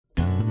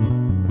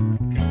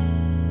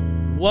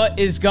What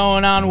is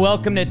going on?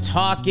 Welcome to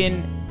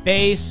Talking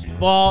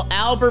Baseball.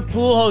 Albert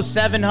Pujols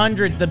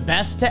 700, the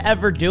best to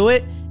ever do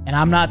it. And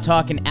I'm not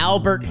talking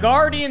Albert.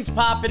 Guardians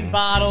popping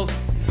bottles.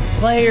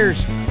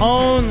 Players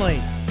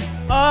only.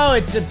 Oh,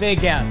 it's a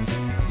big M.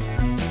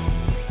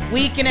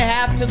 Week and a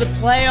half to the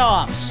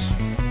playoffs.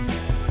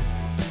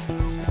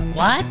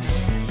 What?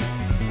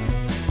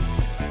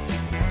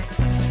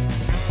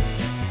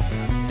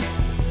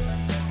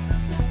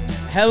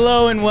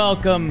 Hello and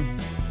welcome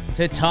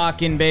to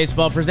Talking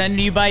Baseball, presented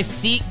to you by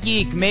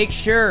SeatGeek. Make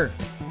sure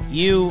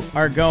you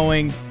are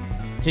going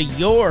to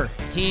your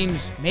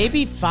team's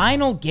maybe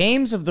final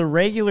games of the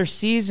regular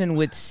season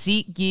with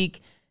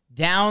SeatGeek.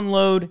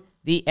 Download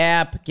the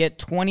app. Get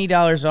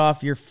 $20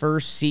 off your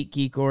first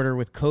SeatGeek order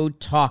with code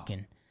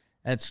TALKIN.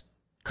 That's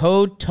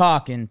code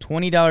TALKIN,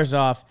 $20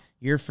 off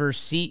your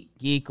first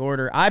SeatGeek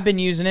order. I've been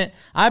using it.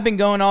 I've been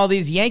going to all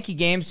these Yankee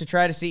games to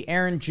try to see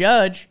Aaron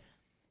Judge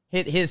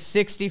hit his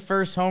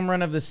 61st home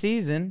run of the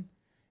season.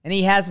 And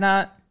he has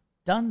not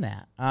done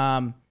that.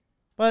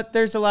 But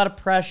there's a lot of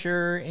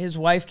pressure. His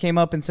wife came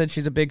up and said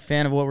she's a big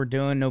fan of what we're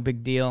doing. No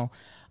big deal.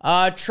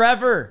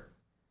 Trevor,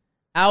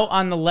 out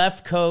on the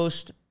left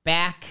coast,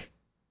 back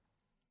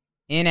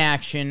in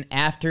action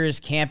after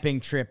his camping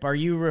trip. Are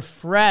you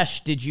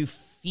refreshed? Did you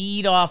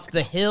feed off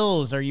the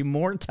hills? Are you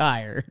more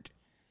tired?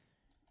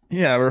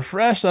 Yeah,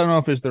 refreshed. I don't know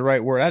if it's the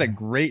right word. I had a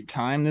great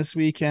time this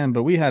weekend,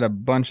 but we had a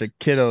bunch of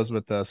kiddos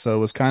with us. So it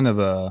was kind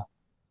of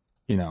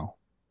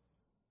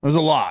it was a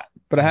lot,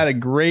 but I had a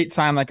great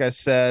time. Like I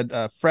said,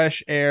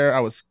 fresh air. I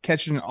was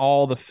catching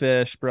all the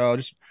fish, bro.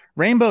 Just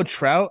rainbow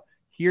trout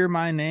hear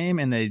my name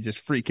and they just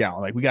freak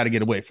out. Like, we got to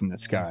get away from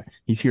this guy.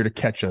 He's here to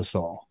catch us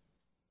all.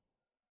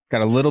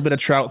 Got a little bit of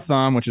trout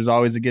thumb, which is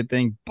always a good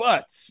thing.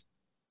 But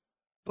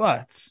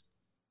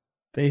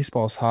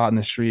baseball's hot in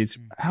the streets.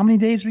 How many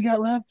days we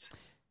got left?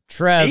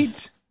 Trev,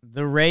 8?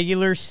 The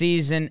regular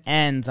season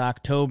ends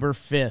October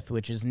 5th,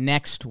 which is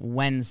next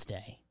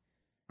Wednesday.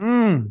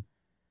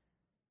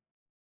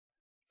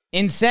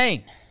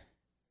 Insane.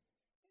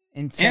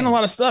 And a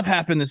lot of stuff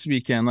happened this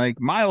weekend, like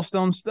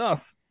milestone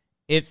stuff.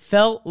 It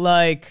felt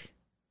like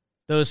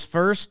those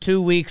first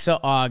 2 weeks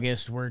of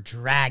August were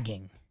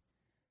dragging.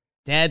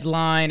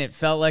 Deadline, it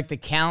felt like the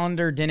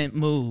calendar didn't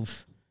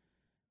move.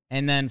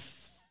 And then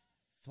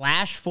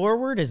flash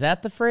forward, is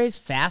that the phrase?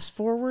 Fast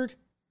forward?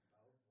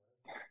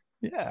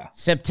 Yeah.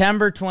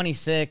 September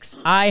 26th,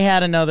 I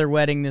had another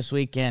wedding this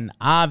weekend.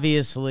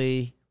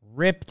 Obviously,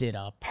 ripped it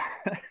up.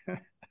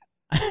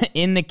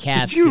 In the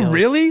Catskills. Did you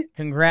really?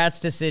 Congrats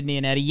to Sydney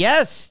and Eddie.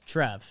 Yes,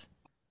 Trev.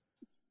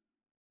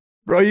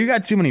 Bro, you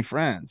got too many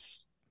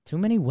friends. Too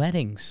many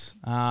weddings.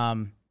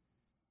 Trevor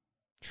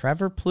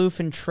Plouffe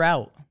and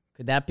Trout.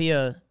 Could that be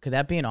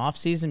an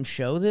off-season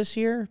show this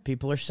year?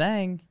 People are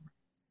saying.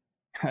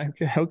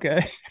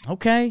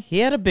 Okay. He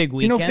had a big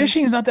weekend.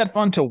 Fishing is not that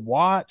fun to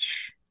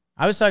watch.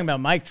 I was talking about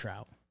Mike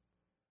Trout.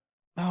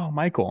 Oh,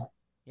 Michael.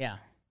 Yeah.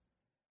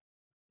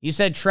 You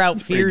said Trout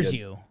fears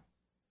you.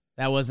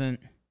 That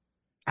wasn't...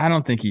 I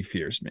don't think he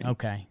fears me.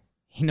 Okay.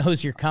 He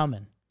knows you're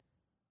coming.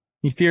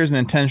 He fears an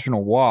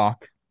intentional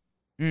walk.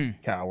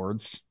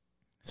 Cowards.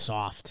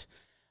 Soft.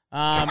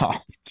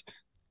 Soft.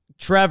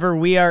 Trevor,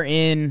 we're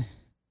in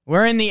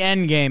the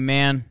end game,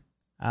 man.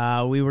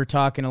 We were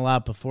talking a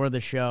lot before the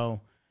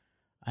show.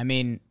 I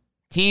mean,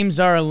 teams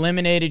are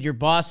eliminated. Your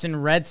Boston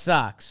Red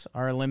Sox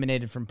are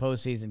eliminated from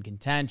postseason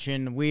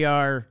contention. We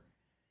are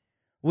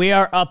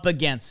up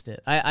against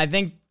it. I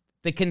think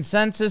the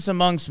consensus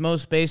amongst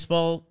most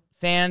baseball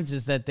fans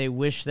is that they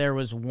wish there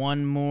was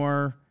one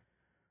more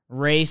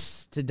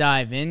race to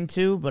dive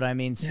into, but I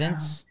mean,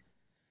 since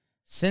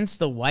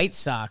the White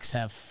Sox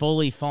have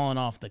fully fallen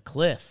off the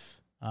cliff,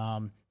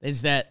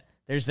 there's that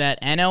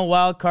NL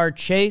wildcard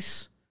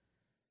chase,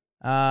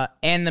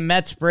 and the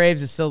Mets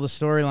Braves is still the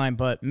storyline.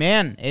 But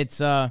man, it's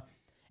and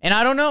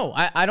I don't know.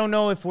 I don't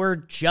know if we're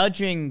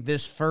judging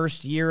this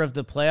first year of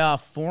the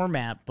playoff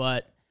format,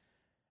 but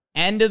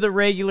end of the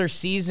regular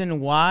season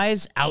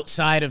wise,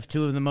 outside of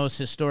two of the most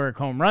historic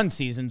home run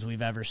seasons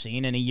we've ever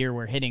seen in a year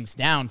where hitting's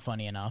down,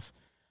 funny enough,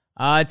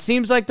 it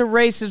seems like the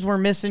races were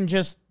missing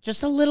just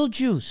a little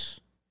juice.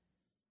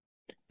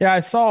 Yeah,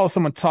 I saw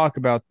someone talk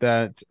about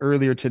that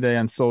earlier today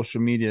on social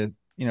media.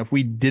 If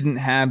we didn't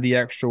have the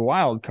extra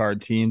wild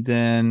card team,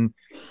 then,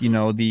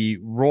 the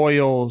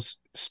Royals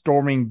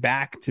storming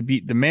back to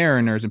beat the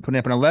Mariners and putting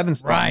up an 11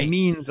 spot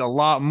means a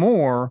lot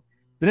more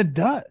than it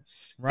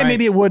does. Right. And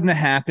maybe it wouldn't have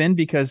happened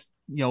because,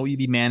 you'd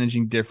be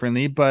managing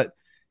differently. But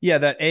yeah,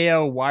 that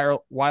AL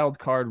wild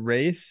card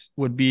race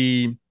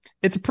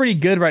it's pretty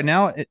good right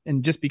now,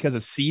 and just because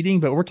of seeding,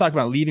 but we're talking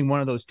about leaving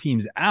one of those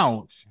teams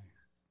out.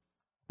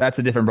 That's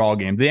a different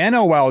ballgame. The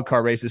NL wild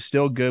card race is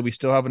still good. We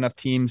still have enough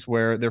teams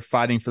where they're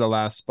fighting for the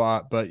last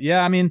spot. But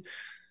yeah, I mean,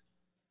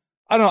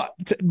 I don't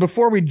know.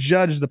 Before we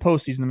judge the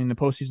postseason, the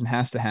postseason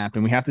has to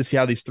happen. We have to see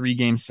how these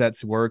 3-game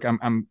sets work.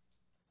 I'm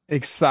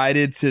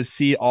excited to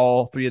see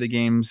all 3 of the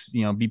games,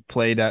 be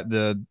played at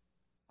the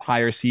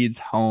higher seeds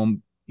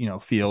home,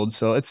 field.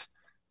 So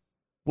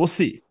we'll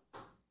see.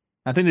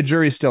 I think the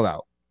jury's still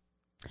out.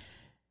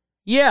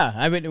 Yeah,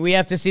 I mean, we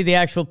have to see the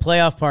actual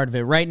playoff part of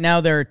it. Right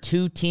now, there are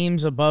 2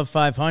 teams above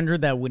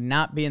 500 that would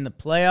not be in the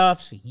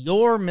playoffs.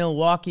 Your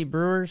Milwaukee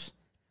Brewers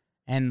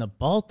and the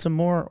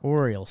Baltimore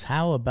Orioles.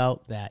 How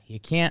about that? You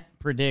can't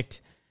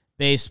predict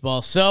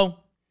baseball. So,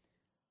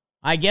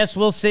 I guess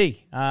we'll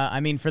see. I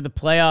mean, for the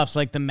playoffs,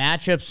 like the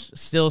matchups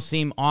still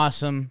seem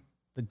awesome.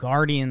 The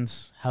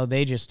Guardians, how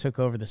they just took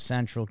over the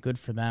Central. Good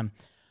for them.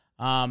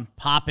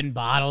 Popping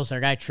bottles. Our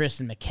guy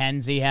Tristan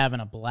McKenzie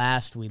having a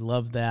blast. We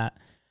love that.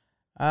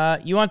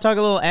 You want to talk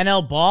a little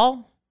NL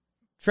ball,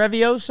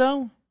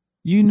 Trevioso?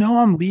 You know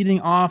I'm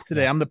leading off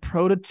today. I'm the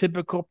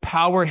prototypical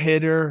power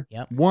hitter,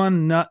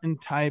 one nuttin'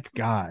 type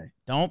guy.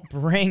 Don't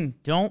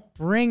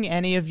bring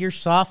any of your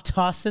soft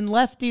tossing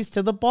lefties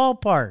to the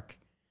ballpark.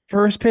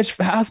 First pitch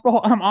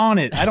fastball, I'm on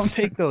it. I don't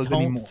take those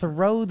anymore. Don't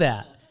throw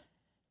that.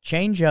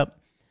 Change up.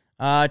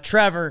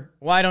 Trevor,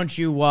 why don't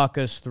you walk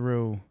us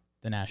through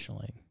the National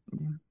League?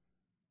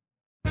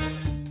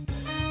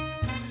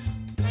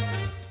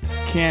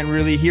 Can't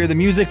really hear the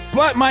music,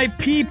 but my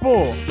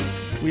people,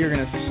 we are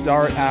going to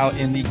start out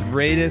in the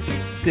greatest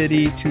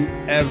city to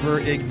ever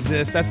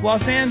exist. That's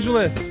Los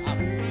Angeles,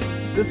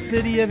 the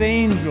city of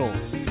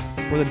angels,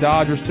 where the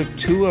Dodgers took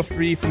 2 of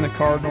 3 from the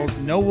Cardinals.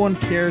 No one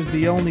cares.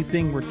 The only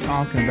thing we're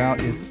talking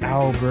about is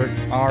Albert,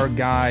 our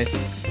guy,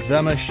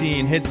 the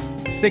machine. Hits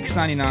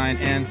 .699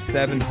 and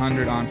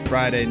 .700 on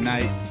Friday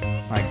night.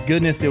 My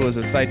goodness, it was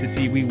a sight to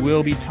see. We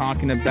will be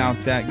talking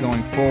about that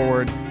going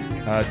forward.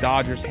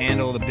 Dodgers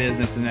handle the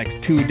business the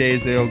next 2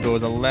 days. They'll go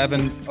as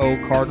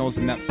 11-0 Cardinals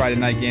in that Friday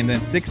night game.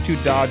 Then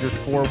 6-2 Dodgers,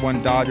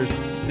 4-1 Dodgers.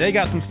 They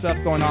got some stuff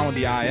going on with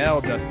the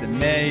IL. Dustin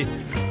May,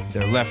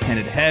 they're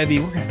left-handed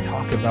heavy. We're going to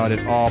talk about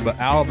it all. But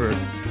Albert,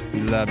 we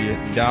love you,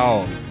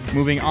 dog.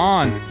 Moving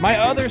on, my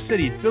other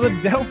city,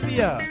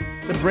 Philadelphia.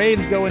 The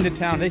Braves go into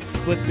town. They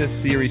split this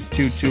series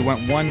 2-2.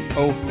 Went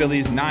 1-0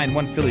 Phillies,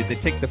 9-1 Phillies. They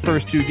take the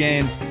first 2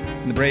 games,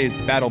 and the Braves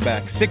battle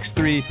back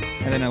 6-3,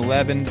 and then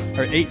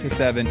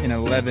 8-7 in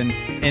 11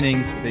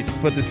 innings. They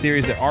split the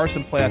series. There are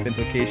some playoff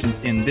implications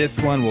in this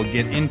one. We'll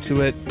get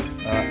into it.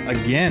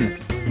 Again,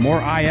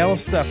 more IL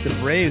stuff. The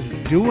Braves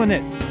doing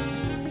it,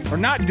 or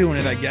not doing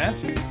it, I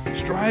guess.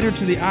 Strider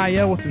to the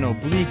IL with an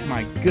oblique.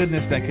 My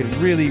goodness, that could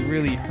really,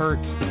 really hurt.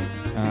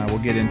 We'll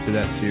get into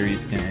that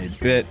series in a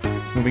bit.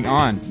 Moving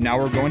on. Now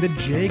we're going to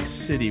Jake's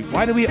City.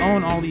 Why do we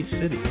own all these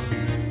cities?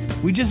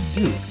 We just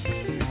do.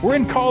 We're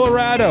in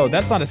Colorado.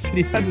 That's not a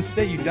city. That's a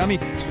state, you dummy.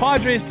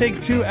 Padres take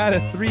 2 out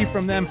of 3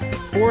 from them.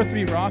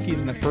 4-3 Rockies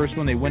in the first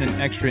one. They win in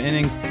extra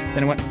innings.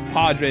 Then it went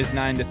Padres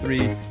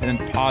 9-3, and then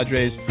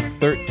Padres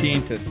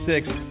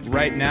 13-6.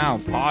 Right now,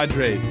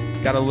 Padres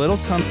got a little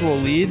comfortable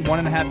lead.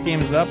 1.5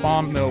 games up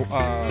on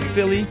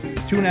Philly.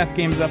 2.5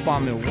 games up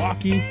on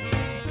Milwaukee.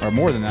 Or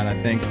more than that, I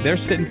think. They're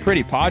sitting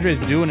pretty. Padres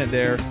doing it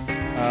there.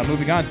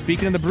 Moving on.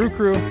 Speaking of the Brew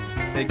Crew,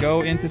 they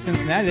go into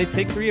Cincinnati. They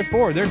take 3 of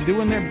 4. They're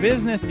doing their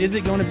business. Is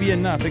it going to be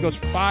enough? It goes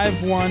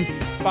 5-1,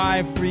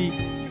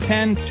 5-3,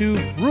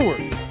 10-2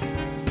 Brewers.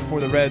 For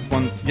the Reds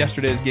won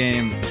yesterday's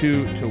game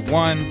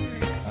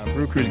 2-1.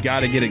 Brew Crew's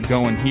got to get it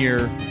going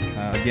here.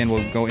 Again,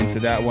 we'll go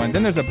into that one.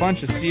 Then there's a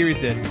bunch of series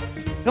that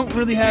don't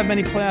really have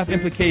any playoff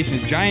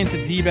implications. Giants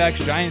at D-backs.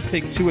 Giants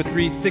take 2 of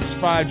 3.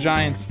 6-5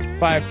 Giants.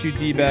 5-2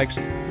 D-backs.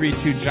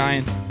 3-2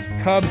 Giants.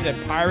 Cubs at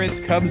Pirates.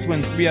 Cubs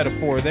win 3 out of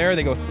 4 there.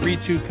 They go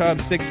 3-2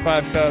 Cubs.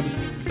 6-5 Cubs.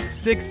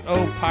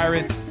 6-0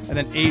 Pirates. And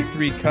then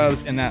 8-3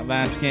 Cubs in that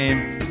last game.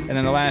 And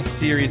then the last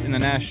series in the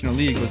National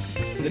League was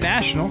the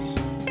Nationals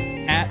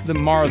at the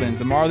Marlins.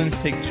 The Marlins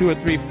take 2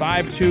 of 3.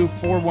 5-2.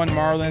 4-1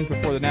 Marlins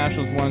before the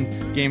Nationals won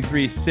Game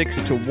 3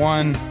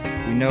 6-1.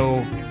 We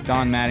know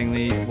Don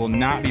Mattingly will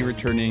not be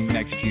returning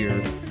next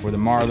year for the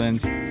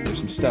Marlins. There's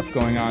some stuff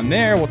going on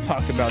there. We'll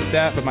talk about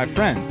that. But my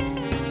friends,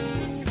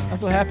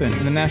 that's what happened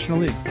in the National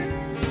League.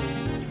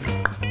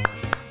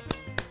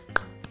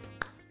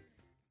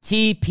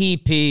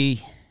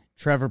 TPP,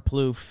 Trevor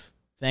Plouffe,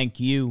 thank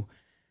you.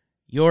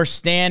 Your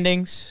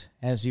standings,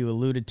 as you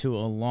alluded to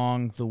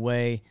along the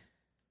way.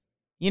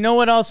 You know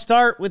what? I'll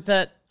start with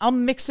that. I'll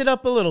mix it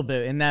up a little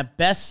bit in that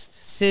best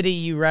city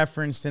you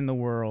referenced in the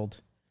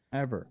world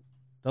ever.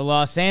 The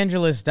Los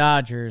Angeles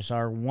Dodgers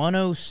are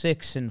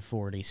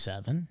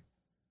 106-47.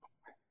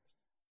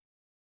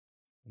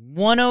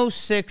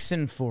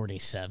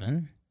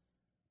 106-47.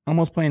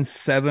 Almost playing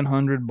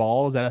 700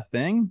 balls. Is that a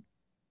thing?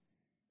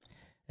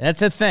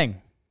 That's a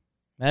thing.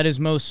 That is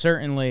most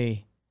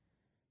certainly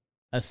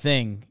a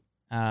thing.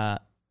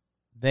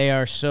 They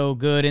are so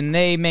good, and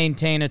they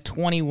maintain a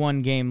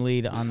 21-game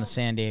lead on the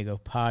San Diego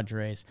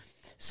Padres.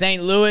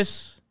 St.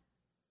 Louis,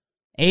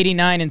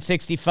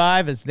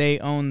 89-65 as they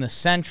own the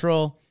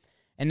Central.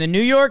 And the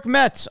New York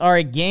Mets are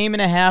a game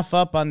and a half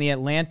up on the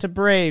Atlanta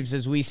Braves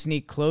as we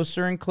sneak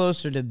closer and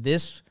closer to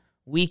this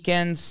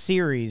weekend's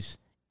series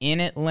in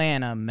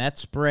Atlanta,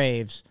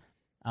 Mets-Braves.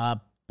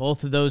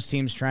 Both of those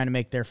teams trying to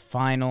make their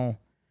final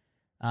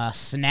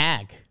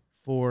snag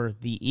for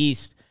the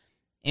East.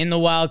 In the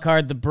wild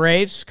card, the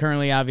Braves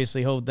currently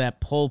obviously hold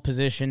that pole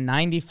position,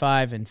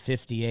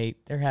 95-58.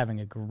 They're having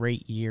a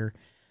great year.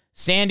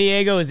 San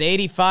Diego is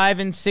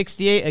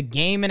 85-68, a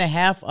game and a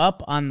half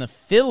up on the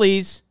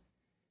Phillies.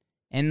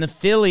 And the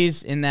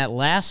Phillies in that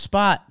last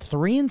spot,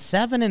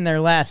 3-7 in their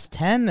last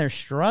 10. They're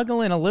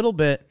struggling a little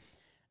bit.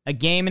 A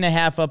game and a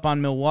half up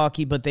on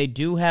Milwaukee, but they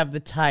do have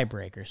the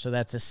tiebreaker. So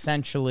that's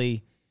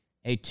essentially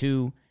a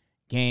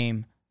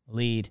 2-game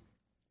lead.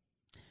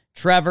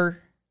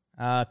 Trevor,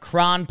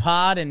 Cron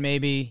Pod, and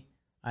maybe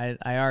I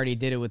already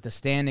did it with the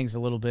standings a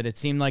little bit. It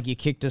seemed like you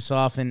kicked us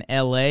off in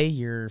L.A.,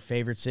 your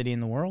favorite city in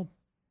the world.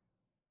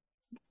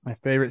 My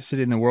favorite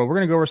city in the world. We're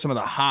going to go over some of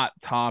the hot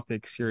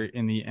topics here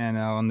in the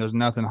NL, and there's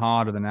nothing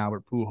hotter than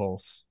Albert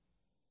Pujols.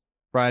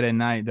 Friday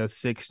night does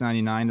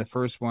 $6.99. The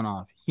first one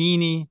off.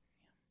 Heaney,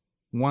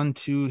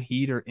 1-2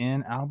 heater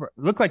in. Albert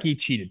looked like he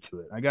cheated to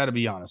it. I got to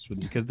be honest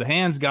with you because the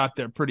hands got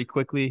there pretty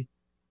quickly.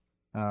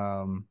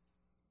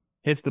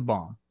 Hits the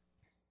bomb.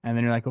 And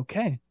then you're like,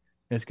 okay,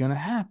 it's going to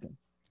happen.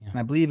 Yeah. And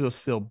I believe it was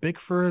Phil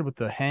Bickford with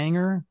the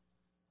hanger.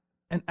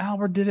 And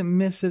Albert didn't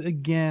miss it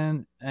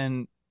again.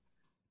 And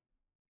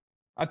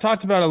I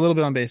talked about it a little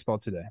bit on Baseball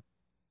Today.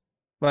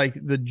 Like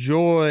the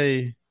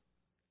joy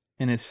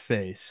in his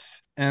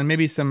face. And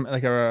maybe some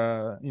like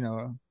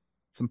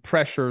some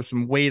pressure,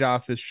 some weight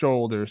off his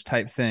shoulders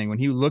type thing. When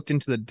he looked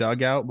into the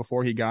dugout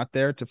before he got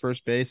there to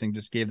first base and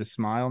just gave the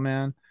smile,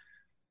 man.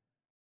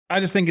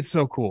 I just think it's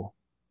so cool.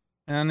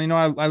 And,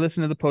 I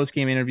listened to the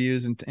post-game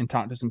interviews and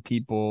talked to some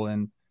people.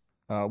 And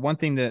one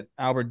thing that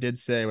Albert did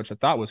say, which I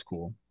thought was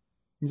cool,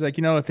 he's like,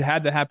 if it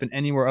had to happen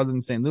anywhere other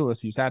than St. Louis,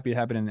 he was happy it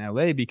happened in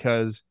L.A.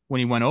 because when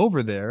he went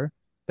over there,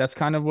 that's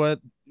kind of what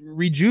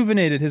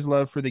rejuvenated his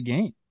love for the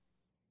game.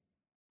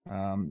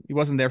 He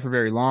wasn't there for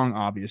very long,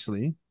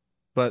 obviously,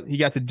 but he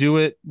got to do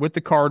it with the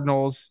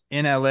Cardinals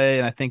in L.A.,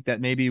 and I think that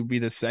maybe would be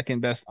the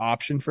second best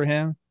option for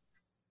him.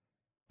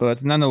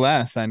 But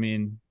nonetheless, I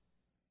mean,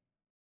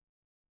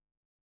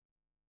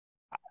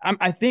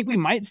 I think we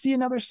might see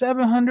another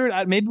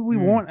 700. Maybe we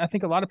won't. I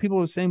think a lot of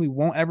people are saying we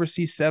won't ever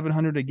see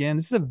 700 again.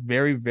 This is a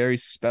very, very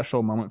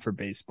special moment for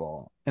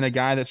baseball. And a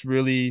guy that's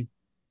really,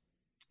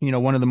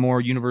 one of the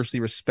more universally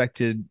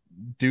respected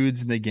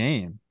dudes in the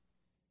game.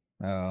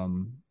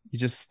 You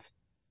just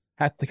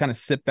have to kind of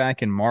sit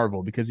back and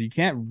marvel because you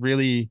can't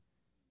really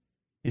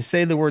 – you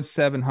say the word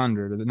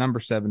 700 or the number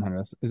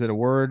 700. Is it a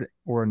word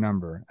or a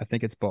number? I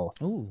think it's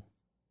both. Ooh.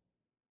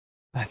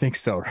 I think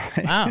so,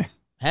 right? Wow.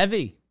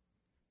 Heavy.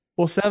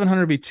 Well,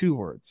 700 would be 2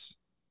 words.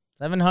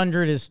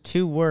 700 is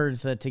 2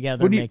 words that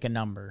together make a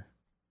number.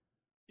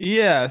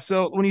 Yeah,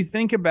 so when you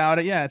think about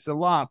it, yeah, it's a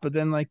lot. But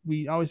then, like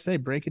we always say,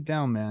 break it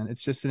down, man.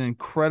 It's just an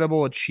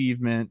incredible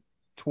achievement.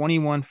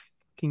 21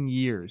 fucking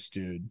years,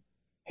 dude,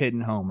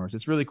 hitting homers.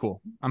 It's really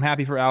cool. I'm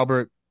happy for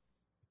Albert.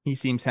 He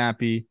seems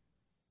happy.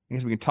 I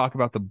guess we can talk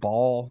about the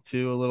ball,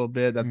 too, a little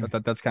bit.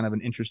 That's kind of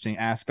an interesting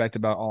aspect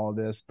about all of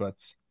this. But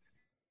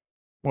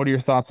what are your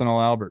thoughts on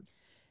all Albert?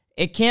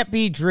 It can't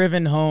be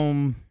driven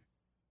home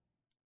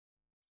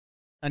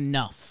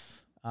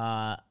enough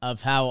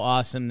of how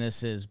awesome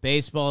this is.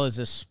 Baseball is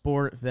a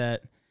sport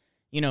that,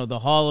 the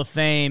Hall of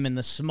Fame and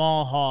the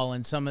small hall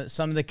and some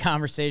of the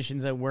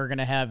conversations that we're going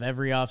to have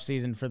every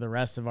offseason for the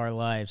rest of our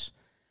lives.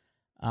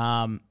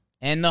 And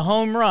the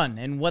home run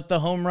and what the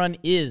home run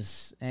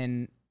is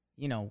and,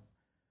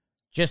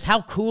 just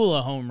how cool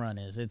a home run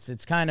is.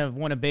 It's kind of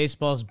one of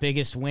baseball's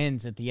biggest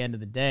wins at the end of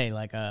the day.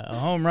 Like a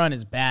home run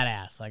is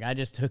badass. Like I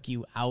just took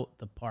you out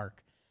the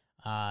park.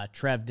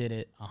 Trev did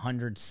it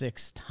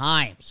 106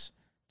 times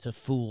to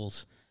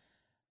fools.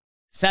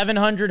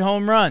 700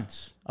 home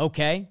runs.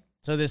 Okay.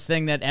 So this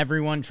thing that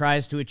everyone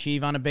tries to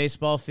achieve on a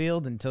baseball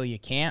field until you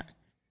can't.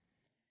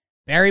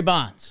 Barry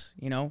Bonds,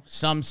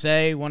 some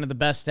say one of the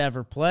best to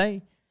ever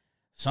play.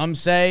 Some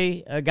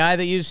say a guy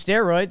that used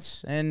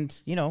steroids and,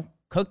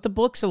 cooked the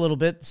books a little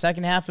bit the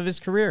second half of his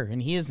career.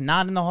 And he is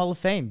not in the Hall of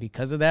Fame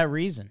because of that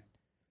reason.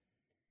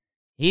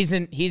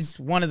 He's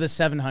one of the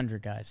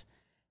 700 guys.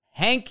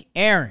 Hank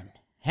Aaron.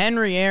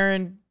 Henry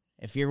Aaron,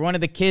 if you're one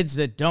of the kids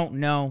that don't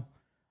know,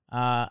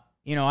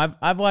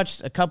 I've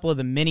watched a couple of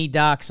the mini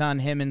docs on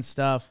him and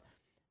stuff.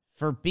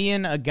 For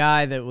being a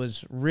guy that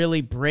was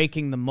really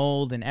breaking the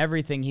mold and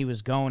everything he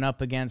was going up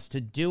against, to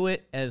do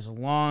it as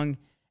long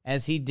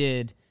as he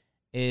did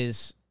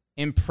is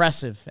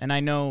impressive. And I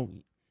know,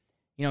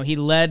 he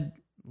led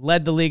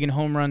the league in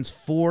home runs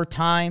 4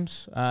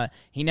 times.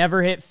 He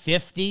never hit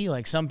 50.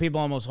 Like some people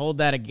almost hold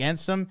that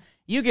against him.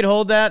 You could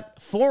hold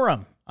that for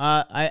him.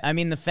 I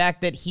mean, the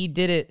fact that he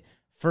did it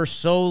for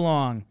so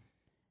long,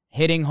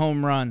 hitting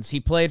home runs.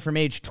 He played from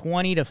age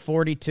 20 to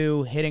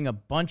 42, hitting a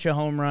bunch of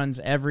home runs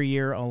every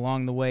year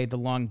along the way. The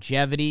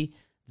longevity,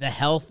 the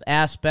health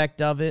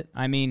aspect of it.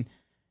 I mean,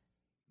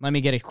 let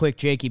me get a quick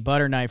Jakey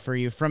butter knife for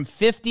you. From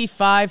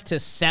 55 to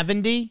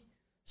 70,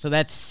 so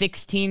that's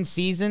 16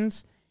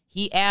 seasons,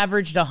 he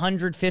averaged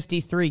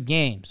 153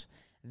 games.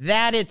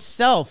 That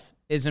itself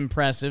is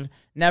impressive.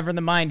 Never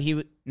mind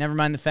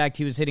the fact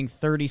he was hitting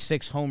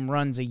 36 home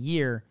runs a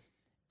year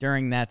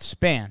during that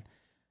span.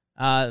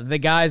 The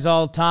guy's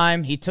all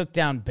time. He took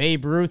down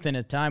Babe Ruth in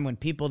a time when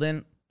people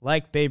didn't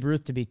like Babe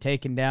Ruth to be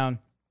taken down.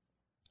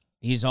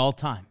 He's all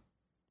time.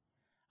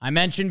 I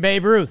mentioned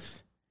Babe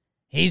Ruth.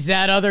 He's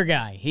that other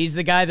guy. He's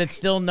the guy that's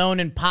still known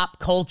in pop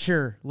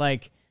culture,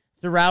 like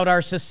throughout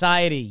our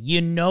society.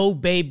 You know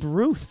Babe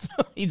Ruth.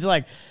 He's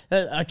like,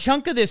 a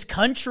chunk of this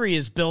country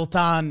is built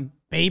on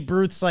Babe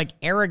Ruth's like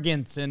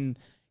arrogance and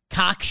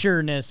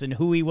cocksureness and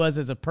who he was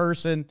as a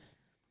person.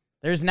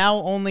 There's now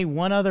only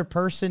one other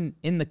person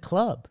in the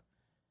club.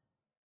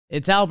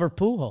 It's Albert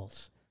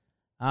Pujols.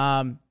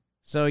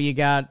 So you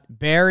got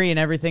Barry and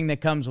everything that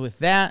comes with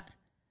that.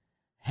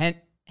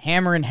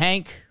 Hammer and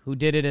Hank, who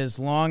did it as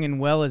long and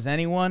well as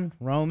anyone,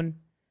 Roman,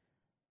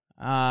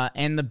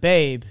 and the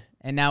Babe,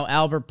 and now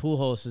Albert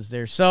Pujols is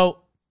there.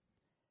 So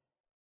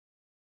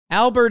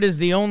Albert is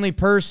the only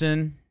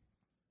person.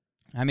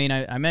 I mean,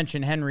 I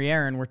mentioned Henry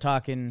Aaron. We're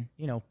talking,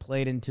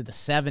 played into the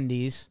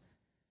 70s.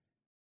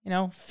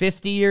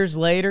 50 years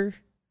later,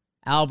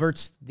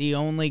 Albert's the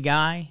only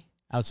guy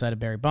outside of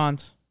Barry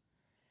Bonds.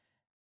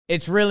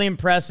 It's really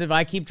impressive.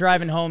 I keep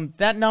driving home.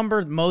 That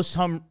number, most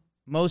home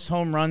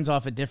runs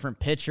off of different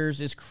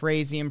pitchers, is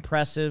crazy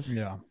impressive.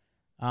 Yeah.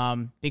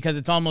 Because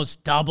it's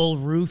almost double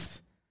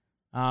Ruth.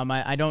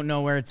 I don't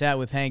know where it's at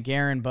with Hank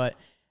Aaron, but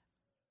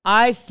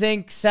I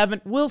think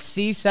we'll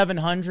see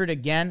 700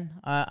 again.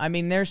 I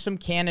mean, there's some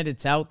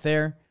candidates out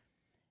there.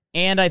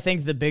 And I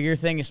think the bigger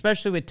thing,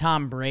 especially with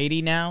Tom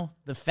Brady now,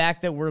 the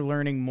fact that we're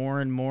learning more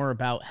and more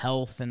about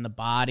health and the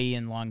body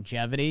and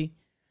longevity.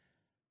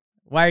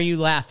 Why are you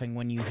laughing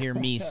when you hear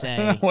me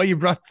say? Why you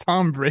brought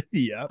Tom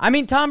Brady up? I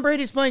mean, Tom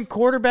Brady's playing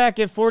quarterback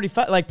at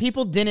 45. Like,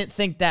 people didn't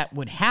think that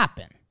would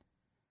happen.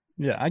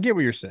 Yeah, I get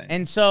what you're saying.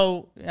 And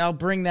so I'll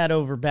bring that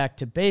over back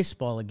to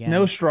baseball again.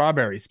 No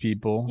strawberries,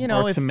 people.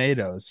 Or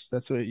tomatoes.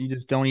 That's what you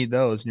just don't eat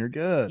those, and you're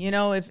good.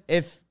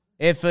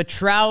 If a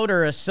Trout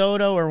or a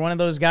Soto or one of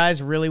those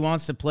guys really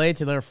wants to play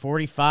to their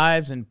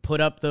 45s and put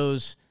up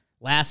those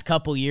last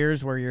couple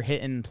years where you're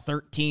hitting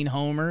 13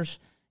 homers,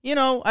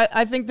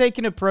 I think they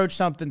can approach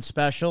something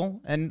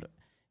special. And,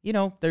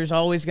 there's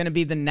always going to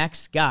be the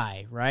next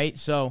guy, right?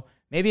 So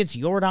maybe it's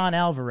Yordan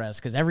Alvarez,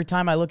 because every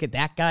time I look at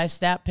that guy's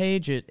stat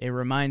page, it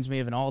reminds me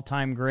of an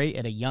all-time great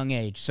at a young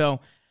age. So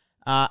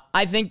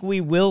I think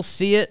we will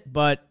see it,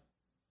 but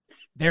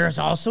there's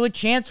also a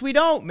chance we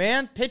don't,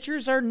 man.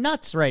 Pitchers are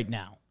nuts right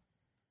now.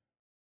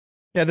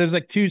 Yeah, there's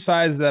like two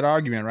sides of that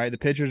argument, right? The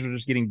pitchers are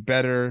just getting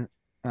better.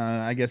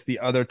 I guess the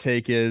other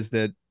take is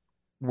that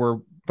we're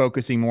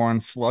focusing more on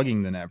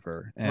slugging than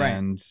ever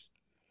and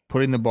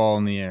putting the ball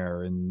in the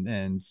air,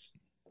 and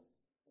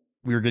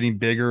we're getting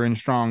bigger and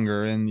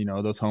stronger. And,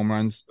 those home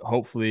runs,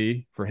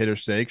 hopefully for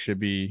hitters' sake, should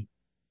be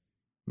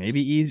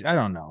maybe easy. I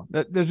don't know.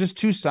 There's just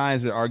two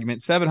sides of the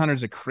argument. 700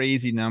 is a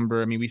crazy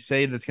number. I mean, we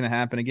say that's going to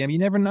happen again, but you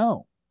never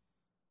know.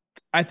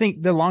 I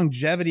think the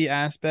longevity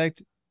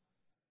aspect,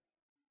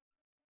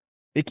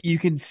 you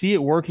can see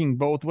it working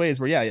both ways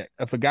where,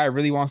 if a guy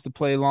really wants to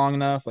play long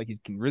enough, like he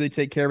can really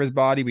take care of his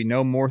body, we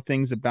know more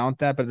things about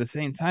that. But at the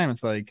same time,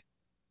 it's like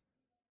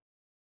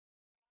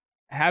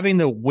having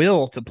the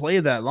will to play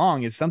that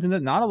long is something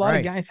that not a lot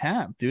of guys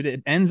have, dude.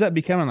 It ends up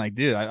becoming like,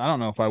 dude, I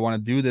don't know if I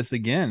want to do this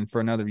again for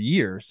another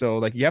year. So,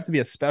 like, you have to be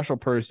a special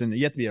person.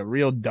 You have to be a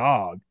real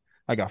dog,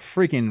 like a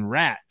freaking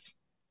rat,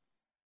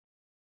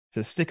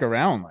 to stick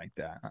around like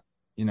that,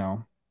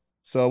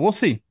 So we'll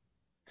see.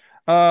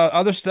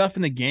 Other stuff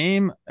in the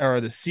game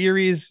or the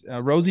series,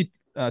 Rosie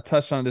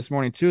touched on it this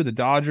morning too. The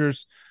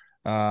Dodgers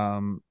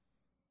putting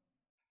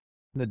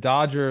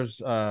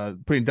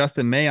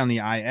Dustin May on the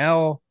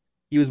IL.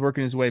 He was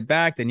working his way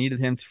back. They needed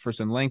him for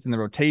some length in the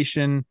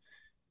rotation.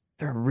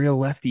 They're real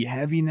lefty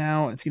heavy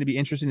now. It's going to be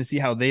interesting to see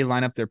how they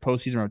line up their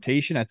postseason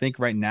rotation. I think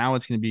right now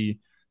it's going to be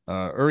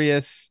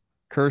Urias,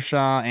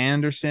 Kershaw,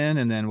 Anderson,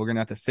 and then we're going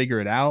to have to figure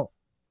it out.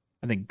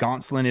 I think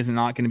Gonsolin is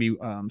not going to be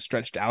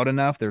stretched out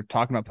enough. They're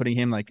talking about putting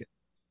him like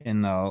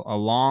in a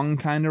long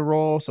kind of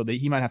role, so that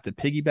he might have to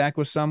piggyback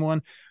with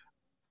someone.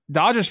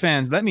 Dodgers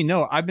fans, let me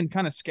know. I've been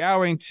kind of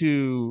scouring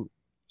to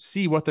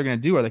see what they're going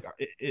to do. Are like,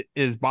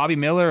 is Bobby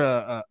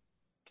Miller?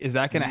 Is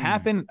that going to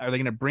happen? Are they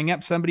going to bring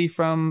up somebody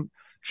from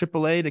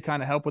AAA to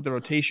kind of help with the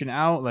rotation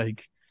out?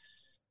 Like,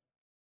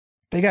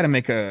 they got to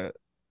make a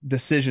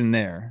decision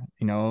there.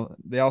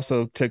 They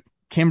also took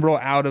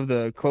Kimbrel out of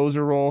the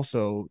closer role,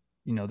 so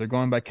they're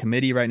going by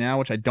committee right now,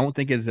 which I don't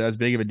think is as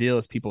big of a deal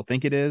as people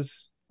think it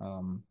is.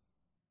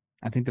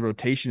 I think the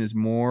rotation is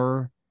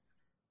more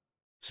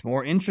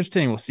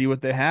interesting. We'll see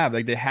what they have.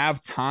 Like, they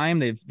have time.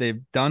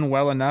 They've done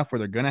well enough where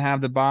they're going to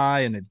have the bye,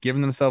 and they've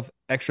given themselves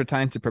extra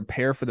time to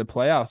prepare for the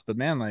playoffs. But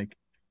man, like,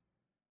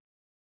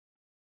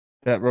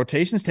 that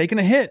rotation's taken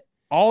a hit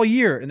all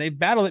year, and they've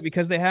battled it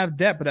because they have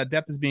depth, but that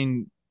depth is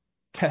being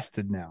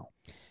tested now.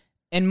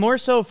 And more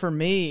so for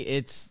me,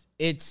 it's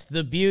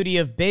the beauty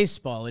of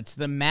baseball. It's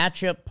the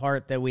matchup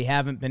part that we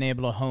haven't been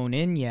able to hone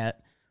in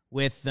yet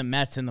with the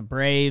Mets and the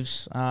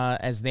Braves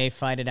as they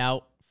fight it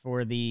out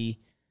for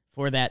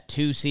that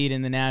 2 seed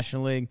in the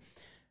National League.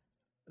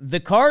 The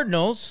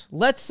Cardinals,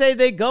 let's say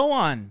they go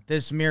on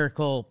this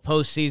miracle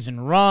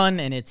postseason run,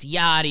 and it's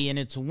Yachty and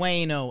it's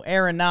Waino,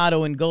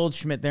 Arenado and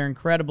Goldschmidt. They're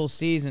incredible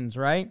seasons,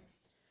 right?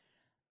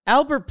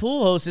 Albert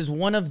Pujols is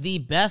one of the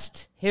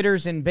best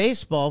hitters in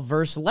baseball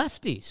versus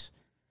lefties.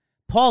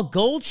 Paul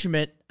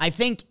Goldschmidt, I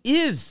think,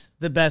 is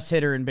the best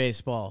hitter in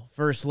baseball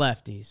versus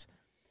lefties.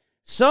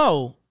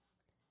 So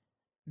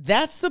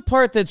that's the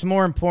part that's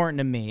more important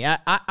to me.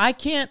 I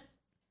can't.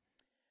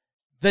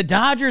 The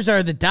Dodgers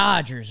are the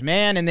Dodgers,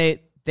 man, and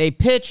they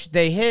pitch,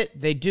 they hit,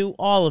 they do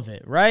all of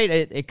it, right?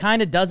 It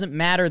kind of doesn't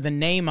matter the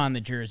name on the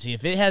jersey.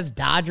 If it has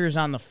Dodgers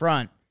on the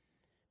front,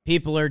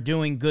 people are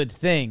doing good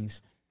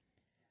things.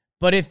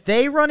 But if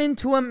they run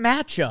into a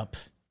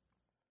matchup,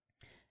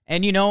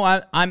 and,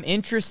 I'm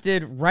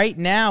interested right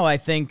now, I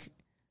think,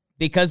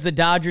 because the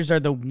Dodgers are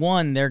the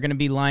one, they're going to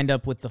be lined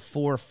up with the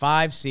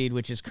 4-5 seed,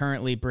 which is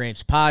currently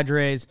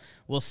Braves-Padres.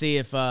 We'll see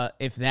if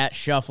that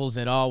shuffles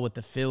at all with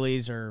the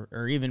Phillies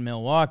or even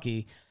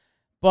Milwaukee.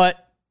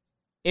 But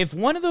if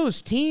one of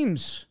those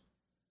teams,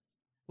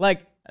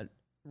 like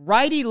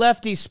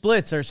righty-lefty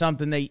splits are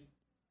something that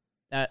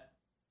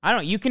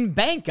you can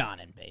bank on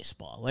in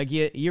baseball. Like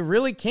you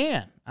really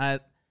can.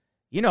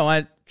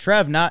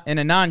 Trev, not in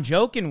a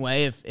non-joking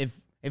way,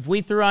 if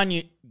we threw on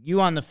you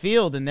on the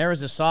field and there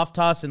was a soft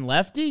toss and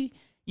lefty,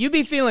 you'd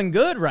be feeling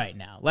good right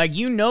now. Like,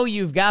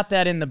 you've got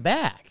that in the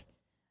bag.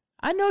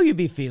 I know you'd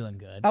be feeling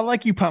good. I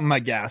like you pumping my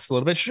gas a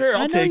little bit. Sure,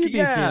 I'll take it. You'd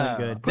be feeling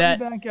good. Put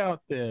me back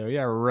out there.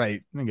 Yeah,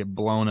 right. I'm going to get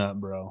blown up,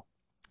 bro.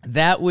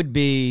 That's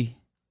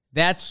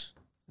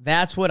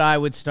what I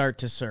would start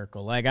to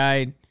circle. Like,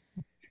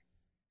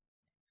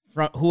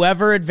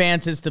 whoever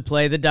advances to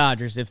play the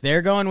Dodgers, if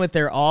they're going with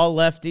their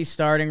all-lefty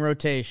starting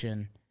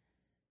rotation,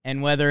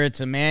 and whether it's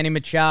a Manny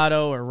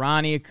Machado or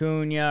Ronnie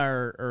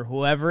Acuna or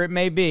whoever it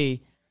may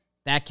be,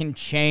 that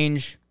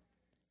changes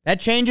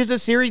a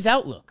series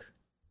outlook.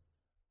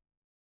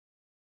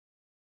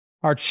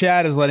 Our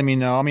chat is letting me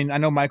know. I mean, I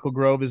know Michael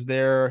Grove is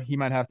there. He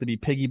might have to be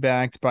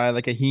piggybacked by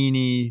like a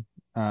Heaney.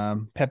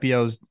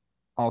 Pepio's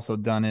also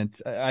done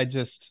it. I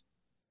just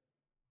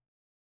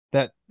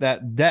that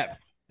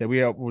depth that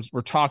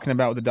we're talking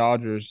about with the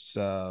Dodgers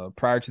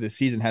prior to the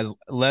season has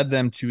led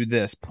them to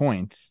this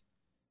point.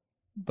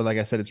 But like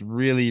I said, it's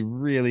really,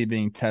 really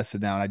being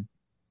tested now.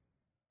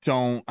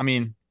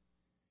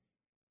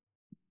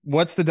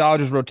 What's the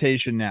Dodgers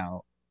rotation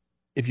now?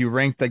 If you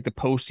ranked like the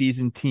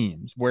postseason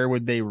teams, where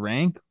would they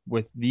rank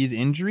with these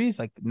injuries?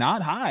 Like,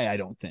 not high, I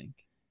don't think.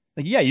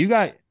 Like, yeah, you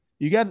got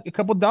a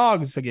couple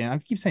dogs again. I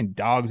keep saying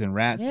dogs and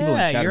rats.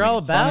 Yeah, you're all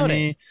about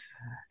it.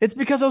 It's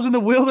because I was in the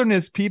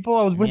wilderness, people.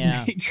 I was with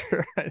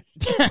nature.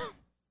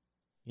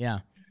 Yeah.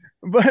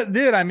 But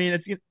dude,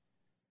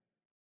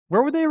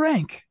 where would they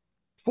rank?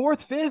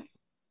 4th, 5th,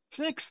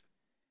 6th?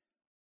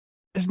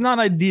 It's not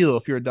ideal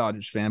if you're a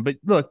Dodgers fan. But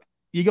look,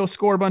 you go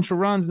score a bunch of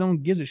runs, no one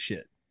gives a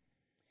shit.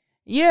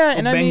 Yeah,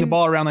 and bang the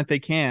ball around like they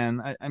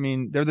can.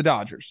 They're the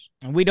Dodgers.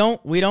 We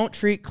don't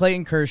treat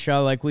Clayton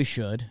Kershaw like we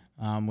should,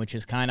 which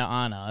is kind of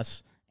on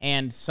us,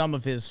 and some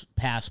of his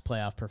past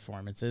playoff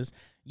performances.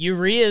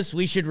 Urias,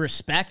 we should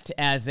respect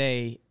as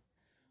a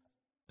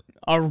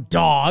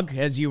dog,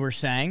 as you were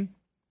saying.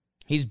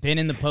 He's been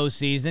in the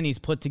postseason. He's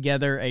put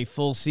together a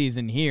full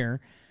season here.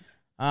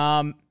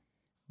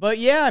 But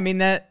yeah,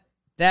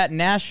 that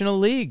National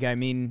League,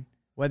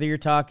 whether you're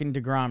talking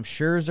DeGrom,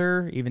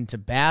 Scherzer, even to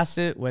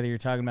Bassett, whether you're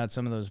talking about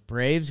some of those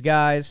Braves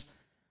guys,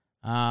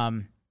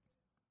 I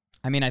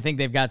think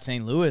they've got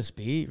St. Louis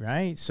beat,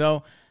 right?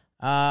 So,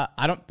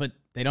 but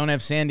they don't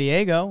have San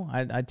Diego.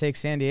 I'd take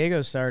San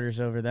Diego starters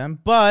over them,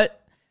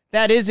 but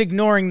that is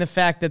ignoring the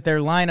fact that their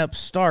lineup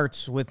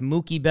starts with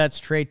Mookie Betts,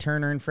 Trey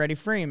Turner, and Freddie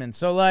Freeman.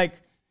 So,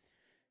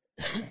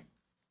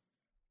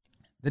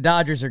 the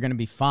Dodgers are going to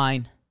be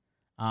fine.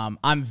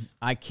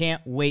 I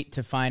can't wait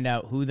to find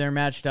out who they're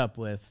matched up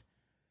with,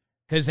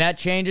 because that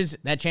changes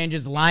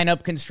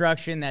lineup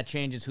construction, that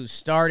changes who's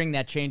starting,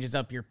 that changes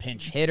up your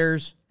pinch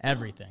hitters,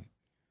 everything.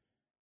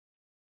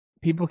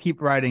 People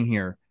keep writing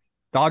here.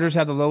 Dodgers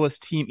have the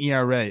lowest team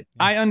ERA. Yeah.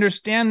 I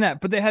understand that,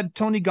 but they had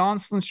Tony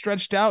Gonsolin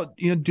stretched out,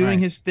 doing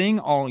his thing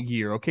all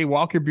year. Okay,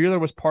 Walker Buehler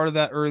was part of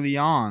that early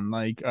on.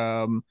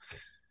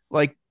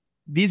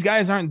 These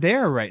guys aren't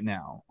there right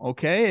now.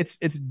 Okay, it's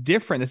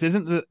different. This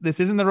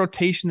isn't the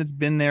rotation that's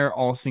been there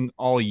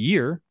all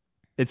year.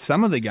 It's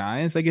some of the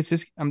guys. It's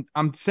just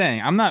I'm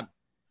saying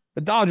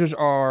the Dodgers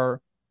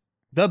are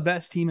the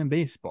best team in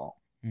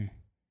baseball,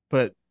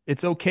 but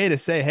it's okay to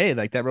say, hey,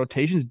 that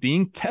rotation is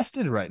being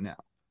tested right now.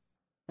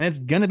 And it's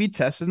going to be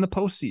tested in the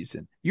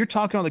postseason. You're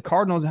talking about the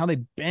Cardinals and how they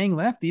bang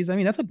lefties.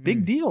 That's a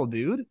big deal,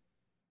 dude.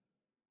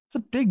 It's a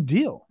big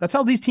deal. That's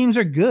how these teams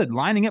are good,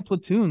 lining up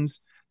platoons.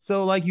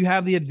 So, you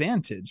have the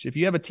advantage. If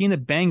you have a team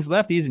that bangs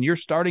lefties and you're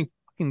starting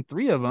fucking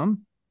 3 of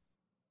them,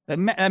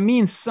 that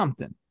means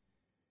something.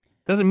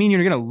 Doesn't mean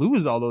you're going to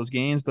lose all those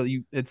games, but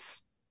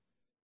it's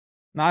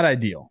not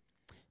ideal.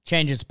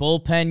 Changes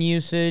bullpen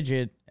usage.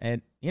 It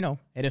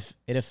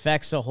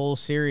affects a whole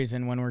series.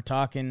 And when we're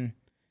talking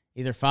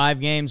either 5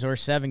 games or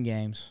 7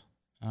 games.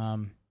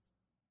 We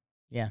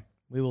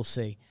will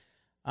see.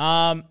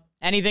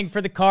 Anything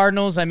for the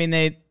Cardinals?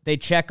 They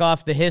check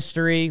off the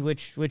history,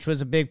 which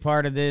was a big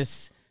part of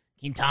this.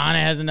 Quintana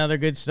has another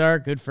good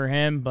start. Good for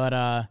him. But,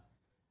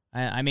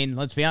 I mean,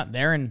 let's be honest,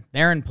 they're in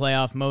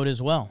playoff mode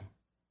as well.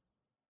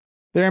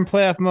 They're in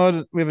playoff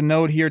mode. We have a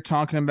note here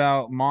talking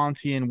about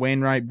Monty and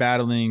Wainwright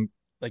battling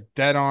like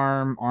dead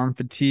arm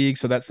fatigue.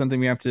 So that's something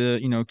we have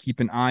to, keep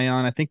an eye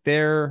on. I think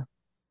they're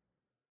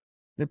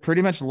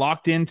pretty much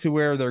locked into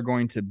where they're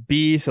going to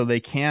be, so they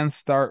can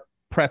start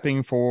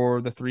prepping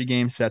for the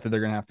 3-game set that they're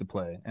going to have to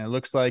play. And it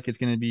looks like it's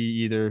going to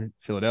be either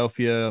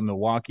Philadelphia,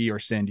 Milwaukee, or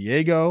San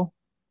Diego.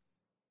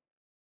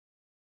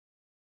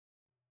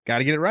 Got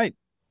to get it right.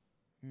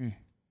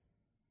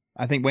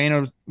 I think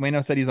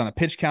Waino said he's on a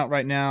pitch count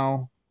right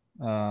now.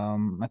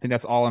 I think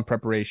that's all in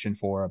preparation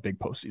for a big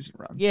postseason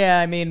run. Yeah,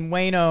 I mean,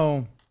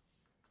 Waino's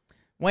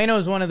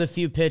one of the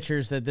few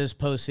pitchers that this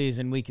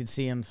postseason we could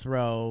see him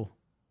throw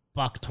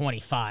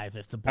 $125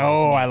 if the ball's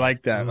needed. I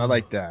like that. I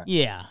like that.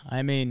 Yeah,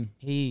 I mean,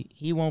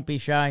 he won't be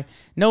shy.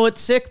 Noah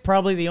Sick,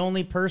 probably the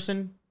only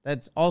person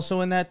that's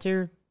also in that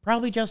tier,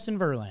 probably Justin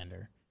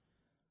Verlander.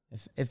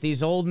 If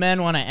these old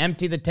men want to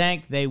empty the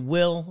tank, they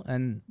will,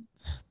 and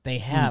they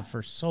have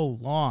for so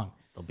long.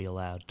 They'll be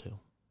allowed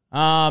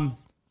to.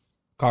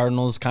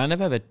 Cardinals kind of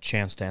have a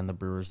chance to end the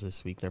Brewers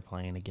this week. They're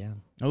playing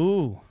again.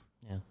 Ooh.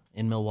 Yeah,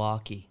 in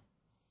Milwaukee.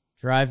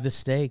 Drive the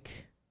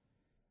stake.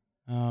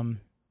 You want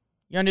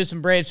to do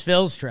some Braves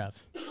Phils,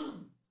 Trev?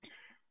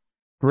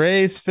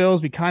 Braves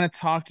Phils, we kind of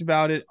talked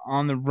about it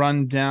on the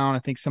rundown. I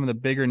think some of the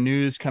bigger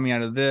news coming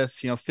out of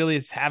this,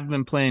 Phillies have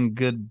been playing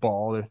good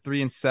ball. They're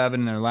 3-7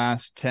 in their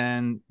last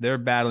 10. They're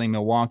battling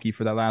Milwaukee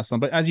for that last one.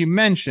 But as you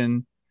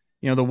mentioned,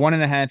 the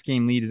 1.5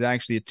 game lead is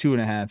actually a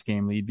 2.5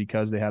 game lead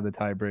because they have the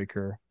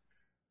tiebreaker.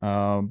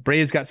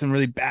 Braves got some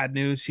really bad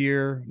news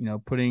here,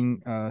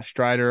 putting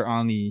Strider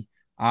on the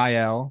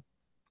IL.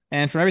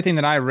 And from everything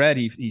that I read,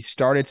 he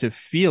started to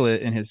feel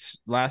it in his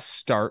last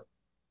start.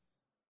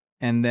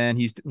 And then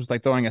he was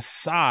like throwing a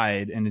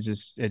side, and it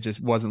just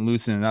wasn't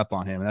loosening up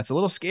on him. And that's a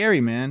little scary,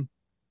 man.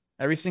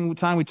 Every single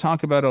time we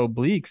talk about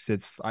obliques,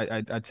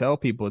 I tell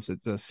people it's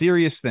a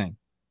serious thing.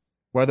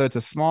 Whether it's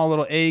a small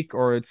little ache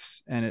or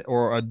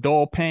or a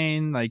dull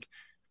pain, like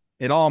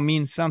it all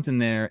means something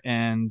there.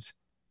 And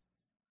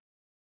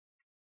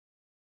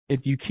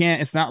if you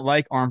can't, it's not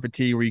like arm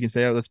fatigue where you can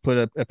say, oh, let's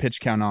put a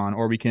pitch count on,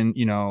 or we can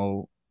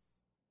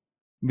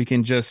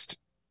just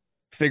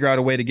figure out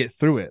a way to get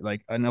through it.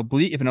 Like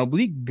if an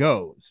oblique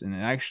goes and it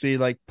actually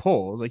like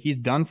pulls, like he's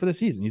done for the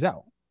season. He's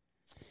out.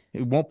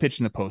 He won't pitch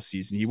in the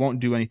postseason. He won't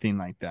do anything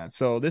like that.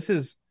 So this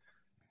is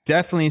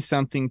definitely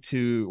something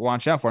to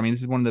watch out for. I mean,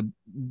 this is one of the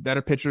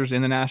better pitchers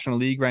in the National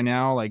League right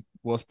now. Like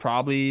was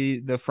probably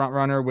the front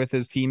runner with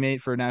his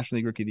teammate for National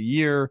League Rookie of the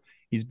Year.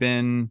 He's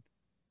been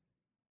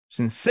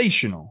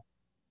sensational.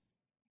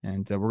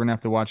 And we're going to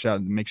have to watch out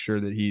and make sure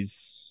that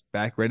he's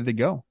back ready to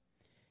go.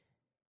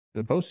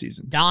 The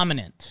postseason.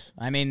 Dominant.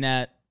 I mean,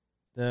 that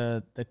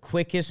the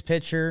quickest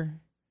pitcher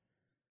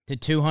to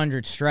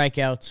 200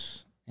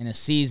 strikeouts in a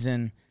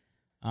season,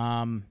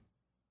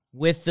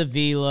 with the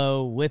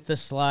velo, with the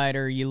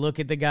slider. You look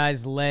at the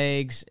guy's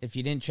legs. If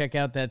you didn't check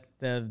out the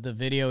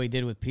video he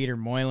did with Peter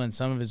Moylan,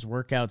 some of his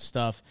workout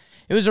stuff,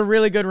 it was a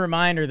really good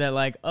reminder that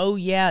like, oh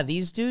yeah,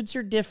 these dudes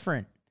are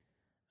different.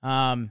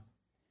 That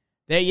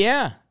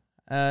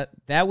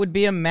would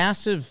be a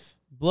massive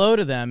blow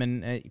to them.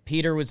 And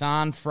Peter was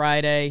on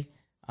Friday,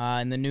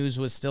 and the news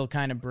was still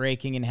kind of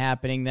breaking and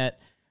happening that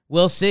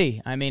we'll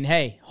see. I mean,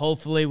 hey,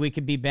 hopefully we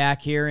could be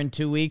back here in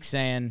 2 weeks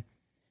saying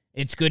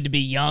it's good to be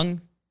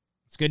young.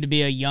 It's good to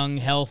be a young,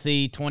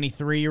 healthy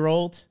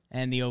 23-year-old,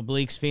 and the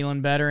oblique's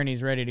feeling better and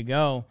he's ready to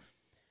go.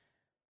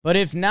 But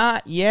if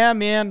not, yeah,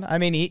 man, I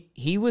mean,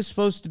 he was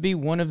supposed to be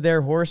one of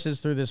their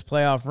horses through this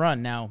playoff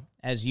run. Now,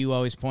 as you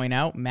always point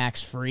out,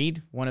 Max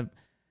Fried, one of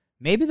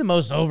maybe the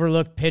most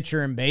overlooked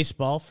pitcher in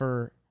baseball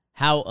for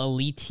how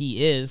elite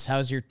he is.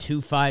 How's your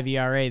 2.5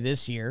 ERA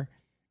this year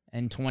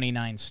and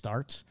 29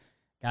 starts?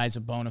 Guy's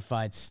a bona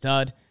fide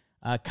stud.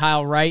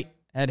 Kyle Wright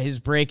had his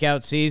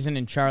breakout season,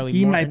 and Charlie Morton.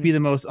 He might be the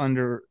most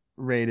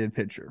underrated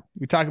pitcher.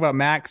 We talk about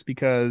Max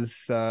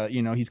because,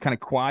 he's kind of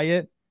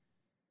quiet,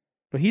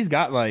 but he's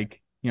got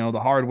the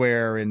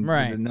hardware and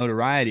the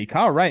notoriety.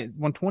 Kyle Wright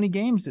won 20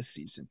 games this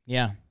season.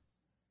 Yeah.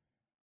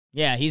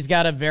 Yeah, he's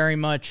got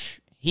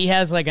he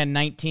has like a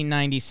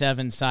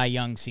 1997 Cy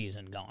Young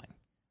season going.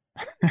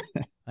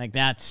 Like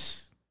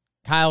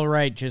Kyle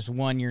Wright just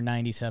won your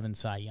 97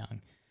 Cy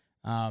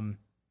Young.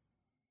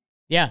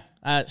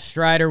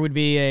 Strider would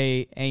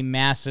be a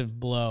massive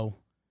blow.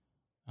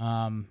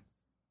 And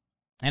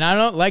I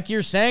don't, like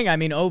you're saying, I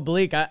mean,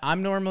 oblique,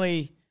 I'm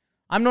normally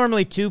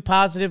too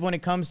positive when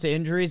it comes to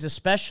injuries,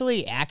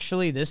 especially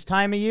actually this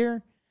time of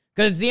year,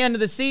 because it's the end of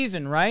the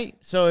season, right?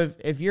 So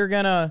if you're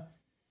gonna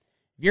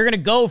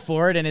go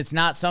for it and it's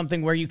not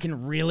something where you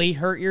can really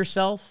hurt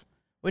yourself,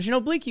 which in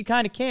oblique you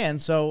kind of can.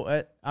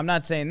 So I'm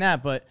not saying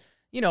that, but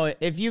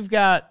if you've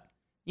got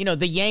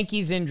the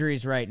Yankees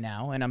injuries right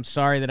now, and I'm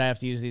sorry that I have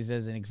to use these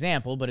as an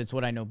example, but it's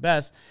what I know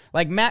best.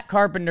 Like Matt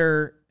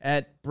Carpenter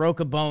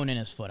broke a bone in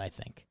his foot, I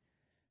think.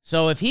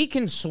 So if he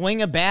can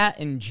swing a bat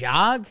and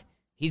jog,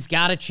 he's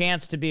got a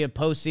chance to be a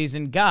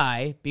postseason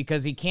guy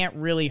because he can't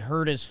really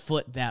hurt his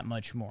foot that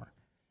much more.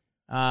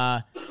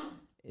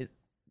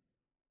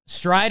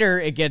 Strider,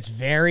 it gets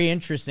very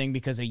interesting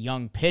because a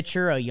young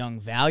pitcher, a young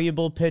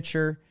valuable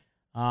pitcher.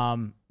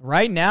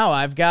 Right now,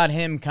 I've got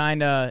him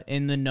kind of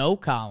in the no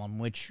column,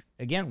 which,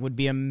 again, would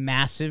be a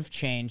massive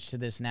change to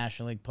this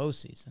National League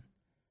postseason.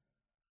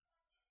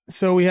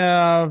 So we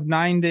have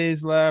 9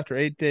 days left or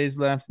 8 days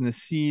left in the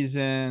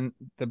season.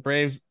 The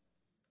Braves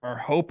are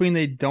hoping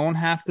they don't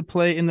have to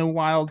play in the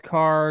wild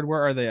card.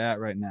 Where are they at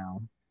right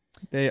now?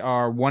 They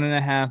are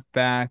 1.5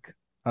 back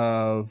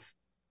of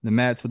the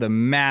Mets with a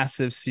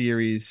massive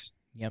series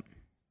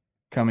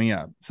coming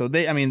up. So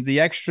the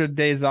extra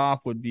days off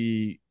would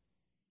be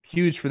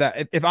huge for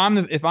that. If I'm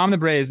the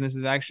Braves, and this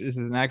is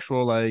an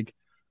actual like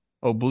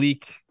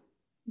oblique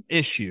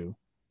issue,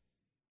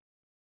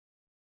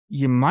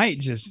 you might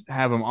just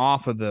have them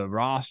off of the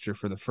roster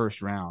for the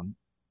first round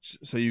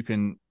so you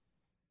can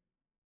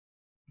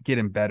get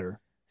him better.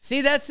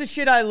 See, that's the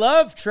shit I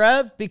love,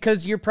 Trev,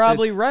 because you're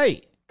probably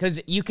right.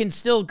 Because you can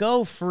still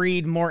go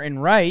Fried, Morton,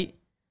 Wright,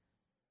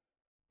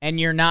 and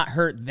you're not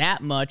hurt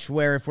that much,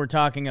 where if we're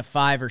talking a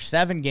 5 or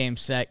 7 game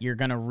set, you're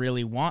going to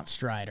really want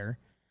Strider.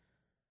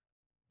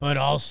 But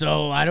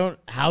also,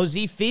 how's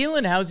he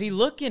feeling? How's he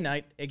looking?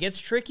 It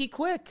gets tricky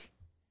quick.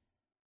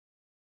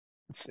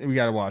 We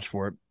got to watch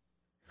for it.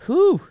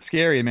 Whew.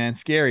 Scary, man.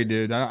 Scary,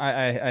 dude.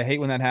 I hate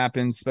when that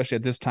happens, especially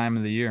at this time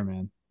of the year,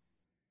 man.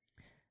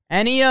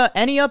 Any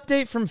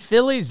update from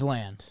Phillies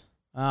land?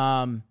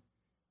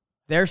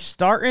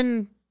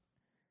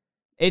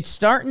 It's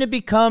starting to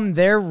become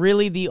they're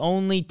really the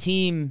only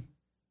team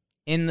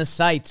in the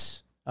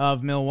sights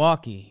of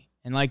Milwaukee.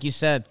 And like you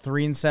said,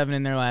 3-7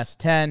 in their last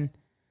 10.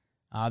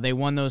 They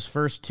won those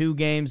first 2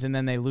 games, and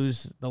then they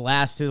lose the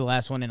last 2. The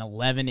last one in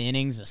 11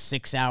 innings, a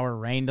 6-hour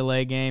rain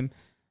delay game.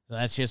 So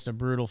that's just a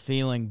brutal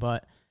feeling.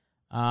 But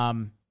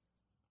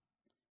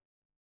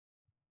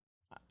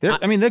they're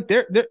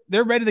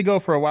ready to go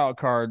for a wild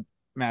card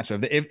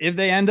matchup. If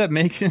they end up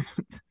making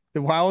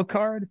the wild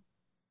card,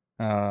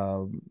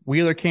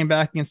 Wheeler came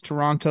back against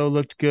Toronto,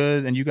 looked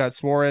good, and you got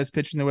Suarez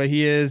pitching the way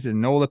he is,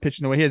 and Nola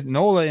pitching the way he is.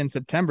 Nola in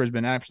September has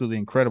been absolutely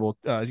incredible.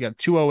 He's got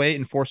 208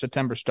 and 4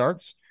 September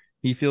starts.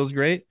 He feels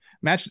great.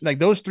 Match like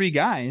those 3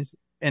 guys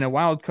in a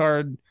wild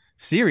card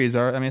series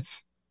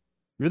it's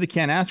really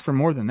can't ask for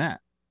more than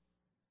that.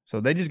 So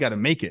they just got to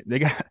make it. They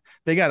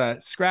got to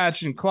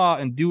scratch and claw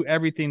and do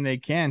everything they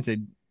can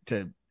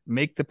to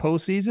make the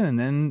postseason, and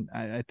then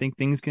I think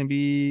things can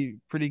be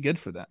pretty good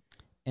for them.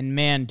 And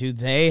man, do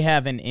they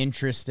have an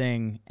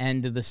interesting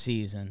end of the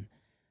season.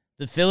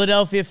 The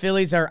Philadelphia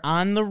Phillies are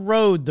on the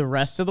road the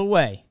rest of the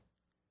way.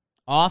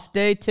 Off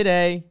day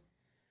today,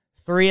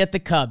 3 at the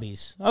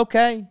Cubbies.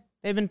 Okay,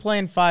 they've been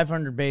playing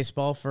 500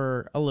 baseball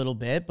for a little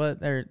bit, but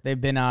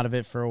they've been out of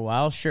it for a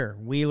while. Sure,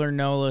 Wheeler,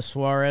 Nola,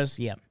 Suarez,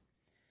 yep.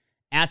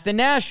 At the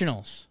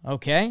Nationals,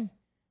 okay?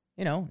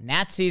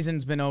 Nat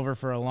season's been over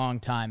for a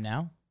long time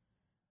now.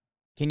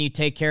 Can you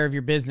take care of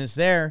your business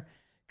there?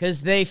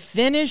 Because they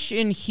finish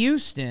in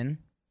Houston,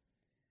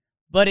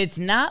 but it's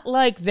not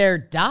like they're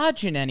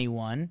dodging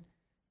anyone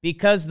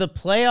because the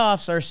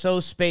playoffs are so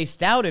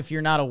spaced out if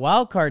you're not a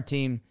wild card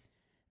team.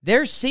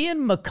 They're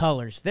seeing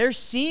McCullers. They're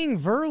seeing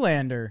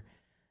Verlander.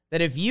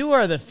 That if you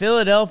are the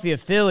Philadelphia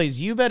Phillies,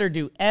 you better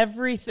do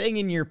everything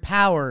in your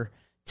power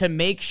to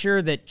make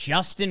sure that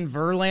Justin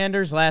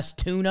Verlander's last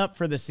tune-up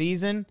for the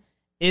season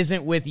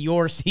isn't with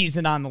your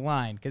season on the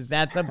line, because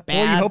that's a bad.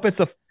 Well, you hope it's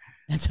a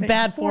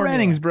bad 4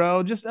 innings,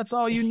 bro. Just that's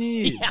all you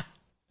need. Yeah.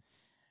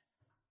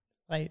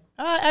 Like,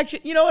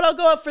 actually, you know what? I'll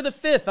go up for the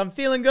 5th. I'm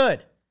feeling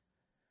good.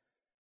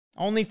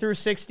 Only threw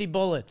 60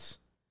 bullets.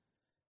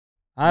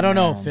 I don't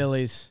know,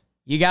 Phillies.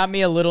 You got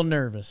me a little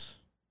nervous.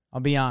 I'll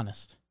be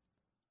honest.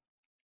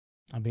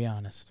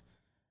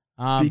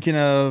 Speaking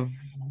of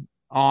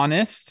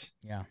honest,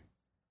 yeah.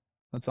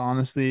 Let's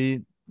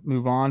honestly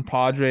move on.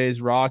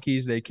 Padres,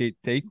 Rockies, they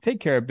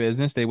take care of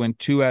business. They win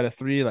 2 out of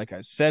 3. Like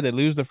I said, they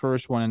lose the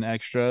first one in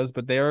extras,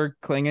 but they are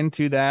clinging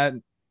to that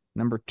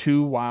number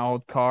 2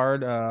 wild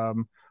card.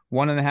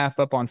 1.5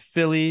 up on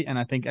Philly, and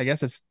I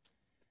guess it's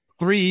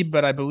 3,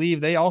 but I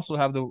believe they also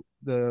have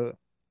the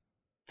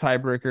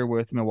tiebreaker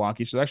with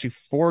Milwaukee. So actually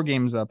 4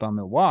 games up on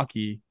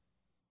Milwaukee.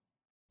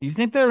 Do you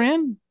think they're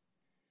in?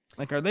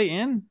 Like, are they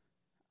in?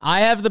 I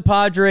have the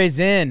Padres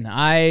in.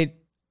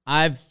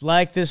 I've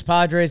liked this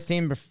Padres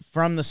team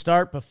from the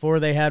start before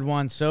they had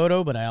Juan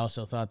Soto, but I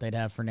also thought they'd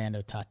have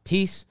Fernando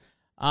Tatis.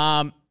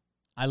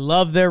 I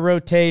love their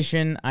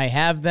rotation. I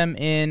have them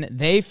in.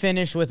 They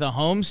finish with a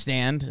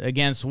homestand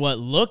against what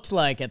looked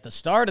like at the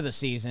start of the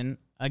season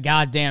a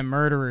goddamn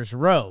murderer's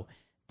row.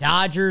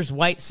 Dodgers,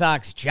 White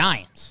Sox,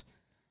 Giants.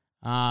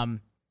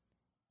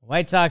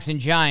 White Sox and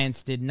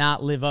Giants did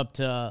not live up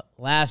to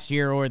last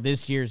year or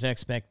this year's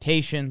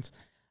expectations.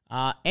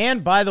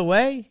 And by the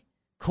way,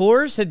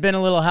 Coors had been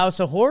a little house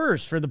of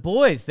horrors for the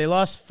boys. They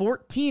lost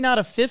 14 out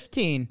of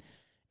 15,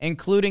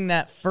 including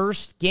that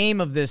first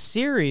game of this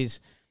series.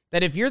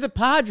 That if you're the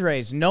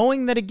Padres,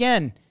 knowing that,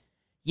 again,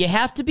 you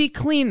have to be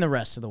clean the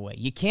rest of the way.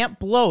 You can't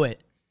blow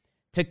it.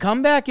 To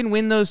come back and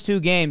win those 2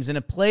 games in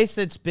a place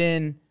that's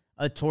been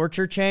a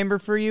torture chamber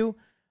for you,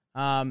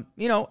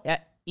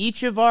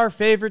 each of our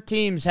favorite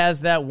teams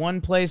has that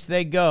one place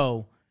they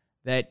go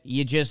that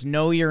you just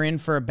know you're in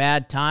for a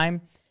bad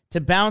time.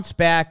 To bounce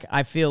back,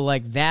 I feel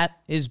like that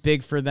is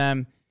big for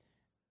them.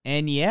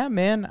 And yeah,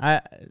 man,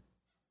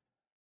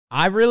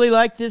 I really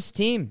like this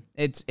team.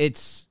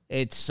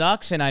 It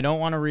sucks, and I don't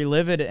want to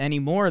relive it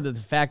anymore. The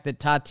fact that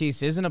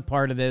Tatis isn't a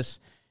part of this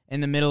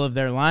in the middle of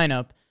their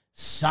lineup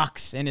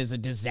sucks and is a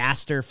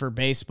disaster for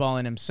baseball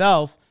in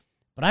himself.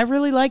 But I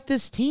really like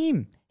this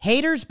team.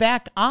 Haters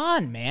back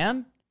on,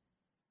 man.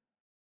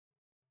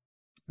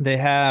 They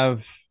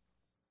have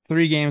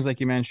 3 games, like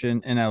you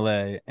mentioned, in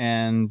LA,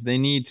 and they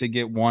need to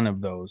get one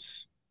of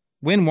those.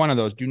 Win one of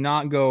those. Do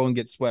not go and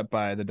get swept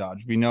by the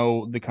Dodgers. We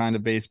know the kind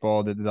of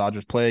baseball that the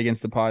Dodgers play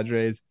against the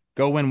Padres.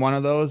 Go win one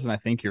of those, and I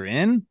think you're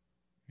in.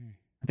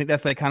 I think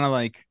that's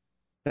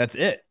that's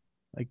it.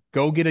 Like,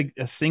 go get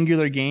a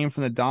singular game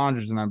from the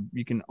Dodgers, and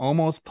you can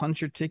almost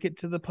punch your ticket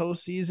to the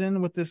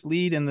postseason with this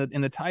lead in the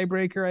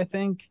tiebreaker, I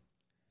think.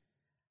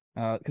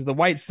 Because the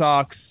White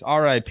Sox,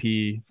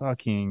 RIP,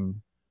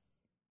 fucking,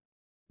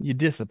 you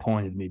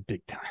disappointed me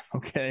big time,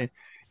 okay?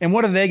 And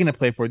what are they going to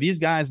play for? These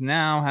guys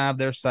now have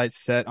their sights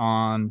set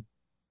on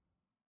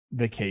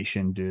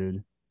vacation,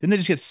 dude. Didn't they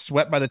just get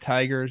swept by the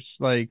Tigers?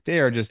 Like, they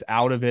are just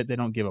out of it. They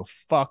don't give a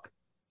fuck.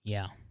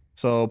 Yeah.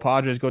 So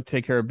Padres, go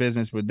take care of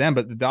business with them.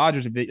 But the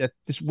Dodgers, if they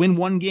just win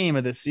one game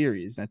of this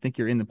series, I think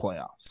you're in the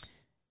playoffs.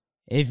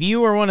 If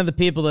you were one of the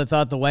people that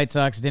thought the White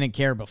Sox didn't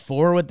care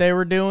before what they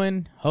were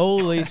doing,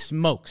 holy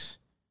smokes.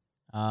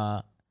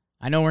 I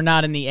know we're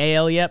not in the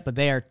AL yet, but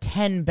they are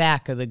 10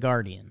 back of the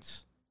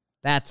Guardians.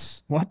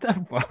 That's what the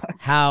fuck?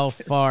 How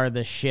far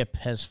the ship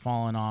has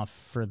fallen off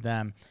for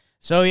them.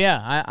 So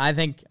yeah, I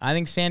think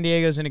San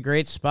Diego's in a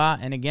great spot.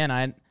 And again,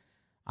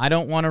 I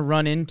don't want to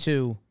run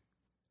into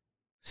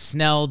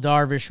Snell,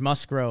 Darvish,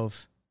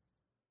 Musgrove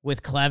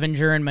with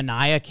Clevenger and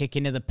Mania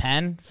kicking to the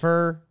pen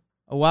for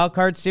a wild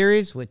card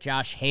series with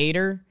Josh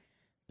Hader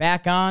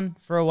back on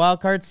for a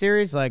wild card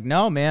series. Like,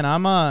 no, man,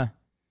 I'm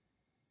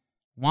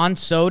Juan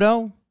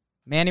Soto,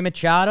 Manny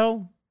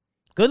Machado.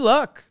 Good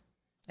luck.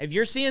 If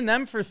you're seeing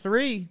them for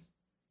 3,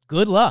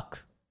 good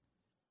luck.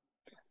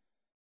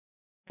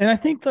 And I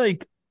think,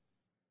 like,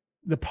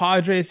 the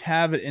Padres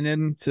have it in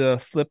them to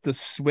flip the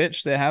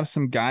switch. They have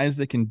some guys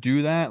that can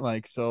do that.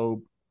 Like,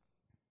 so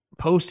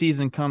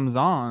postseason comes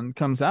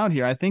out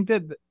here. I think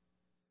that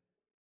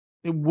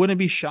it wouldn't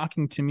be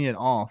shocking to me at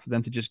all for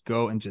them to just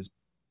go and just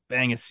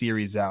bang a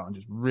series out and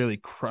just really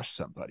crush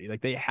somebody.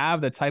 Like, they have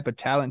the type of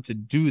talent to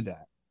do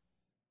that.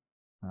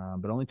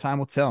 But only time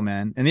will tell,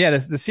 man. And yeah,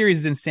 the series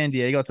is in San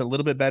Diego. It's a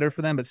little bit better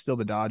for them, but still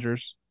the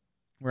Dodgers.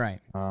 Right.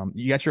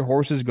 You got your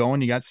horses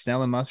going. You got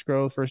Snell and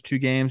Musgrove first 2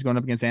 games going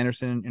up against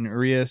Anderson and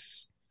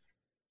Urias.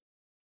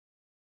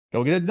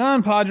 Go get it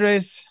done,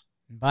 Padres.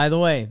 By the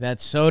way, that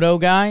Soto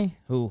guy,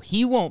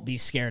 he won't be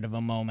scared of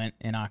a moment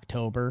in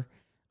October.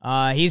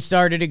 He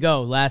started to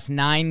go. Last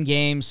 9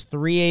 games,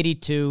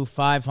 382,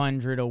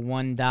 500, a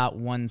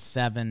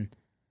 1.17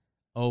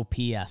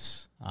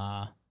 OPS.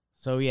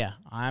 So yeah,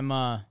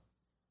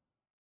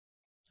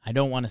 I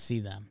don't want to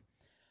see them.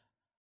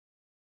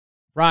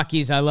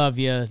 Rockies, I love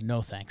you.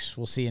 No thanks.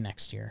 We'll see you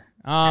next year.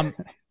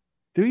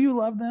 Do you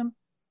love them?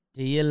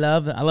 Do you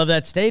love them? I love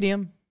that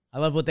stadium. I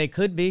love what they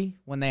could be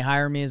when they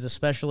hire me as a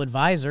special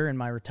advisor in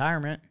my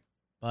retirement,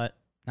 but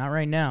not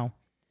right now.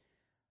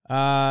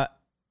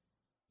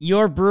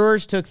 Your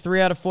Brewers took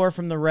 3 out of 4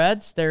 from the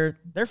Reds. They're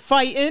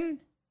fighting.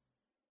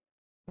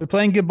 They're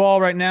playing good ball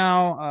right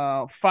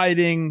now,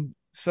 fighting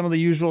some of the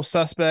usual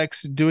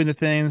suspects, doing the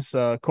things.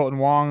 Colton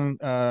Wong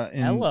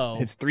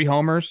hits 3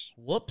 homers.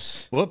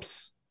 Whoops.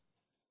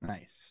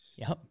 Nice.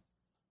 Yep.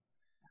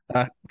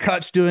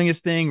 Kutch doing his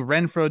thing.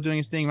 Renfroe doing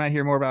his thing. You might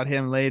hear more about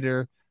him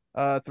later.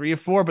 3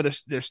 of 4,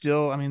 but they're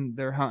still, I mean,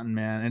 they're hunting,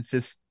 man. It's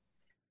just,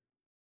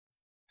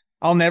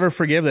 I'll never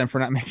forgive them for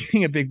not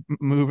making a big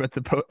move at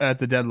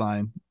the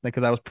deadline,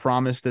 because I was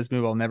promised this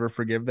move. I'll never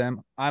forgive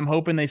them. I'm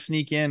hoping they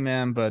sneak in,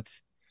 man, but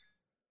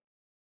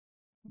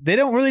they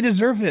don't really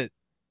deserve it.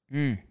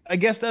 I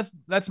guess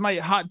that's my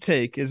hot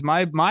take, is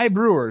my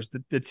Brewers,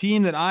 the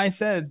team that I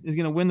said is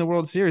going to win the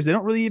World Series. They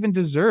don't really even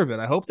deserve it.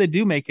 I hope they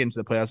do make it into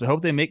the playoffs. I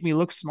hope they make me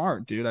look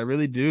smart, dude. I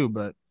really do.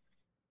 But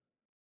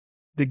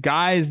the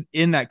guys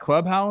in that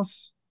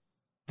clubhouse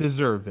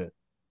deserve it.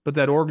 But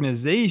that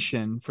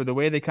organization, for the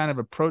way they kind of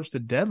approach the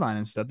deadline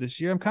and stuff this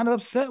year, I'm kind of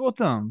upset with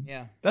them.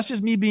 Yeah. That's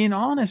just me being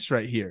honest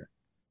right here.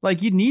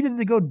 Like, you needed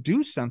to go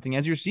do something.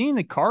 As you're seeing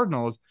the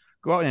Cardinals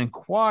go out and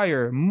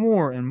acquire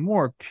more and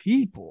more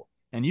people,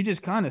 and you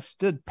just kind of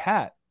stood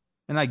pat.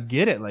 And I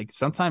get it. Like,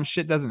 sometimes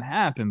shit doesn't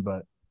happen,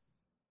 but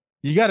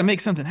you got to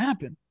make something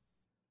happen.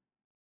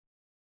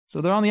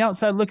 So they're on the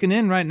outside looking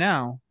in right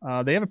now.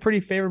 They have a pretty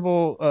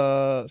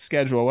favorable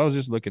schedule. I was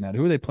just looking at it.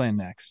 Who are they playing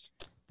next?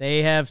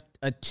 They have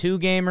a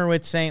 2-gamer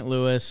with St.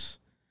 Louis.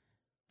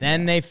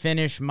 Then they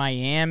finish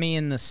Miami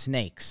and the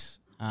Snakes.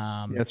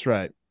 That's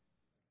right.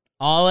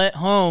 All at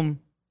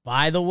home.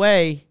 By the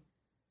way,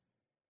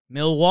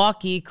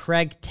 Milwaukee,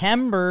 Craig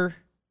Timber.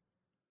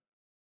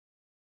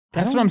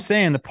 That's what I'm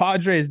saying. The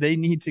Padres, they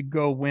need to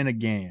go win a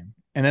game.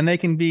 and then they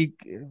can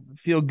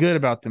feel good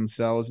about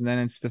themselves. And then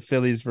it's the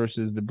Phillies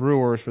versus the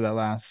Brewers for that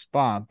last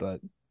spot.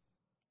 But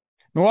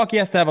Milwaukee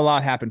has to have a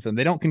lot happen for them.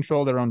 They don't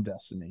control their own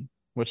destiny,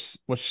 which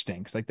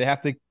stinks. Like they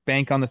have to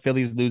bank on the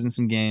Phillies losing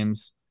some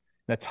games.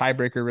 That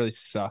tiebreaker really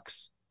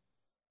sucks.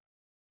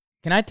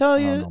 Can I tell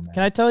you?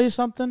 Can I tell you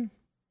something?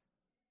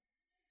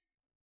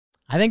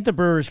 I think the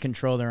Brewers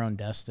control their own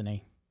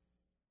destiny.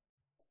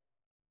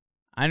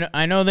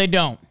 I know they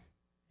don't.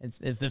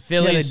 It's the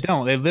Phillies. Yeah, they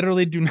don't. They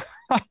literally do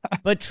not.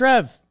 But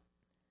Trev,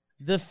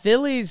 the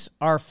Phillies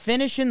are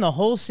finishing the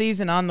whole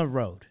season on the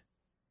road.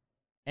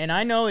 And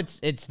I know it's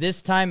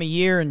this time of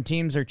year and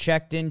teams are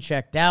checked in,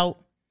 checked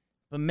out.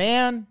 But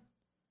man,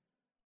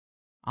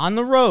 on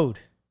the road,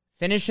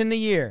 finishing the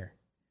year.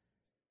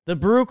 The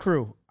Brew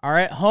Crew are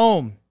at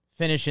home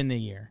finishing the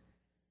year.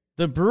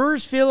 The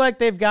Brewers feel like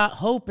they've got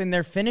hope and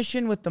they're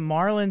finishing with the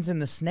Marlins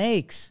and the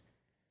Snakes.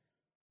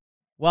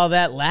 While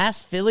that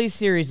last Philly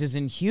series is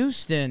in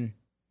Houston,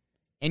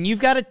 and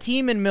you've got a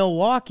team in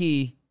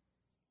Milwaukee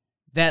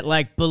that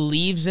like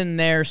believes in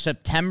their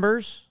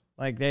Septembers,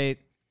 like they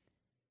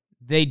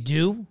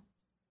do.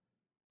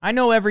 I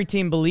know every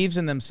team believes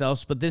in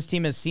themselves, but this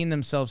team has seen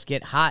themselves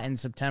get hot in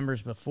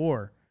Septembers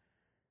before.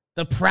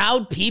 The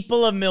proud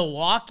people of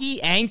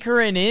Milwaukee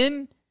anchoring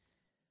in.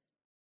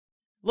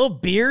 Little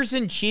beers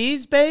and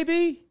cheese,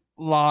 baby.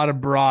 A lot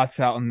of brats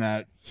out in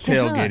that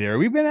tailgate area.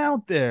 We've been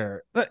out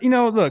there. But,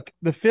 look,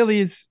 the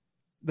Phillies,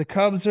 the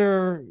Cubs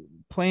are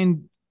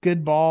playing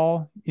good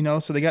ball,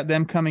 so they got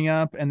them coming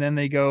up, and then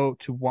they go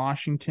to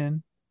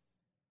Washington.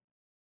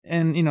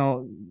 And,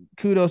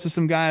 kudos to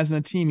some guys on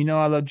the team.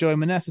 I love Joey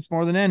Meneses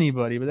more than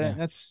anybody, but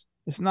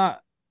it's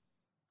not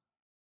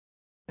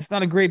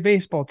a great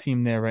baseball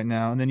team there right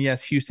now. And then,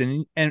 yes,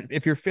 Houston. And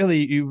if you're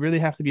Philly, you really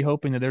have to be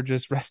hoping that they're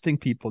just resting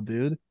people,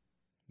 dude.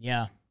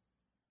 Yeah.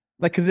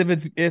 Like, because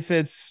if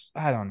it's,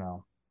 I don't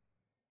know.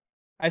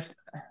 It's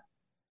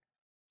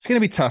going to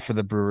be tough for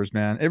the Brewers,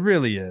 man. It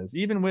really is.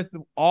 Even with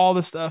all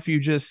the stuff you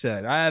just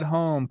said. At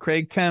home,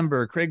 Craig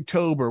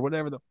Tober,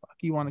 whatever the fuck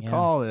you want to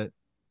call it.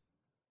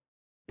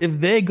 If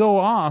they go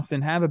off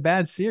and have a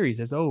bad series,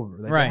 it's over.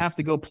 They have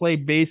to go play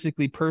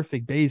basically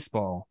perfect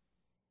baseball.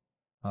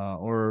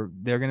 Or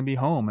they're going to be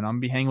home, and I'm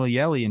going to be hanging with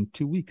Yelly in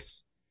 2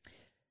 weeks.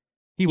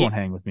 He won't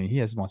hang with me. He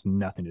wants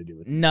nothing to do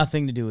with me.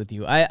 Nothing to do with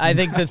you. I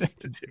think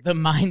the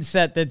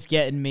mindset that's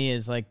getting me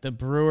is like the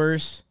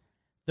Brewers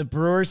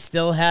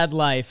still had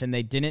life, and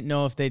they didn't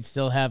know if they'd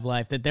still have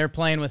life, that they're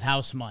playing with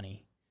house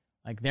money.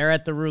 Like they're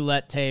at the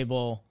roulette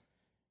table.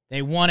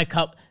 They won a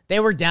cup.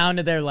 They were down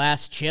to their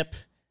last chip,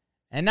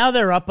 and now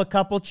they're up a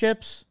couple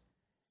chips,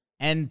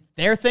 and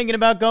they're thinking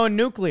about going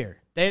nuclear.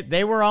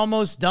 They were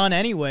almost done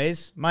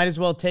anyways. Might as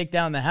well take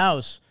down the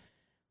house.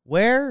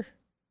 Where?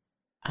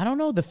 I don't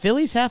know. The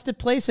Phillies have to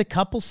place a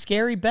couple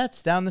scary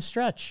bets down the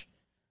stretch.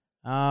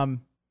 I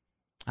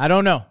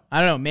don't know.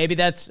 Maybe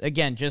that's,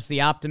 again, just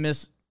the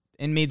optimist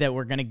in me that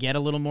we're going to get a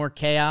little more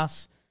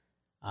chaos.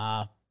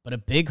 But a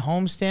big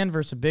homestand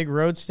versus a big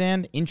road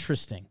stand,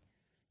 interesting.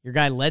 Your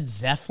guy Led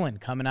Zeppelin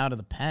coming out of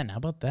the pen. How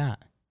about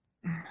that?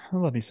 I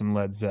love me some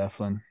Led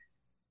Zeppelin.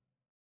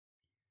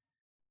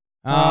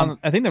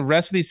 I think the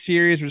rest of these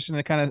series we're just going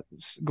to kind of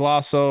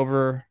gloss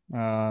over.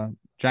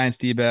 Giants,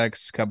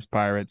 D-backs, Cubs,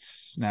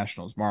 Pirates,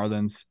 Nationals,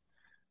 Marlins.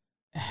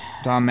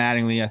 Don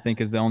Mattingly, I think,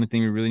 is the only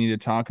thing we really need to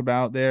talk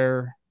about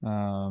there.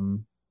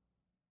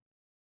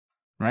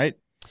 Right?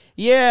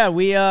 Yeah,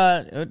 we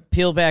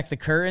peel back the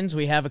curtains.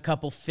 We have a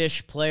couple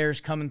Fish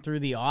players coming through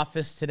the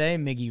office today.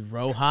 Miggy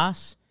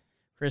Rojas,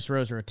 Chris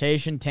Rose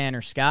rotation,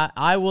 Tanner Scott.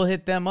 I will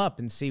hit them up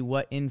and see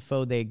what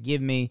info they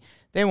give me.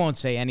 They won't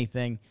say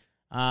anything.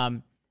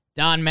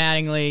 Don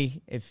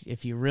Mattingly,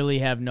 if you really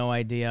have no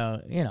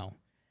idea,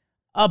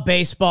 a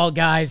baseball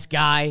guy's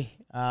guy,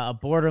 a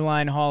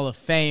borderline Hall of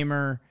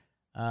Famer,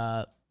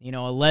 a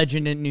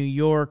legend in New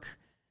York.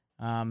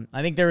 I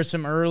think there was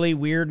some early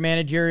weird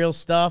managerial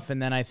stuff, and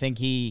then I think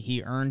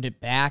he earned it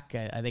back.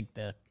 I think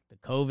the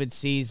COVID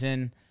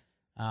season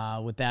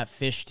with that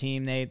Fish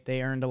team,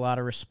 they earned a lot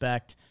of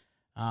respect.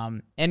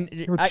 And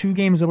there were 2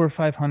 games over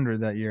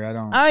 500 that year.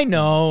 I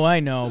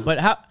know,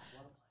 but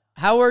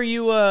how are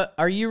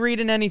you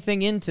reading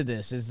anything into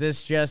this? Is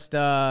this just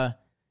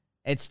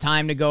it's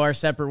time to go our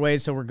separate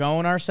ways, so we're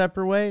going our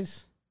separate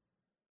ways?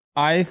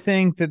 I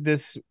think that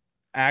this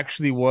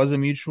actually was a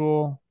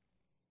mutual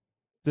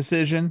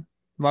decision.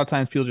 A lot of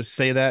times people just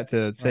say that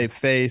to save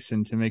face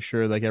and to make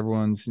sure like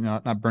everyone's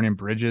not burning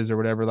bridges or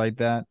whatever like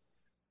that.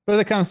 But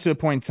if it comes to a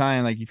point in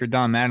time, like if you're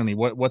Don Mattingly,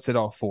 what's it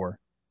all for?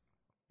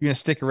 You're gonna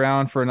stick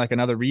around for like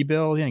another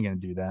rebuild? You ain't gonna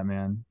do that,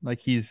 man. Like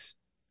he's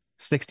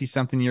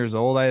 60-something years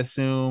old, I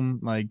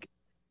assume. Like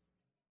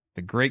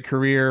a great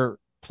career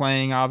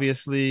playing,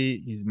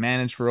 obviously. He's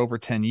managed for over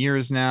 10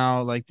 years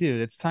now. Like,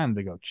 dude, it's time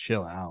to go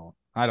chill out.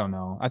 I don't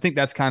know. I think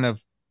that's kind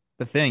of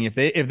the thing. If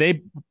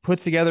they put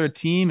together a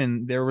team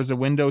and there was a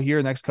window here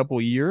the next couple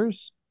of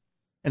years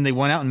and they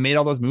went out and made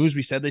all those moves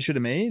we said they should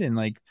have made, and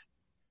like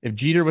if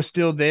Jeter was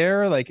still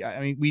there, like I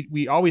mean,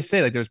 we always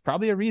say like there's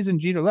probably a reason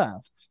Jeter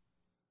left.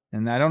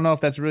 And I don't know if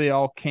that's really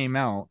all came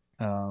out.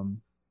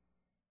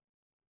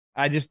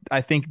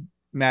 I think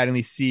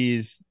Mattingly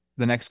sees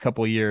the next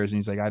couple of years and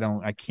he's like,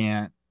 I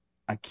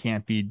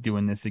can't be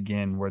doing this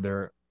again where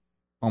they're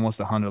almost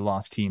 100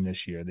 loss team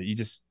this year.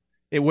 That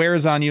it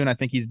wears on you. And I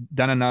think he's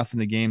done enough in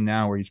the game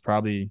now where he's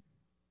probably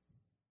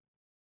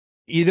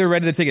either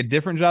ready to take a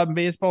different job in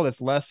baseball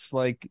that's less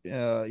like,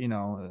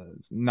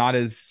 not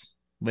as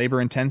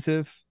labor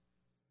intensive.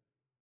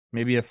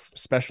 Maybe a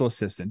special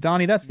assistant.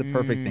 Donnie, that's the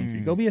perfect thing for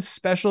you. Go be a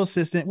special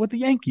assistant with the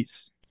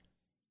Yankees.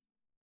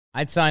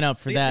 I'd sign up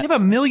for that. They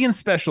have 1 million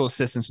special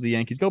assistants with the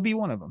Yankees. Go be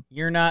one of them.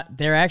 You're not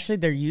there.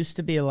 There used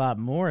to be a lot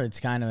more. It's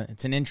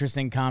an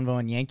interesting convo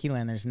in Yankee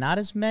land. There's not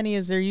as many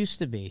as there used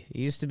to be. It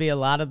used to be a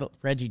lot of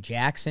Reggie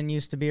Jackson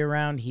used to be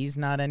around. He's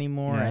not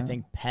anymore. Yeah. I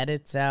think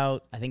Pettit's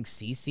out. I think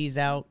CeCe's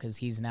out because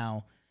he's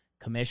now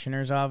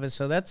commissioner's office.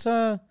 So that's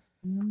I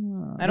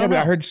don't know.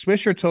 I heard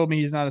Swisher told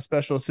me he's not a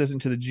special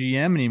assistant to the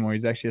GM anymore.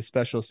 He's actually a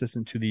special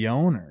assistant to the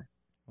owner.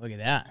 Look at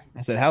that.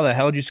 I said, how the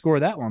hell did you score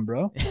that one,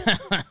 bro?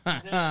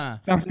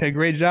 Sounds like a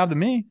great job to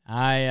me.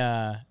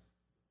 I'm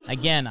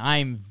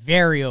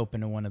very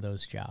open to one of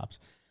those jobs.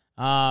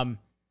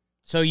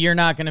 So you're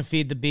not going to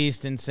feed the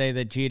beast and say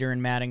that Jeter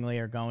and Mattingly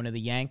are going to the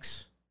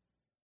Yanks?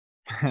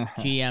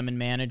 GM and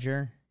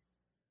manager?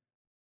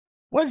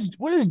 What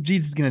is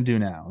Jeets going to do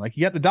now? Like,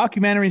 you got the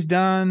documentaries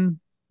done.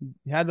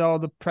 You had all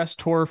the press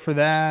tour for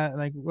that.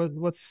 Like,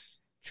 what's...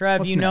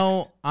 Trev,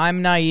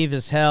 I'm naive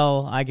as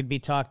hell. I could be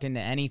talked into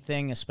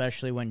anything,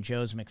 especially when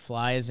Joe's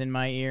McFly is in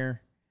my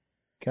ear.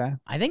 Okay.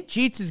 I think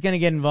Jeets is going to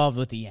get involved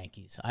with the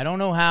Yankees. I don't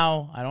know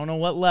how. I don't know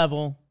what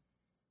level.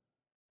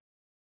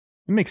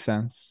 It makes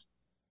sense.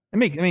 It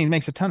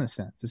makes a ton of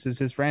sense. This is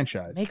his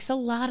franchise. Makes a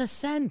lot of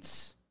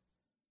sense.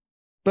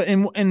 But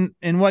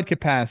in what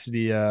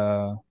capacity?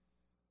 A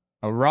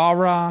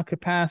rah-rah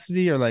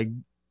capacity, or like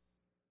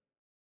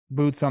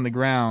boots on the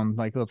ground?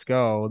 Like, let's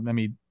go. Let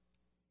me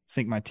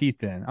sink my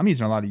teeth in. I'm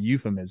using a lot of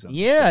euphemisms.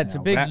 Yeah, it's a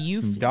big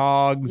euphemism.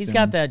 Dogs. He's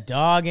got that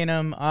dog in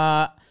him.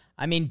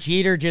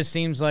 Jeter just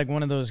seems like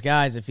one of those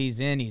guys. If he's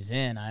in, he's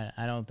in.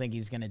 I don't think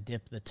he's going to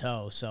dip the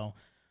toe. So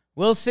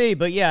we'll see.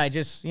 But yeah,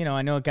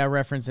 I know it got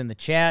referenced in the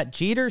chat.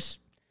 Jeter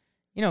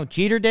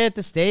Day at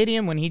the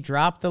stadium when he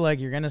dropped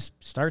you're going to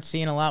start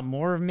seeing a lot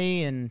more of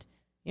me. And,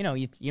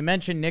 you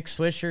mentioned Nick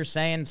Swisher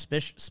saying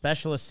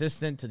special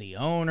assistant to the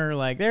owner.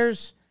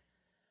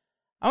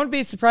 I wouldn't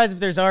be surprised if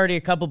there's already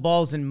a couple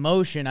balls in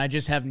motion. I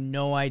just have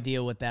no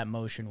idea what that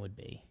motion would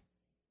be.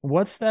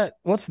 What's that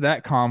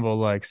convo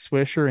like?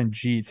 Swisher and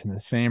Jeets in the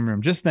same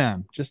room, just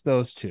them, just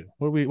those two.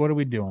 What are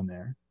we doing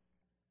there?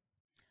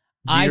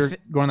 Jeter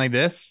going like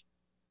this?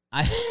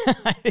 I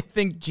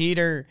think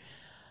Jeter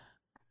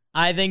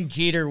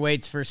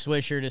waits for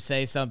Swisher to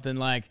say something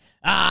like,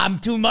 I'm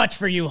too much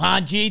for you,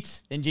 huh,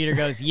 Jeets? And Jeter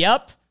goes,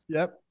 Yep.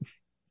 Yep.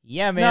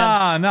 Yeah,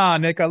 man. Nah,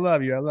 Nick, I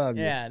love you.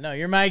 Yeah, no,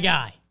 you're my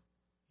guy.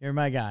 You're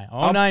my guy.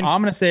 I'm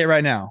going to say it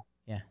right now.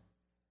 Yeah.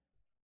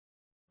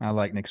 I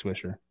like Nick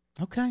Swisher.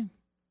 Okay.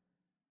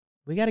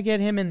 We got to get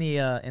him in the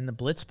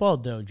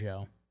blitzball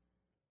dojo.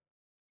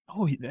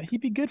 Oh,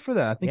 he'd be good for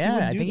that. I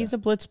think he's a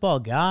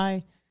blitzball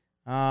guy.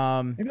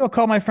 Maybe I'll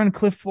call my friend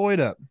Cliff Floyd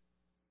up.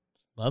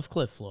 Love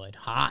Cliff Floyd.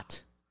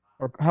 Hot.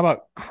 Or how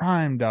about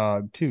Crime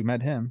Dog, too?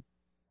 Met him.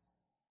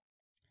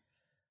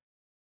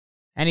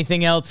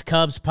 Anything else?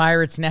 Cubs,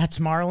 Pirates, Nats,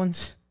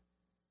 Marlins?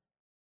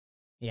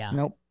 Yeah.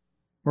 Nope.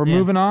 We're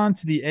moving on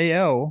to the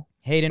AL.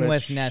 Hayden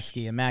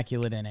Wesneski,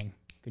 immaculate inning.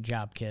 Good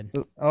job, kid.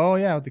 Oh,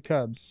 yeah, with the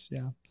Cubs.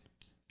 Yeah.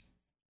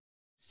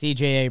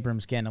 C.J.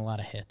 Abrams getting a lot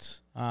of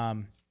hits.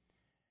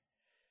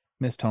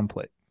 Missed home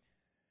plate.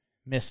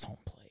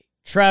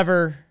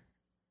 Trevor,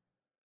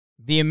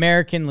 the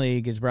American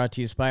League is brought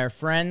to you by our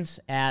friends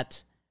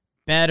at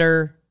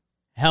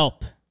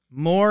BetterHelp.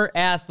 More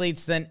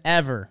athletes than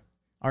ever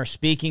are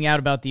speaking out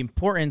about the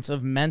importance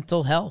of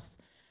mental health.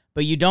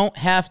 But you don't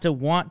have to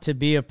want to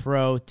be a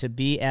pro to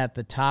be at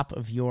the top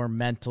of your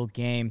mental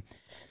game.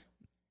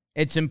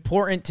 It's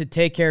important to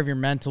take care of your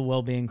mental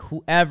well-being,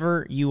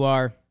 whoever you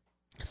are.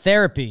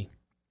 Therapy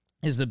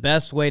is the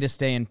best way to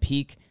stay in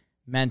peak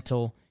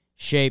mental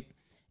shape.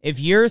 If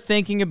you're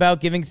thinking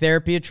about giving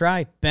therapy a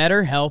try,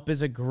 BetterHelp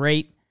is a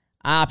great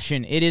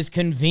option. It is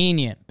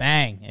convenient,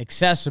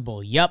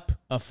 accessible,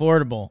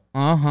 affordable,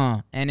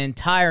 and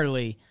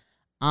entirely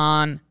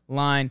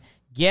online.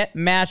 Get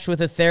matched with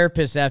a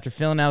therapist after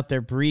filling out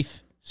their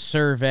brief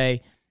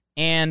survey,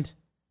 and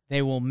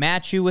they will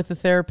match you with a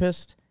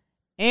therapist.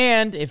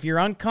 And if you're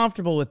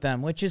uncomfortable with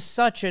them, which is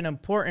such an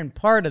important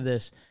part of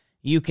this,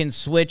 you can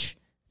switch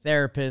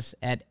therapists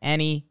at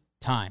any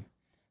time.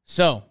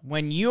 So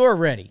when you're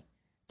ready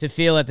to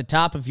feel at the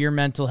top of your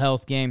mental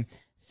health game,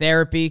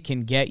 therapy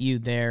can get you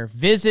there.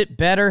 Visit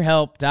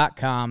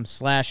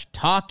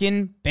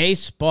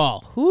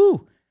BetterHelp.com/talkingbaseball.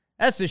 Whoo,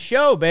 that's the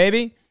show,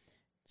 baby.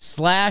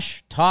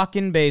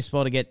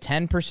 /talkingbaseball to get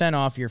 10%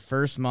 off your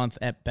first month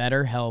at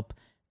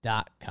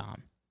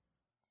BetterHelp.com.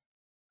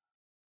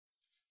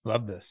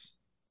 Love this.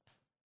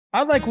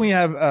 I like when we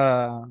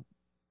have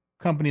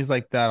companies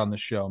like that on the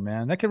show,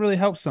 man. That could really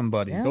help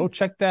somebody. Yeah. Go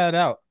check that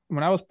out.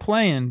 When I was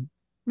playing,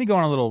 let me go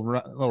on a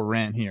little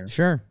rant here.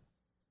 Sure.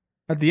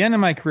 At the end of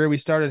my career, we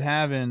started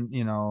having,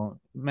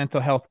 mental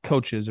health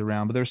coaches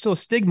around, but there was still a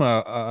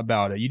stigma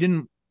about it.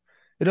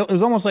 It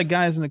was almost like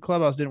guys in the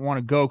clubhouse didn't want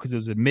to go because it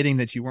was admitting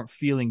that you weren't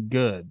feeling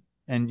good.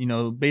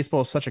 And,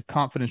 baseball is such a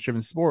confidence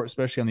driven sport,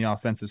 especially on the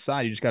offensive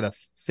side. You just got to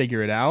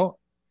figure it out,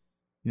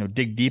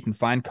 dig deep and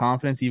find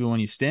confidence even when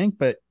you stink.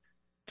 But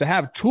to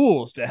have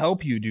tools to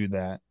help you do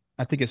that,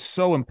 I think is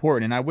so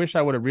important. And I wish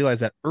I would have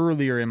realized that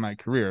earlier in my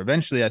career.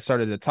 Eventually, I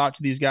started to talk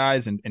to these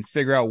guys and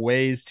figure out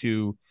ways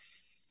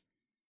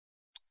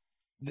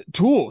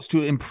tools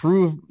to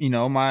improve,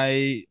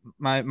 my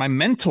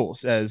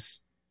mentals,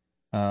 as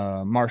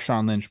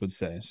Marshawn Lynch would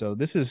say. So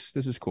this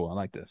is cool. I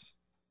like this.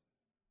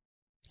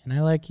 And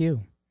I like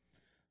you.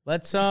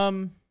 Let's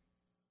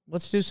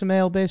do some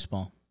AL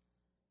baseball.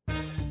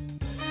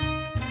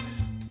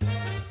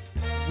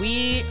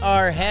 We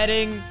are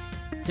heading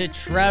to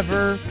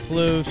Trevor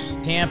Plouffe's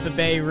Tampa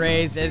Bay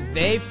Rays as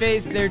they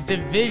face their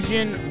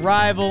division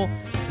rival,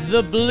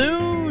 the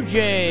Blue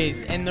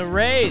Jays. And the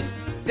Rays,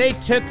 they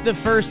took the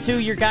first two.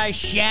 Your guy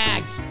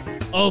Shags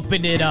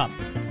opened it up.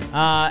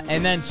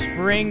 And then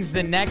Springs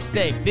the next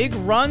day. Big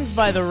runs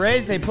by the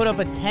Rays. They put up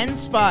a 10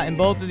 spot in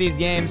both of these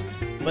games,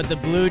 but the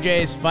Blue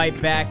Jays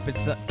fight back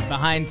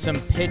behind some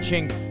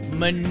pitching.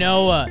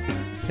 Manoah,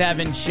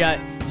 7 shut.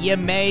 You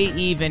may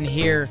even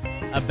hear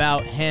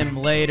about him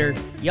later.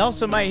 You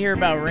also might hear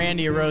about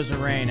Randy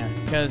Arozarena,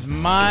 because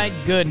my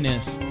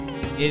goodness,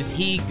 is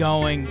he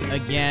going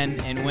again.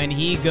 And when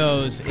he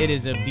goes, it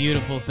is a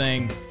beautiful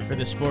thing for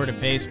the sport of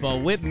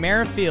baseball. Whit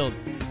Merrifield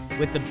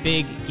with the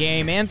big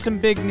game and some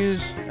big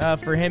news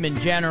for him in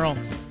general.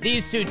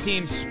 These two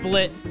teams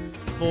split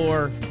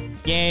 4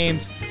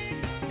 games.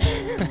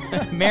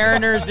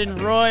 Mariners and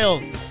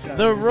Royals.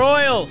 The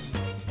Royals,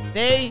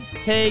 they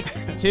take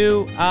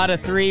 2 out of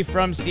 3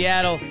 from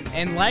Seattle.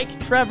 And like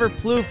Trevor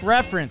Plouffe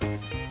referenced,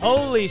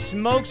 holy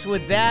smokes,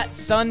 would that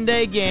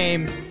Sunday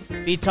game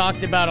be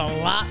talked about a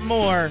lot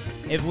more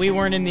if we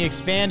weren't in the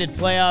expanded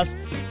playoffs,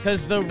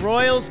 because the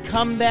Royals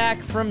come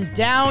back from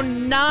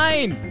down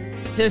 9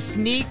 to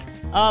sneak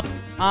up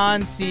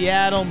on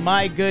Seattle.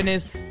 My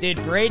goodness,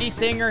 did Brady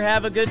Singer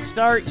have a good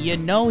start? You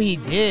know he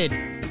did.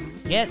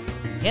 Get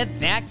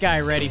that guy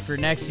ready for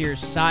next year's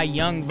Cy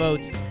Young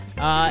votes.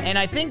 And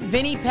I think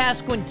Vinny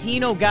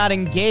Pasquantino got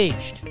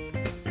engaged.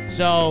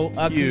 So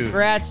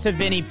congrats to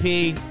Vinny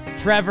P.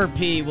 Trevor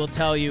P. will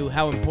tell you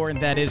how important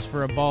that is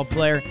for a ball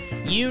player.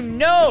 You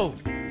know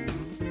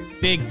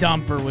Big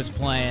Dumper was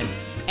playing.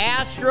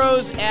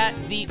 Astros at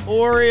the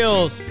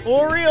Orioles.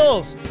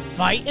 Orioles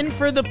fighting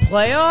for the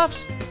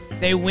playoffs.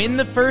 They win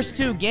the first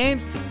 2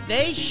 games.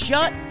 They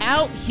shut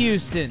out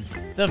Houston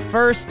the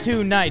first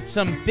 2 nights.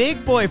 Some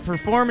big boy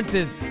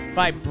performances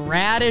by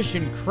Bradish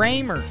and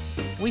Kramer.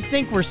 We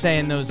think we're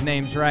saying those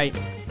names right,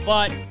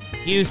 but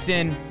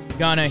Houston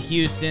gonna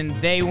Houston.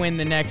 They win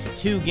the next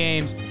 2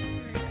 games.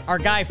 Our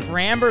guy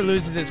Framber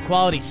loses his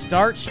quality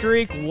start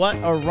streak. What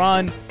a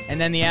run. And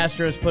then the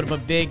Astros put up a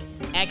big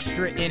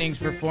extra innings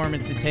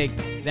performance to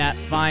take that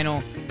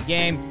final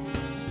game.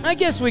 I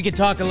guess we could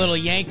talk a little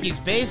Yankees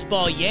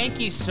baseball.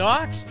 Yankees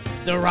Sox,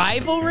 the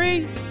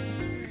rivalry.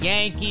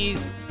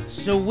 Yankees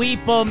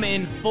sweep them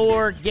in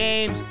 4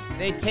 games.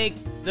 They take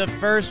the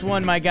first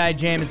one, my guy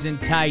Jameson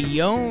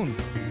Taillon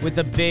with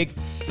a big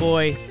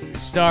boy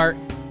start.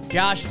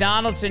 Josh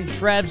Donaldson,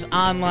 Trev's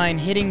online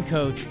hitting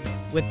coach,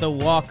 with the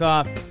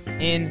walk-off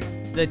in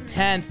the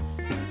 10th.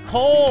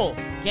 Cole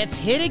gets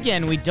hit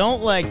again. We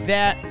don't like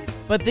that.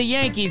 But the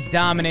Yankees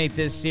dominate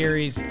this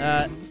series.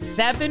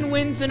 7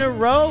 wins in a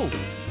row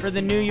for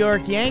the New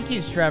York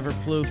Yankees, Trevor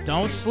Plouffe.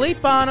 Don't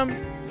sleep on them.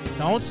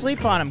 Don't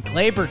sleep on them.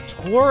 Gleyber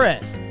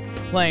Torres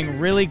playing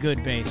really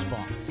good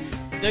baseball.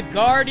 The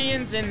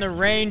Guardians and the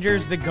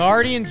Rangers. The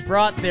Guardians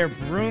brought their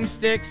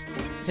broomsticks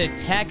to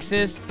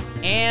Texas,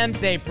 and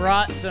they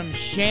brought some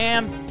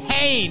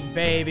champagne,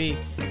 baby.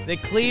 The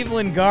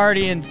Cleveland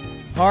Guardians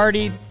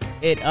partied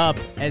it up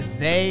as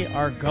they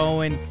are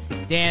going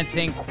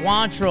dancing.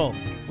 Quantrill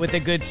with a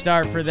good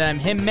start for them.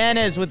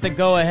 Jimenez with the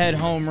go-ahead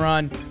home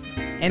run.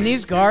 And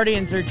these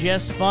Guardians are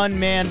just fun,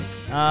 man.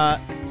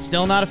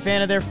 Still not a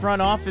fan of their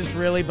front office,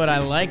 really, but I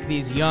like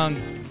these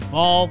young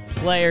ball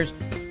players.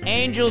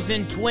 Angels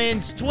and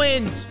Twins.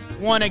 Twins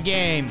won a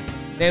game.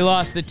 They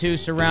lost the 2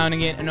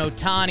 surrounding it, an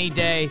Ohtani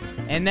day,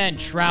 and then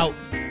Trout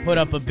put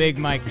up a big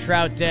Mike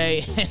Trout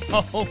day. And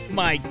oh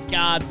my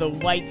God, the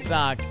White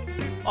Sox.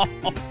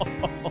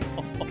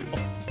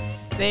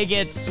 They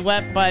get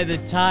swept by the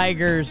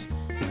Tigers.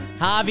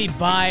 Javi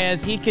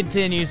Baez, he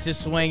continues to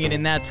swing it,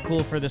 and that's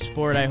cool for the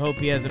sport. I hope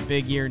he has a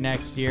big year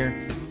next year.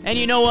 And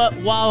you know what?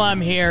 While I'm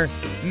here,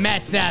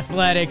 Mets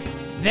Athletics,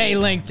 they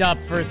linked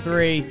up for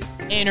 3.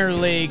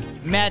 Interleague.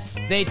 Mets,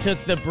 they took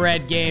the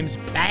bread games.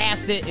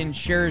 Bassett and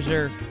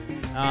Scherzer.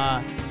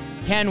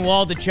 Ken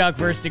Waldichuk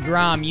versus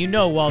DeGrom. You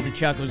know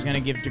Waldichuk was going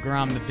to give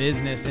DeGrom the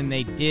business, and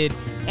they did.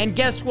 And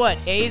guess what?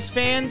 A's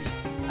fans,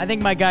 I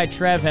think my guy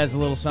Trev has a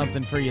little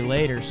something for you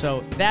later.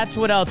 So that's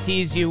what I'll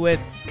tease you with.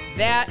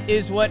 That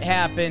is what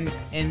happened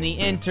in the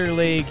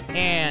Interleague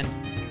and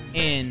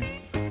in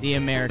the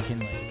American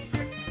League.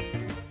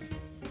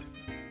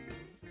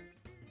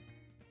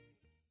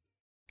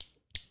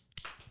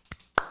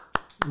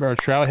 Bro,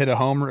 Trout hit a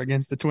homer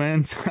against the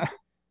Twins.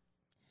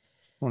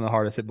 One of the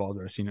hardest hit balls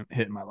I've ever seen him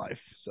hit in my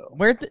life. So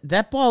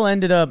that ball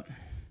ended up,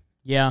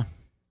 yeah.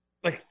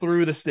 like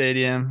through the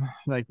stadium,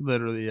 like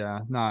literally, yeah.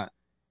 Not.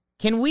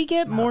 Can we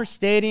get more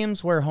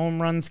stadiums where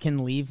home runs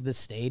can leave the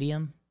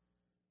stadium?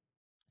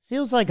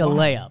 Feels like a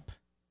layup.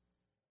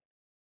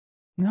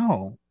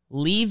 No.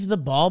 Leave the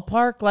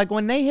ballpark? Like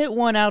when they hit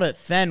one out at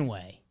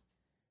Fenway.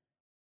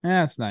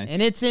 Yeah, that's nice.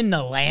 And it's in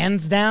the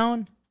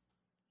Lansdowne.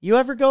 You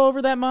ever go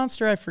over that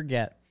monster? I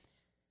forget.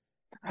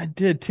 I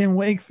did. Tim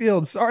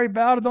Wakefield. Sorry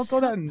about it. Don't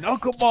throw that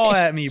knuckleball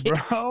at me,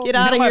 bro. Get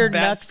out of here, my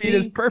bat Nuxie. speed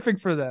is perfect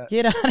for that.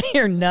 Get out of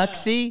here,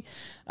 Nuxie.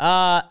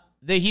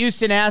 The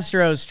Houston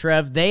Astros,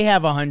 Trev, they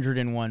have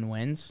 101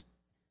 wins.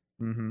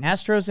 Mm-hmm.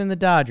 Astros and the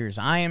Dodgers.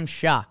 I am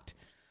shocked.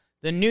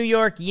 The New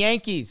York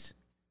Yankees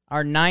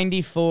are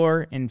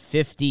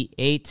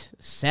 94-58,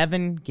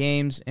 7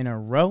 games in a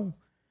row.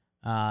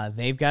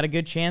 They've got a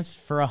good chance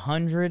for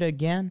 100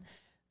 again.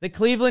 The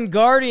Cleveland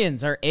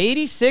Guardians are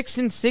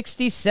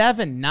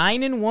 86-67,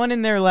 9-1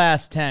 in their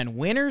last 10,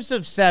 winners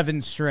of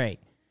 7 straight.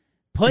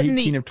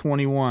 18 of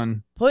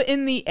 21.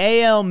 Putting the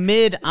AL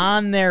mid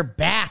on their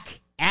back,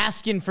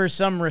 asking for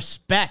some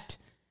respect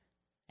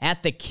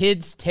at the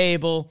kids'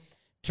 table.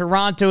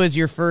 Toronto is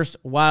your first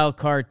wild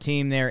card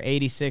team there,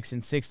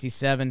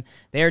 86-67.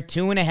 They are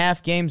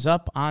 2.5 games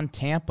up on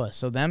Tampa,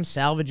 so them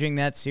salvaging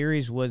that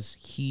series was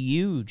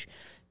huge.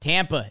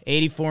 Tampa,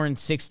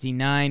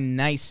 84-69,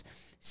 nice.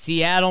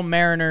 Seattle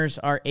Mariners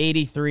are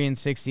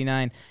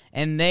 83-69,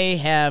 and they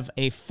have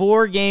a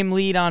 4-game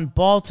lead on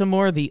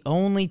Baltimore, the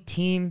only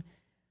team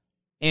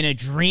in a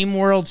dream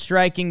world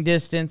striking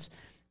distance.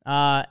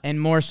 And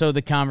more so,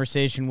 the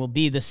conversation will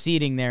be the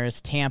seeding there,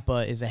 as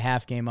Tampa is a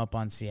half game up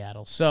on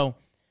Seattle. So,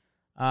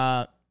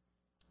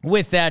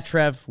 with that,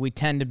 Trev, we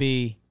tend to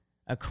be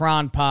a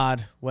cron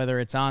pod, whether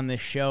it's on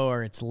this show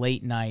or it's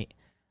late night.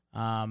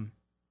 And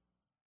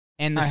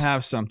I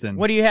have something.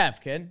 What do you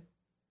have, kid?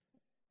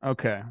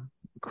 Okay.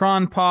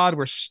 Cron pod,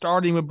 we're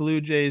starting with Blue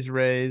Jays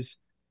Rays.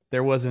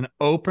 There was an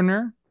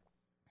opener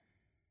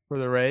for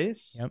the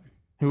Rays. Yep.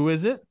 Who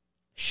is it?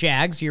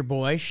 Shags, your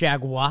boy,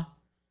 Shagwa.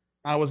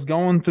 I was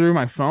going through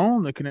my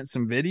phone looking at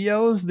some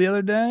videos the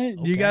other day.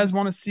 Do you guys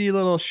want to see a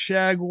little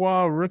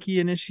Shagwa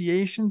rookie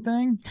initiation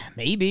thing?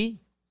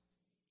 Maybe.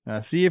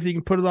 See if you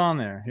can put it on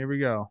there. Here we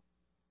go.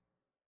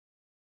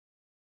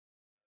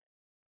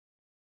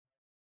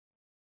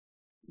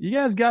 You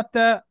guys got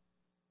that?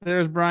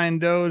 There's Brian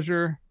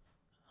Dozier.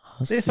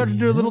 They started to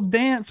do a little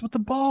dance with the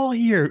ball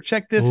here.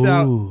 Check this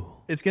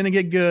out. It's going to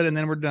get good, and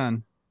then we're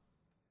done.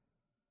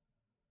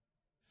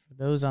 For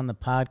those on the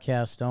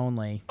podcast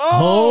only.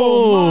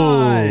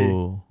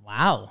 Oh!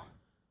 Wow.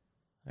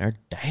 They're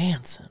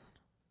dancing.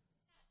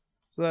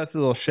 So that's a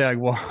little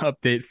Shagwa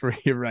update for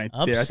you right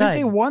there. I Upside. think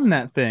they won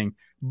that thing.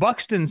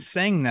 Buxton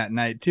sang that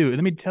night, too.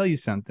 Let me tell you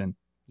something.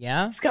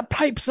 Yeah? He's got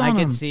pipes on I him.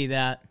 could see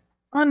that.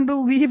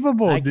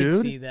 Unbelievable, dude. I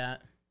could see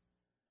that.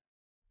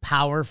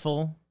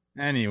 Powerful.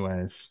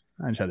 Anyways,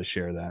 I just had to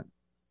share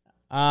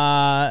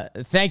that.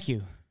 Thank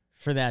you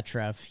for that,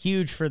 Trev.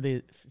 Huge for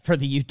the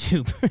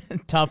YouTube,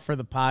 tough for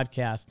the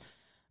podcast.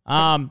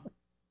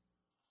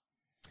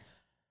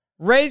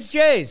 Rays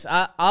Jays.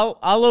 I'll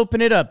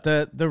open it up.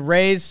 The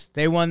Rays,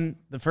 they won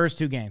the first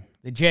 2 games.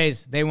 The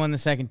Jays, they won the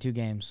second 2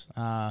 games.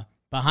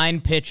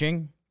 Behind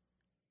pitching,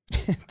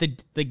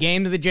 the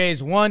game that the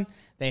Jays won,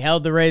 they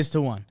held the Rays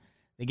to 1.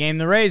 The game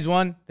the Rays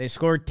won, they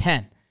scored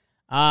 10.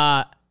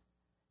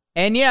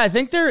 And yeah, I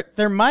think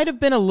there might have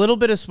been a little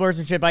bit of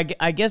sportsmanship.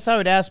 I guess I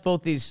would ask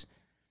both these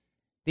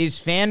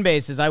fan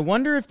bases. I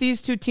wonder if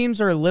these two teams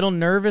are a little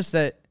nervous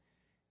that,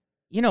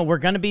 we're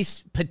going to be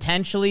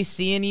potentially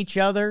seeing each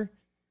other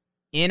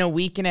in a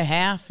week and a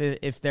half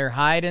if they're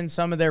hiding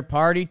some of their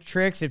party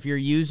tricks, if you're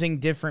using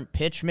different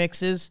pitch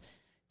mixes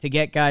to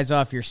get guys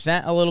off your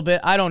scent a little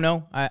bit. I don't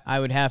know. I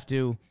would have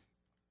to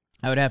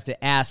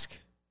ask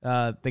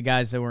the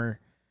guys that were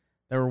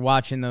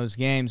watching those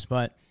games,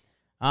 but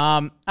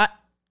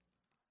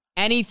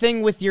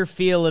anything with your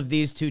feel of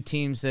these two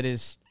teams that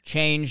is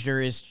changed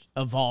or is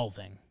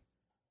evolving?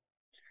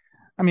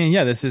 I mean,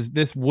 yeah,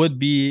 this would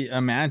be a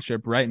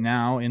matchup right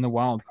now in the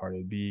wild card.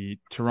 It'd be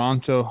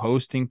Toronto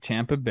hosting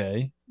Tampa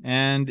Bay,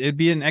 and it'd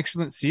be an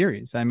excellent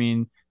series. I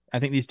mean, I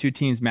think these two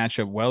teams match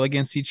up well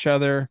against each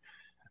other.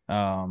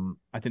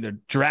 I think they're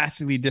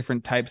drastically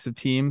different types of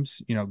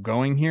teams,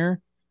 going here.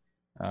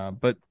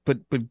 But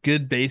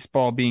good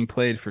baseball being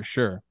played for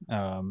sure.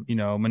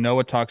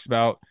 Manoah talks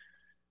about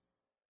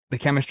the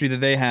chemistry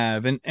that they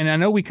have. And I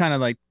know we kind of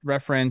like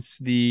reference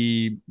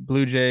the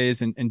Blue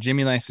Jays and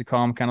Jimmy likes to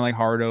call them kind of like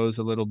Hardos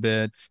a little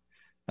bit.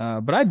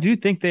 But I do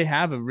think they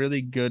have a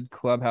really good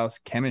clubhouse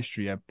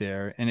chemistry up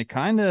there. And it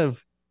kind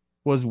of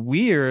was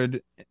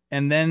weird.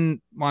 And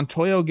then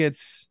Montoyo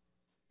gets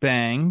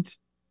banged.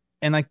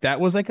 And like that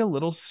was like a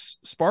little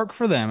spark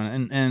for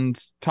them.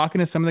 And talking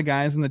to some of the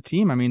guys on the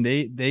team, I mean,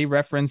 they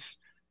reference,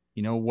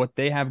 what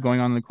they have going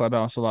on in the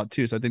clubhouse a lot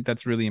too. So I think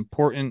that's really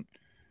important.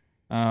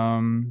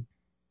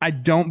 I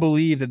don't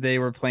believe that they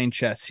were playing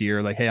chess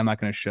here. Like, hey, I'm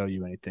not going to show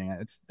you anything.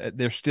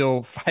 They're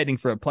still fighting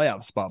for a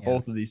playoff spot. Yeah.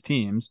 Both of these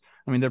teams.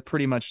 I mean, they're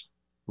pretty much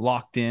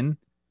locked in,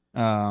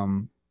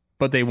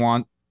 but they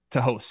want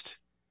to host.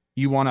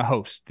 You want to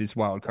host these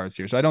wild cards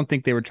here. So I don't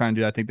think they were trying to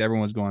do that. I think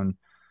everyone was going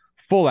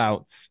full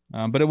out.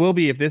 But it will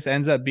be, if this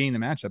ends up being the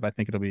matchup, I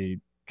think it'll be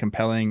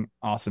compelling,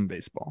 awesome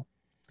baseball.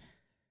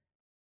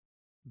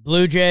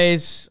 Blue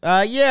Jays,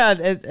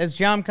 as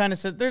John kind of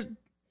said, there's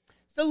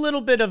a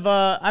little bit of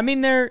I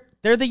mean, they're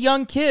the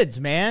young kids,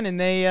 man, and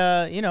they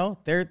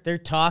they're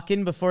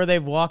talking before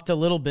they've walked a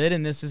little bit,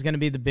 and this is going to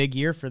be the big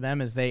year for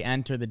them as they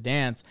enter the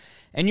dance.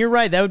 And you're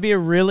right, that would be a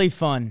really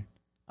fun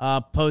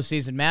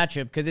postseason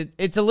matchup because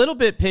it's a little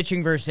bit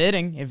pitching versus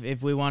hitting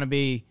if we want to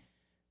be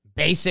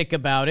basic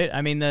about it.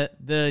 I mean,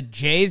 the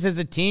Jays as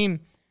a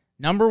team,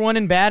 number 1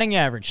 in batting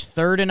average,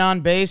 3rd in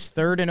on base,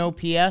 3rd in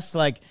OPS.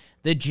 Like,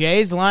 the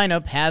Jays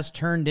lineup has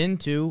turned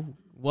into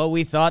what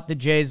we thought the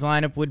Jays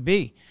lineup would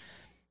be.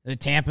 The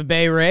Tampa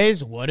Bay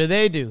Rays, what do?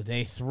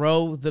 They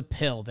throw the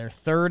pill. They're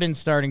 3rd in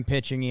starting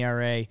pitching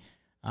ERA.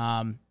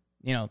 A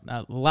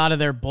lot of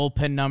their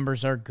bullpen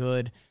numbers are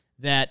good.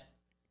 It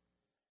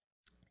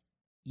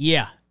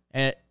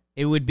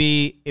would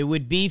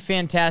be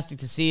fantastic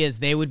to see, as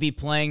they would be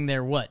playing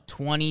their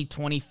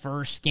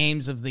 21st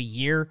games of the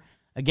year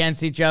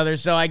against each other.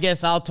 So I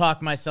guess I'll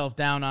talk myself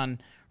down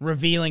on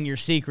revealing your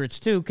secrets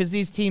too, because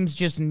these teams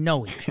just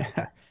know each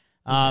other.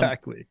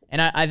 Exactly.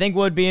 And I think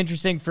what would be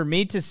interesting for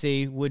me to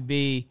see would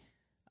be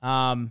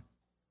kind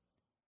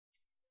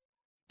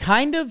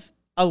of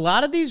a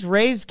lot of these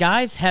Rays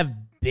guys have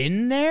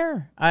been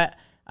there.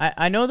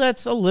 I know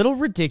that's a little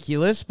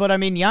ridiculous, but I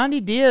mean,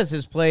 Yandy Diaz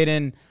has played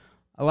in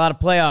a lot of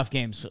playoff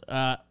games.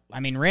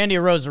 Randy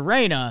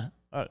Arozarena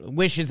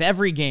wishes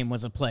every game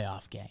was a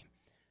playoff game.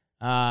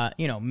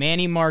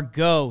 Manny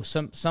Margot,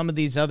 some of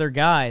these other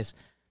guys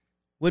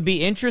would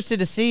be interested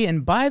to see.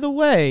 And by the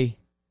way,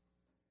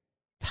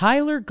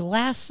 Tyler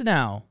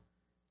Glasnow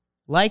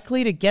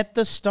likely to get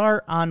the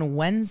start on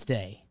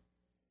Wednesday.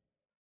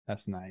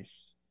 That's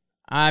nice.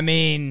 I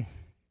mean,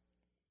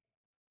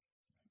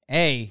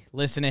 hey,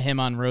 listen to him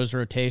on Rose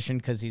Rotation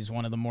because he's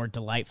one of the more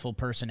delightful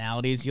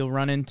personalities you'll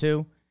run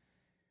into.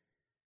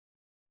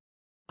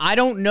 I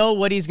don't know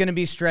what he's going to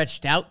be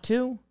stretched out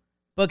to,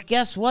 but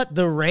guess what?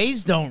 The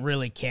Rays don't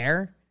really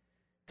care.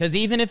 Because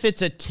even if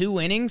it's a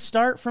 2-inning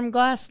start from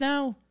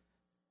Glasnow,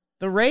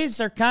 the Rays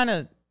are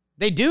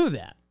they do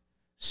that.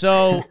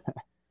 So,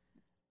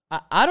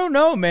 I don't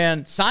know,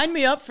 man. Sign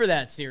me up for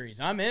that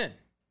series. I'm in.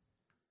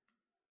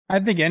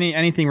 I think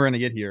anything we're going to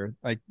get here,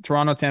 like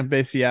Toronto, Tampa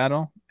Bay,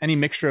 Seattle, any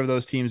mixture of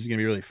those teams is going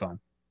to be really fun.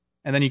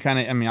 And then you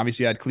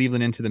obviously add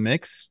Cleveland into the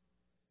mix.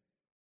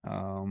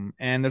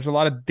 And there's a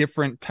lot of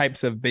different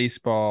types of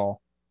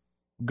baseball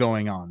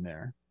going on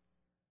there.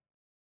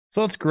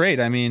 So it's great.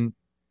 I mean,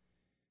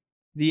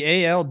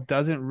 the AL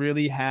doesn't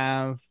really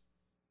have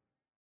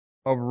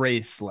a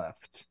race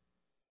left.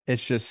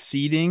 It's just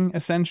seeding,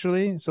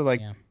 essentially. So,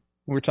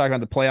 we're talking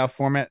about the playoff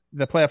format.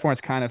 The playoff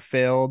format's kind of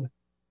failed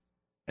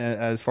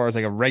as far as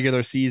like a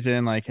regular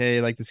season. Like,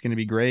 hey, this is going to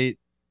be great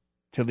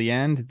till the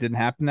end. It didn't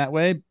happen that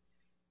way.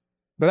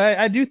 But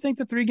I do think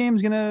the 3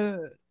 games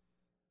gonna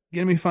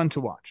be fun to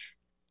watch.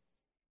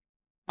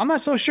 I'm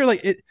not so sure.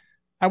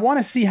 I want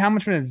to see how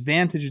much of an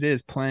advantage it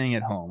is playing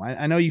at home.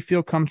 I know you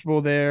feel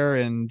comfortable there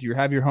and you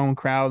have your home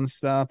crowd and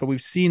stuff, but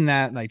we've seen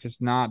that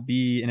just not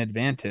be an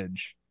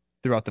advantage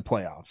throughout the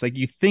playoffs.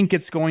 You think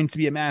it's going to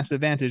be a massive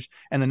advantage,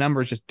 and the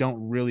numbers just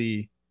don't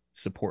really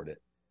support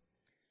it.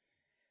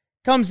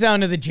 Comes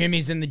down to the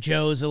Jimmies and the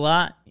Joes a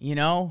lot,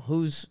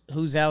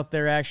 who's out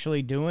there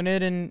actually doing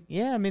it. And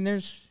yeah, I mean,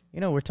 there's,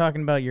 we're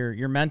talking about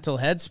your mental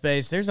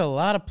headspace. There's a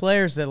lot of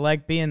players that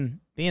like being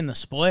the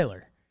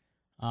spoiler.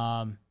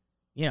 God,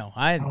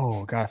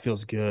 it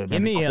feels good.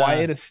 Give me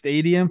quiet a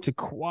stadium, to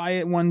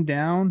quiet one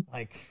down.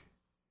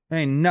 There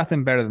ain't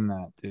nothing better than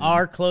that, dude.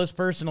 Our close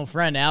personal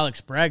friend,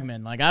 Alex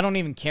Bregman, I don't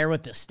even care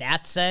what the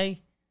stats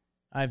say.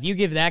 If you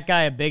give that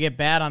guy a big at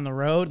bat on the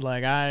road,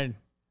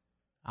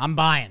 I'm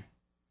buying.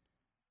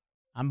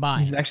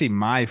 He's actually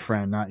my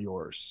friend, not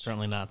yours.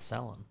 Certainly not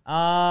selling.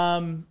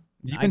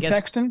 You can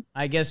text him?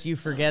 I guess you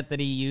forget that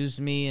he used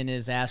me in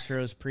his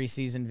Astros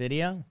preseason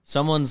video.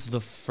 Someone's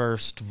the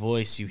first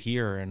voice you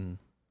hear in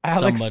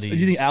somebody's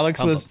you think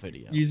Alex was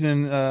video.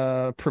 Using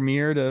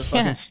Premiere to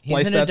fucking splice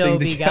he's an that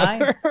Adobe thing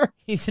together? guy.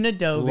 He's an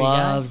Adobe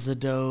Loves guy.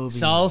 Adobe.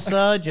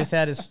 Salsa just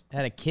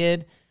had a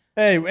kid.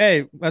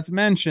 Hey, let's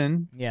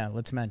mention. Yeah,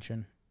 let's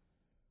mention.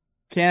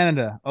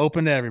 Canada,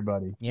 open to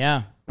everybody.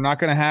 Yeah. We're not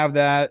going to have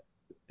that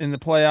in the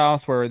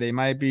playoffs where they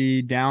might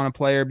be down a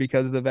player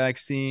because of the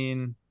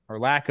vaccine or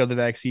lack of the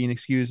vaccine,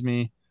 excuse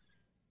me.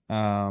 We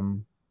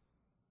kind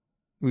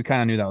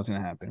of knew that was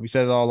going to happen. We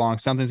said it all along.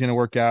 Something's going to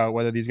work out,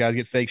 whether these guys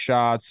get fake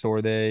shots or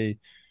I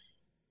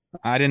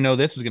didn't know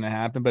this was going to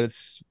happen, but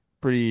it's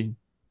pretty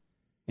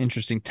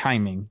interesting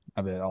timing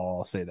of it all.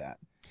 I'll say that.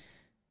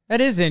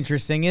 That is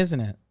interesting, isn't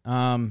it?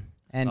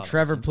 And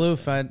Trevor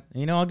Plouffe,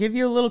 I'll give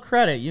you a little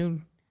credit.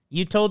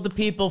 You told the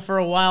people for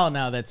a while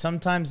now that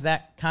sometimes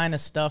that kind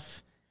of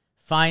stuff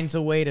finds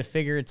a way to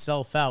figure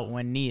itself out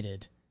when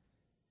needed.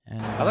 And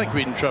I like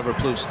reading Trevor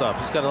Plouffe's stuff.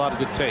 He's got a lot of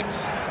good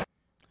takes.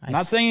 I'm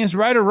not saying it's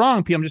right or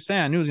wrong, P. I'm just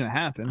saying I knew it was going to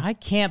happen. I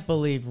can't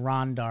believe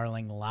Ron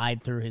Darling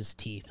lied through his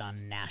teeth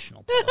on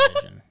national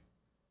television.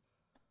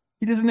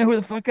 He doesn't know who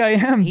the fuck I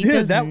am. He Dude,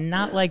 does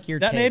not like your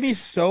takes. That made me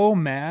so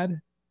mad.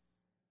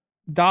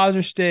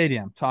 Dodger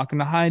Stadium, talking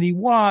to Heidi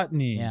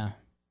Watney.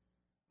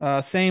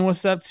 Yeah. Saying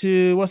what's up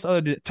to, what's the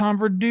other dude? Tom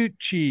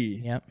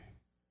Verducci. Yep.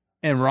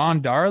 And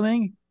Ron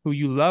Darling, who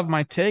you love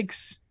my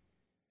takes,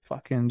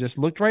 fucking just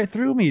looked right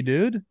through me,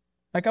 dude.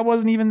 Like I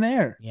wasn't even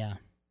there. Yeah.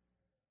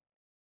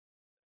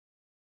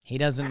 He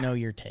doesn't know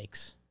your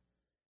takes.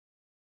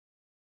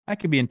 I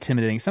can be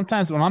intimidating.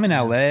 Sometimes when I'm in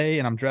LA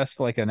and I'm dressed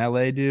like an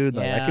LA dude,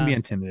 like I can be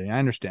intimidating. I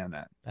understand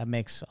that. That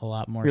makes a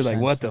lot more sense. sense.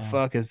 You're like, what the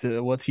fuck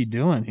what's he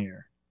doing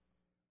here?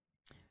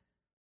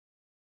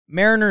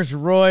 Mariners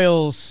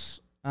Royals,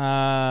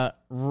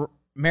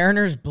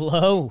 Mariners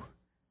blow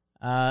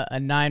a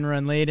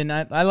 9-run lead, and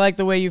I like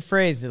the way you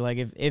phrased it. Like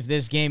if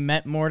this game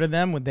meant more to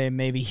them, would they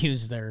maybe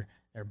use their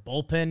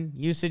bullpen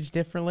usage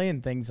differently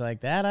and things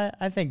like that?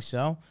 I think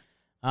so.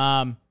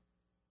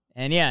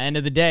 And yeah, end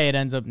of the day, it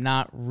ends up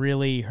not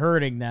really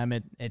hurting them.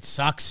 It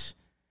sucks.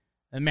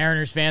 The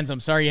Mariners fans, I'm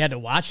sorry you had to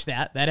watch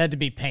that. That had to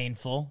be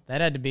painful.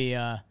 That had to be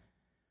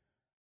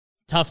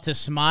tough to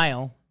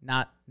smile.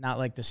 Not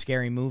like the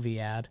Scary Movie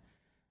ad.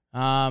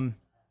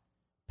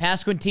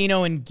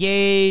 Pasquantino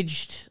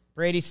engaged.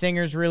 Brady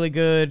Singer's really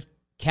good.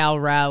 Cal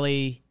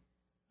Raleigh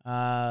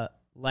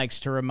likes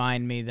to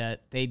remind me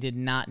that they did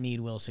not need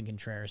Wilson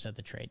Contreras at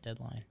the trade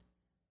deadline.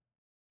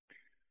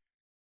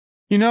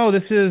 You know,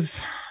 this is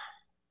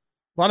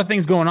a lot of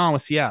things going on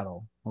with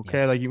Seattle. Okay,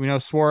 yeah.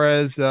 Like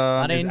Suarez is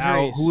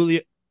out.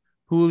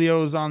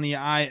 Julio's on the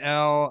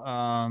IL,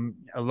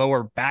 a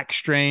lower back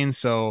strain,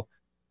 so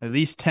at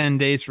least 10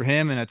 days for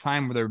him in a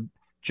time where they're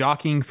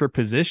jockeying for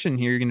position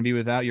here. You're going to be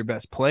without your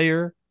best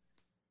player.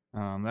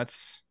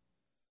 That's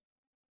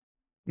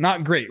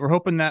not great. We're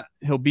hoping that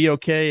he'll be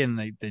okay, and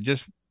they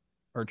just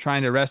are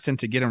trying to rest him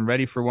to get him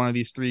ready for one of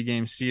these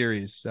 3-game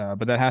series.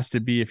 But that has to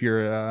be, if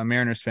you're a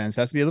Mariners fan, it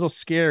has to be a little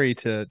scary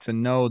to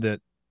know that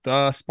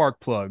the spark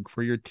plug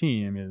for your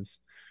team is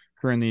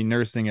currently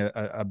nursing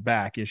a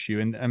back issue.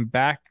 And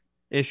back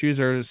issues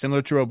are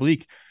similar to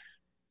oblique.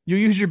 You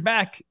use your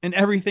back in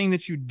everything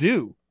that you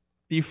do.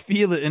 You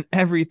feel it in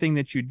everything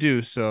that you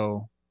do.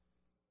 So,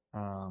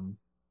 I'm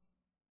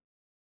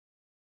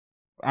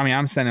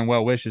sending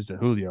well wishes to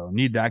Julio.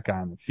 Need that guy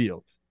on the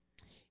field.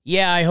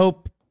 Yeah, I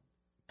hope,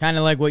 kind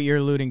of like what you're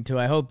alluding to,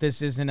 I hope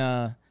this isn't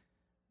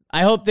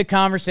I hope the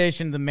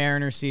conversation of the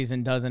Mariners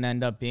season doesn't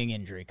end up being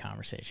injury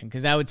conversation,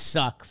 because that would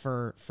suck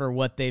for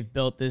what they've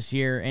built this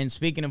year. And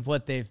speaking of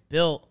what they've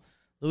built,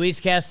 Luis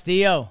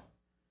Castillo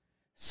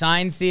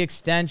signs the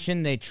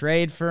extension. They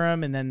trade for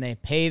him, and then they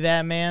pay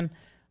that man.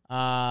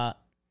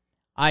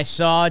 I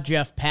saw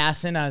Jeff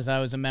Passan as I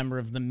was a member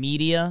of the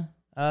media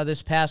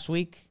this past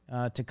week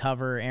to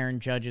cover Aaron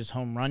Judge's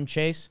home run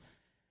chase.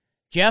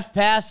 Jeff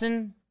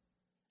Passan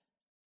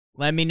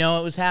let me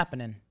know it was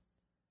happening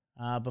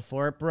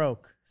before it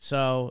broke.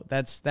 So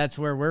that's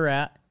where we're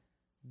at.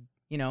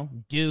 Dudes.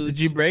 Did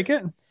you break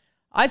it?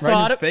 I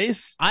thought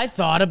face. I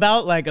thought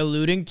about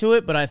alluding to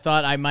it, but I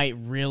thought I might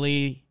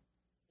really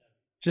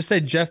just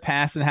say Jeff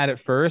Passan had it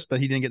first, but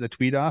he didn't get the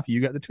tweet off.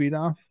 You got the tweet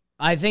off.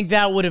 I think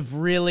that would have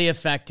really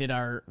affected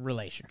our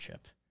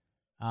relationship.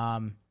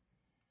 It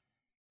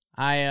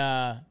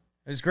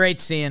was great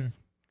seeing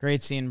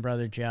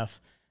brother Jeff.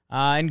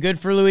 And good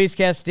for Luis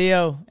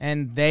Castillo.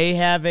 And they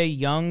have a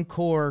young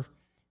core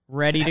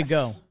ready to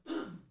go.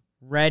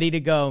 Ready to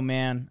go,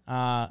 man.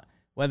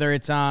 Whether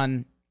it's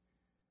on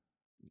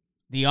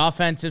the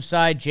offensive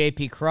side,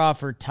 J.P.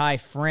 Crawford, Ty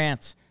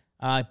France,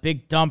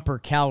 big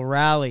dumper, Cal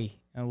Raleigh.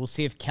 And we'll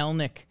see if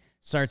Kelnick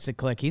starts to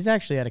click. He's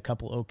actually had a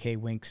couple okay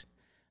winks.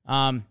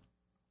 But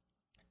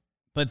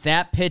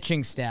that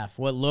pitching staff,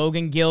 what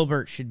Logan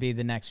Gilbert should be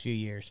the next few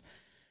years.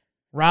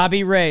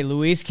 Robbie Ray,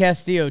 Luis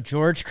Castillo,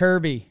 George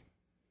Kirby.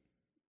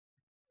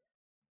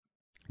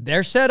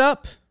 They're set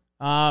up.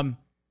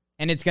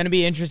 And it's going to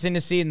be interesting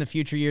to see in the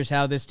future years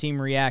how this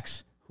team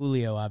reacts.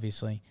 Julio,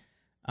 obviously.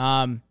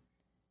 To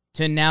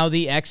now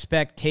the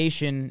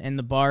expectation and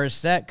the bar is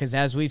set, because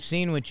as we've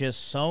seen with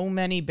just so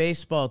many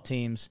baseball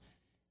teams,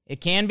 it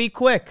can be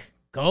quick.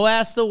 Go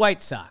ask the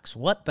White Sox.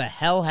 What the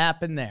hell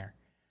happened there?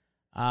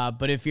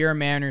 But if you're a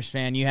Mariners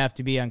fan, you have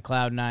to be on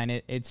cloud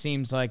nine. It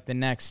seems like the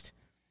next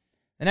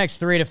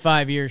 3 to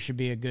 5 years should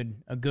be a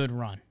good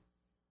run.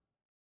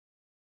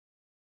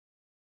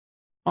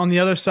 On the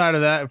other side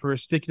of that, if we're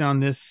sticking on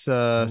this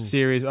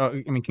series,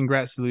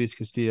 congrats to Luis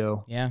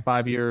Castillo. Yeah.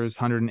 5 years,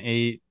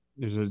 108.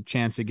 There's a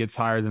chance it gets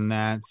higher than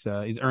that.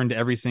 He's earned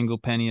every single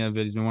penny of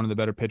it. He's been one of the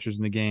better pitchers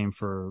in the game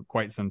for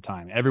quite some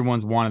time.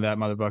 Everyone's wanted that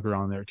motherfucker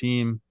on their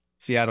team.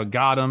 Seattle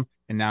got him,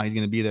 and now he's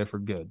going to be there for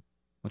good,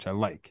 which I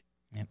like.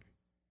 Yep.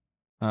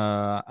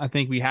 I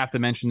think we have to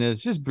mention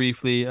this just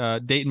briefly.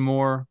 Dayton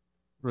Moore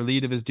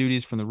relieved of his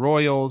duties from the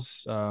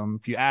Royals.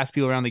 If you ask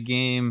people around the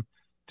game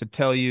to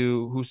tell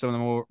you who some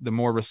of the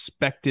more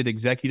respected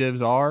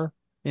executives are,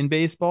 in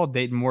baseball.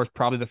 Dayton Moore is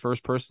probably the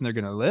first person they're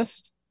going to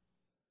list.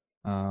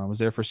 Was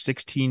there for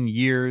 16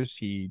 years.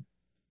 He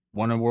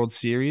won a World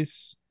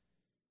Series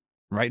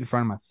right in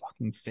front of my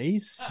fucking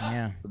face.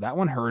 Yeah. So that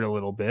one hurt a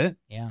little bit.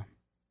 Yeah.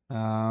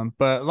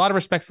 But a lot of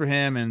respect for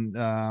him. And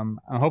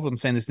I hope I'm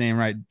saying this name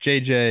right.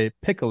 JJ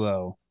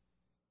Piccolo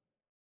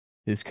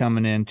is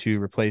coming in to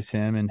replace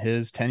him, and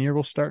his tenure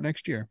will start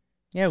next year.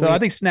 Yeah. So I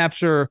think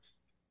snaps are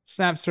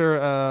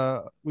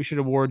we should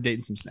award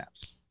Dayton some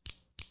snaps.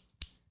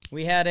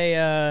 We had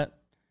a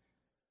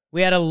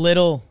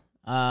little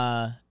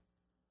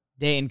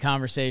Dayton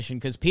conversation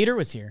because Peter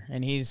was here,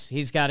 and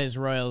he's got his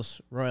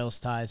Royals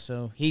ties.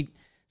 So he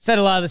said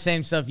a lot of the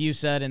same stuff you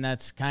said, and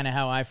that's kind of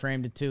how I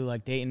framed it too.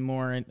 Like Dayton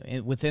Moore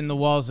within the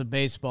walls of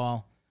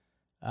baseball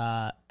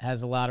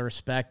has a lot of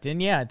respect,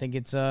 and yeah, I think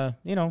it's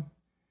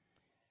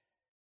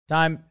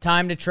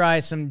time to try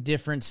some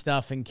different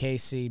stuff in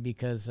KC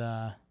because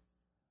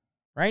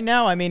right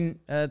now, I mean,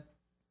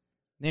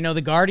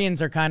 the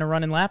Guardians are kind of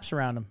running laps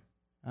around him.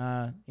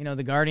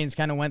 The Guardians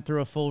kind of went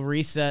through a full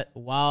reset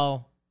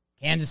while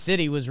Kansas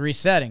City was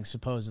resetting,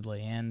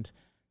 supposedly, and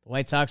the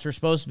White Sox were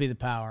supposed to be the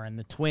power, and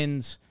the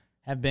Twins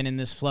have been in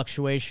this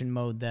fluctuation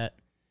mode that,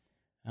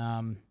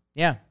 gonna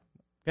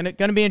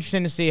be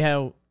interesting to see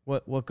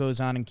what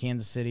goes on in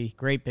Kansas City.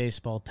 Great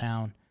baseball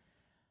town.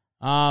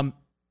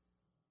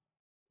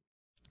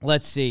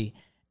 Let's see.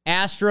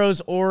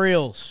 Astros,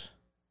 Orioles.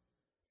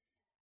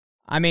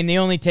 I mean, the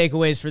only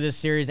takeaways for this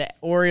series,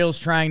 Orioles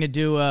trying to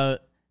do a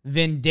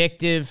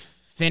vindictive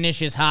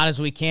finish as hot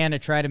as we can to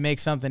try to make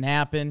something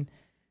happen.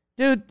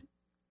 Dude,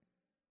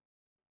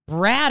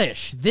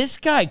 Bradish, this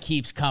guy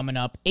keeps coming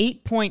up.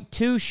 8.2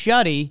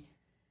 shutty,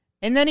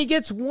 and then he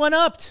gets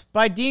one-upped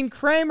by Dean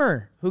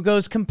Kramer, who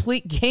goes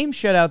complete game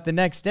shutout the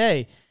next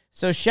day.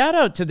 So shout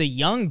out to the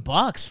young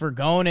Bucks for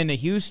going into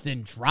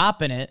Houston,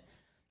 dropping it.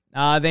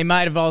 They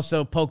might have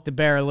also poked the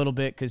bear a little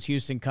bit because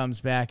Houston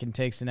comes back and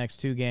takes the next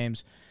two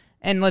games.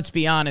 And let's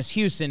be honest,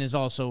 Houston is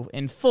also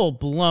in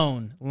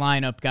full-blown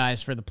lineup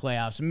guys for the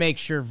playoffs. Make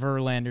sure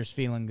Verlander's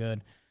feeling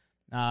good.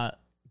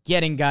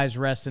 Getting guys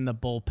rest in the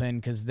bullpen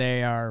because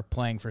they are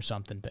playing for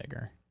something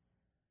bigger.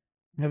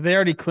 Have they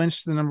already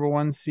clinched the number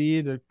one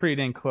seed? They're pretty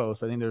dang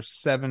close. I think they're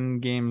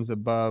 7 games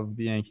above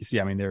the Yankees.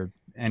 Yeah, I mean, they're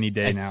any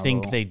day now. I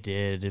think they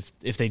did.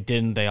 If they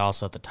didn't, they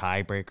also have the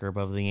tiebreaker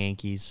above the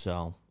Yankees,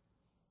 so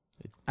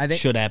I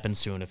think should happen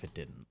soon if it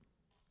didn't.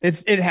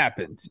 It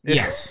happened.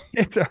 Yes.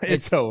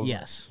 It's over.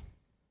 Yes.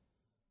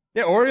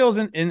 Yeah, Orioles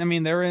I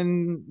mean they're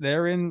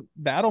in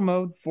battle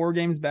mode, 4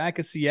 games back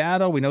of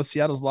Seattle. We know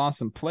Seattle's lost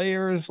some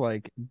players,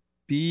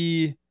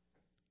 be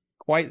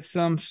quite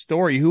some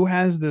story. Who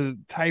has the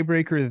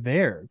tiebreaker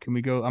there? Can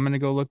we go? I'm gonna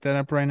go look that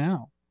up right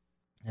now.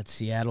 That's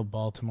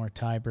Seattle-Baltimore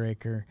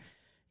tiebreaker.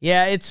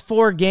 Yeah, it's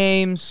 4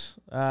 games.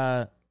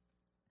 And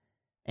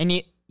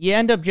you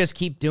end up just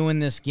keep doing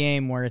this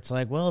game where it's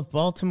like, well, if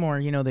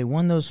Baltimore, they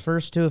won those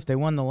first 2, if they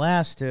won the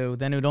last 2,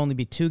 then it would only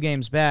be 2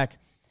 games back.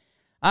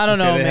 I don't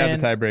know, man. They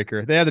have the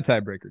tiebreaker. They have the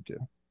tiebreaker, too.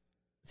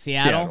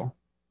 Seattle?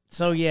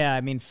 So, yeah,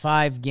 I mean,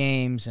 5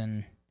 games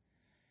in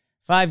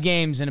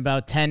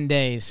about 10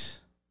 days.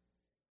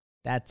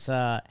 That's,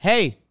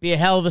 be a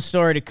hell of a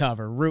story to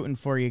cover. Rooting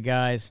for you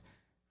guys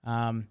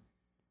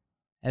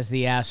as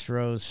the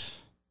Astros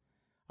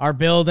are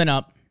building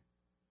up.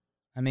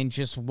 I mean,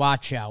 just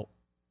watch out.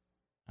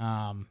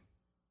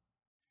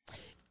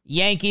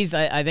 Yankees,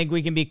 I think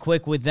we can be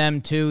quick with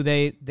them, too.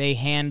 They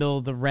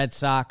handle the Red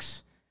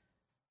Sox.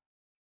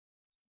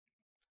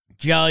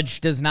 Judge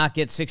does not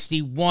get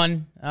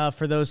 61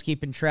 for those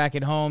keeping track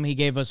at home. He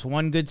gave us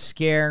one good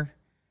scare.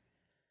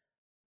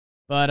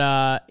 But,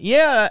 I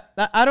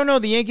don't know.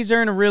 The Yankees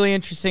are in a really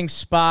interesting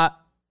spot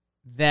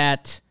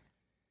that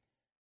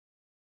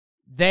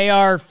they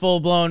are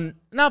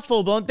not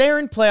full-blown. They're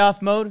in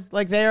playoff mode.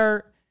 They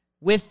are,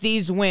 with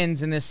these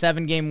wins in this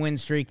 7-game win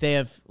streak, they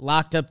have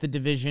locked up the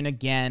division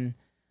again.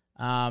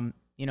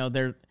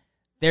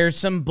 There's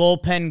some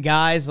bullpen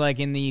guys, like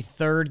in the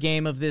 3rd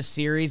game of this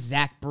series,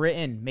 Zach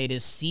Britton made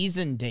his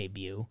season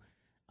debut.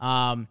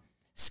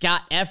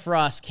 Scott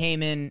Effross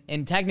came in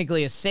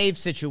technically a save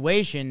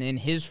situation in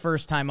his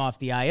first time off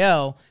the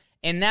IL,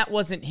 and that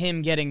wasn't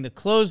him getting the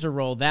closer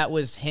role. That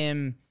was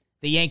him.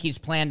 The Yankees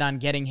planned on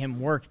getting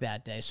him work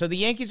that day. So the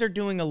Yankees are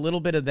doing a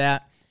little bit of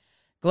that.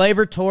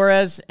 Gleyber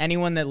Torres,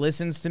 anyone that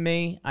listens to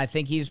me, I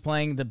think he's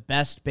playing the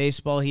best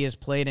baseball he has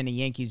played in a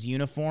Yankees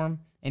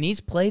uniform. And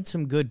he's played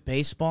some good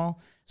baseball,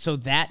 so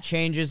that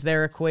changes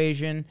their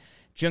equation.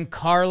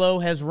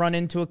 Giancarlo has run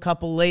into a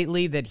couple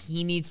lately that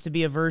he needs to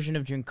be a version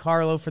of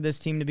Giancarlo for this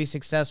team to be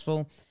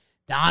successful.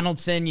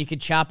 Donaldson, you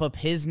could chop up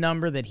his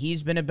number that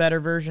he's been a better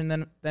version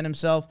than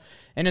himself.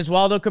 And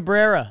Oswaldo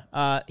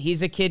Cabrera,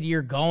 he's a kid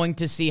you're going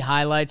to see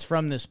highlights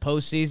from this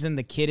postseason.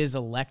 The kid is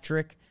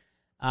electric.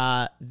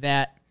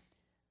 That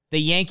the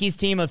Yankees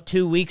team of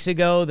 2 weeks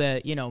ago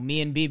that,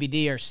 me and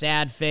BBD are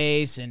sad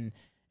face and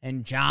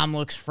John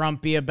looks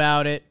frumpy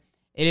about it.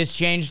 It has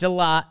changed a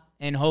lot,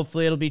 and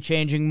hopefully it'll be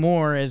changing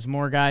more as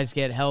more guys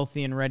get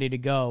healthy and ready to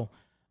go.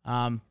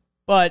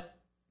 But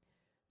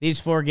these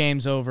 4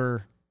 games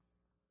over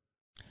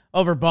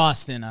over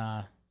Boston.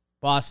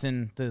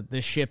 Boston,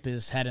 the ship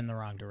is heading the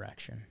wrong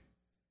direction.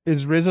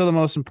 Is Rizzo the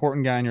most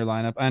important guy in your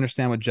lineup? I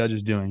understand what Judge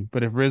is doing,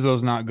 but if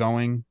Rizzo's not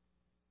going,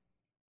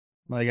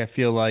 like I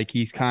feel like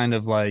he's kind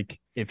of like,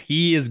 if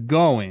he is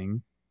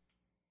going,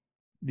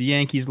 the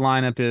Yankees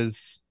lineup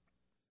is,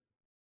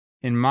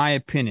 in my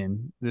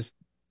opinion, this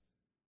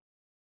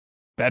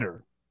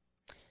better.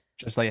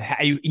 Just like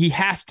he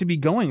has to be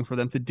going for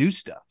them to do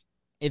stuff.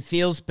 It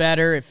feels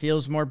better. It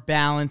feels more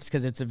balanced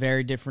because it's a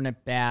very different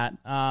at bat.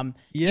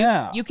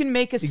 You can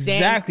make a Stanton.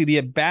 Exactly. The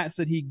at bats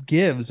that he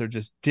gives are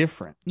just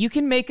different. You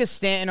can make a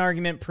Stanton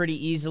argument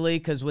pretty easily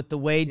because with the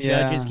way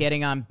Judge is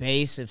getting on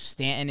base, if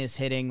Stanton is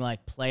hitting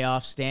like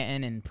playoff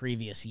Stanton in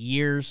previous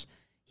years,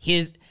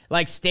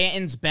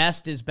 Stanton's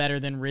best is better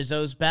than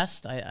Rizzo's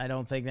best. I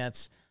don't think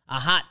that's a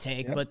hot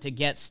take, but to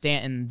get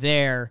Stanton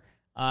there,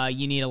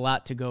 you need a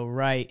lot to go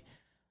right.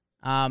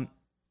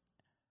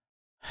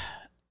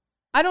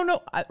 I don't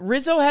know.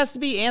 Rizzo has to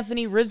be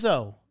Anthony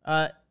Rizzo.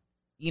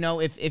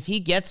 If he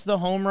gets the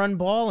home run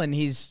ball and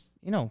he's,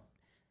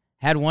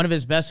 had one of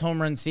his best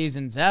home run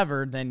seasons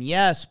ever, then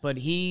yes, but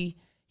he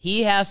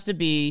has to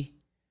be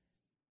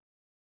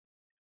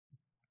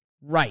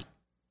right.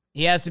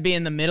 He has to be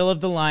in the middle of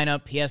the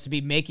lineup. He has to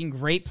be making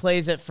great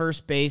plays at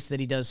first base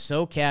that he does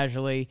so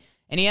casually,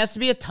 and he has to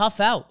be a tough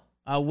out,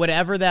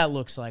 whatever that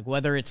looks like,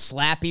 whether it's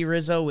slappy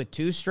Rizzo with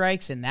 2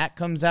 strikes and that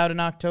comes out in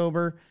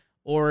October,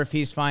 or if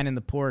he's fine in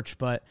the porch.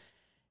 But,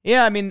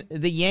 yeah, I mean,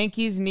 the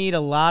Yankees need a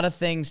lot of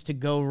things to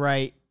go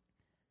right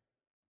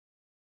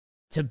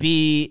to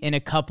be in a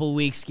couple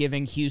weeks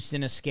giving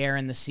Houston a scare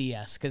in the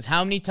CS. Because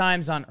how many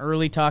times on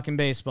early Talking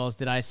Baseballs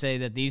did I say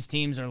that these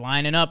teams are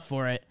lining up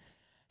for it?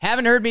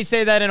 Haven't heard me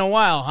say that in a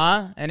while,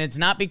 huh? And it's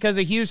not because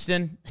of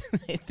Houston.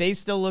 They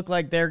still look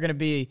like they're going to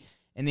be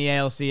in the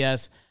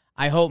ALCS.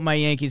 I hope my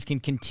Yankees can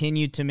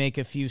continue to make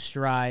a few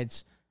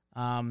strides.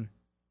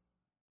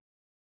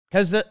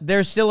 Because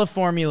there's still a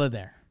formula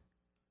there.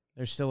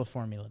 Red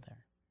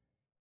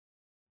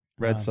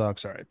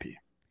Sox RIP.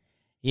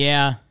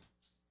 Yeah.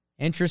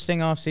 Interesting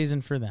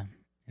offseason for them.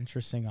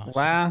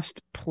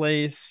 Last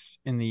place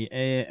in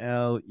the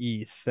AL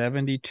East,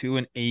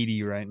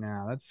 72-80 right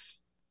now.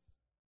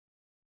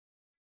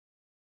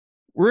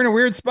 We're in a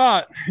weird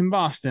spot in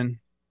Boston.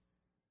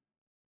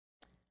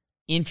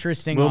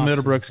 Interesting. Will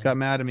Middlebrooks got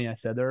mad at me. I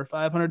said they're a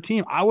 500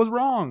 team. I was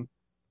wrong.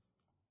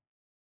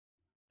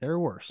 They're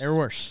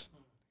worse.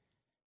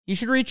 You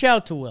should reach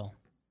out to Will.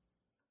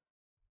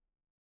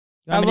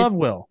 I love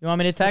Will. You want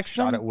me to text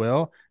him? Shot at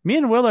Will. Me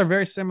and Will are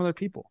very similar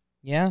people.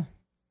 Yeah.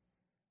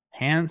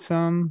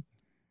 Handsome.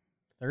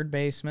 Third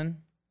baseman.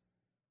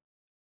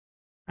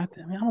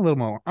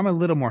 I'm a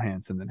little more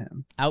handsome than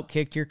him.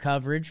 Outkicked your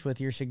coverage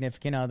with your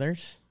significant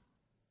others.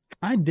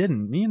 I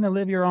didn't. Me and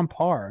Olivia are on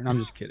par. And I'm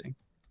just kidding.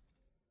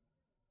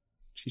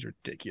 She's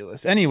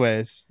ridiculous.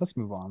 Anyways, let's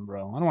move on,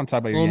 bro. I don't want to talk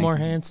about your Yankees. A little more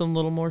Yankees. handsome, a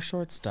little more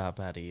shortstop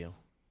out of you.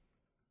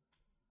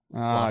 Good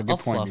I'll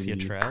point. fluff you,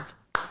 Trev.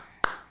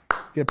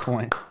 Good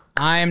point.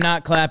 I am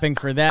not clapping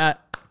for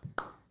that.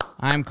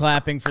 I'm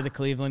clapping for the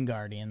Cleveland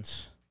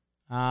Guardians.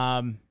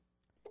 How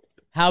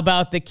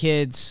about the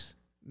kids?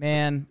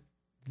 Man,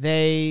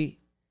 they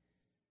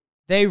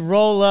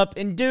roll up.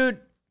 And, dude,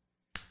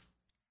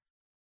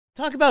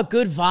 talk about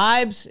good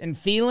vibes and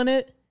feeling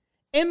it.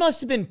 It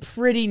must have been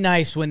pretty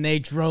nice when they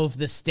drove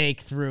the stake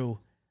through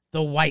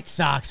the White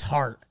Sox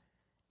heart.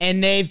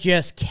 And they've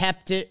just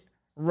kept it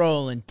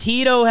rolling.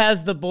 Tito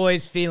has the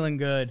boys feeling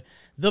good.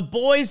 The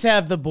boys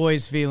have the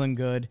boys feeling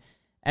good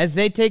as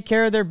they take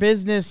care of their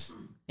business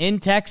in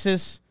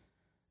Texas.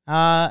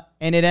 And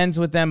it ends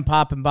with them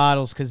popping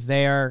bottles because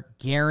they are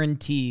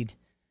guaranteed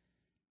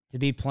to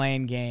be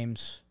playing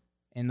games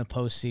in the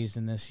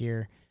postseason this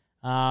year.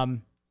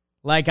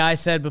 Like I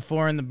said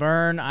before in the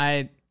burn,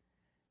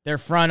 their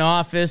front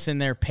office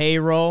and their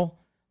payroll,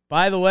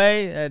 by the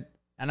way,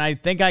 and I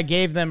think I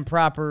gave them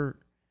proper,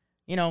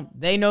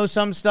 they know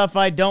some stuff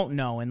I don't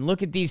know. And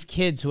look at these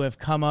kids who have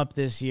come up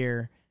this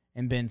year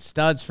and been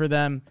studs for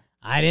them.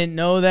 I didn't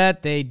know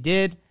that. They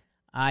did.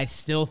 I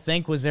still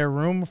think, was there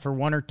room for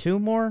 1 or 2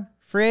 more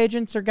free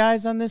agents or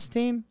guys on this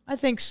team? I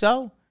think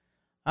so.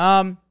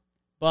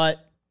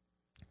 But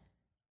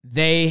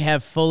they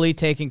have fully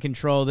taken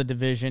control of the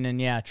division. And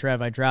yeah,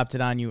 Trev, I dropped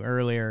it on you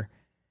earlier.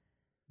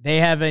 They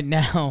have it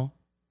now.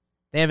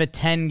 They have a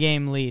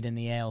 10-game lead in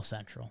the AL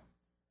Central.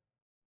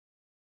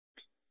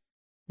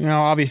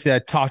 Obviously I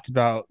talked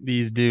about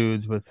these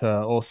dudes with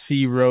old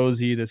C.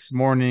 Rosie this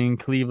morning,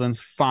 Cleveland's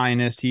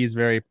finest. He's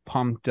very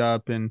pumped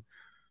up. And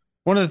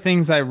one of the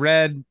things I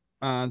read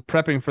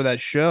prepping for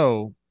that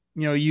show,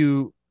 they're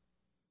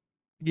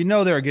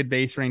a good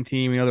base running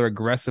team. They're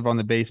aggressive on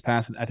the base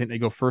pass. I think they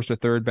go first or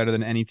third better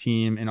than any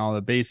team in all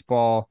of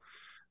baseball.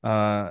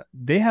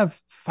 They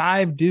have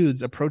 5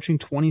 dudes approaching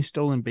 20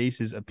 stolen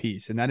bases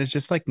apiece. And that is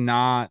just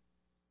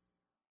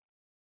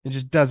it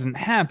just doesn't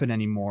happen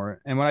anymore.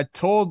 And what I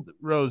told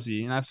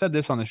Rosie, and I've said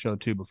this on the show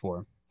too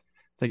before,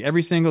 it's like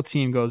every single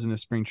team goes into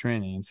spring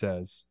training and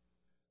says,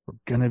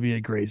 We're going to be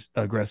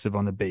aggressive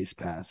on the base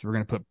pass. We're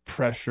going to put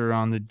pressure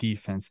on the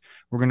defense.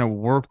 We're going to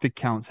work the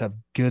counts, have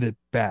good at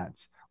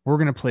bats. We're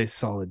going to play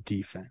solid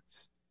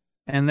defense.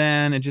 And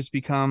then it just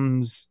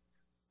becomes,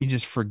 you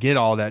just forget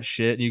all that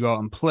shit. You go out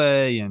and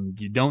play and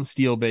you don't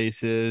steal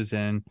bases.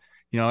 And,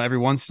 every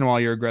once in a while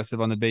you're aggressive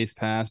on the base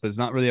pass, but it's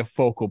not really a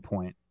focal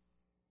point.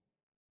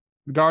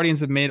 The Guardians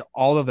have made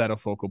all of that a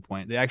focal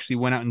point. They actually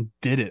went out and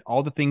did it.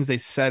 All the things they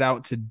set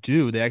out to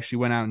do, they actually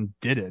went out and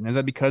did it. And is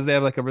that because they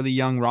have like a really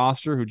young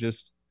roster who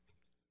just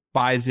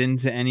buys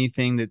into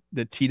anything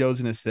that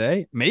Tito's going to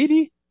say?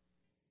 Maybe.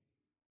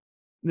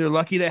 They're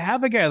lucky they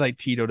have a guy like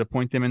Tito to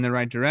point them in the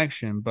right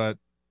direction. But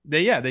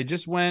they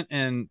just went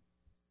and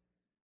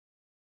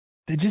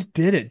they just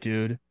did it,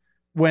 dude.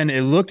 When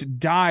it looked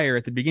dire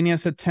at the beginning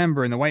of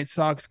September and the White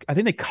Sox, I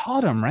think they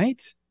caught them,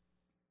 right?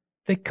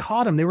 They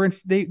caught them. They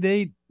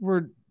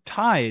were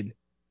tied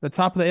the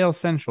top of the AL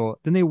Central.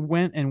 Then they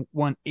went and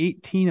won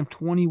 18 of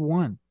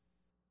 21.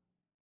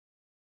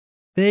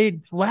 They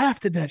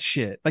laughed at that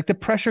shit. Like the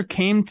pressure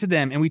came to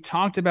them, and we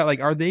talked about like,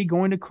 are they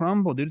going to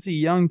crumble? Dude, it's a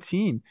young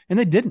team, and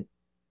they didn't.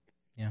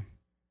 Yeah,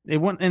 they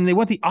went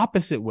the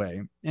opposite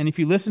way. And if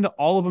you listen to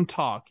all of them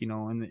talk, in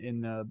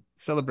the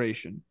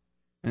celebration,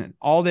 and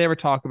all they ever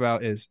talk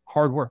about is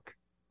hard work.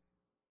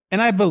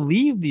 And I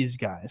believe these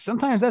guys.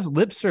 Sometimes that's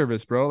lip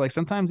service, bro. Like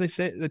sometimes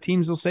the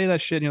teams will say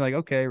that shit and you're like,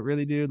 okay,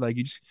 really, dude? Like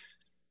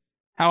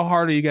how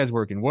hard are you guys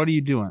working? What are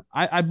you doing?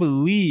 I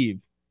believe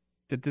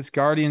that this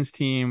Guardians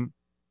team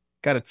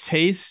got a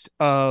taste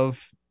of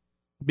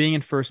being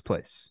in first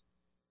place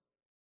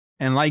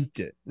and liked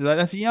it.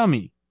 That's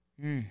yummy.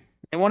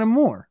 They wanted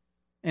more.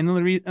 And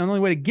the only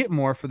way to get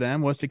more for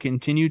them was to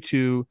continue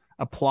to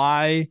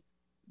apply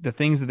the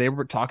things that they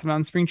were talking about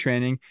in spring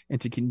training and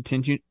to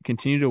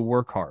continue to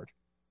work hard.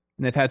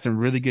 And they've had some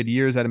really good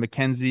years out of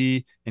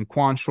McKenzie and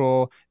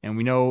Quantrill, and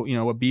we know,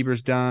 what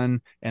Bieber's done,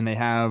 and they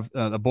have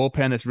a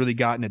bullpen that's really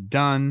gotten it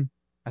done.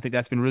 I think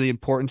that's been really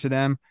important to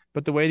them.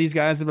 But the way these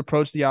guys have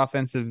approached the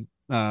offensive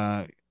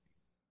part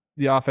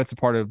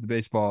of the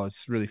baseball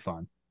is really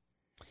fun.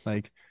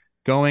 Like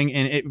going,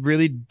 and it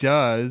really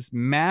does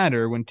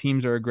matter when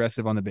teams are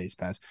aggressive on the base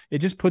pass. It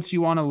just puts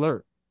you on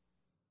alert.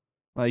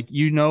 Like, that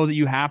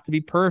you have to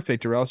be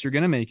perfect or else you're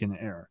going to make an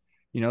error.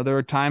 There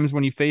are times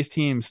when you face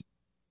teams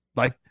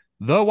like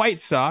the White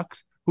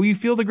Sox, who you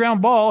feel the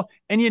ground ball,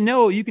 and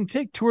you can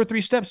take 2 or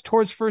 3 steps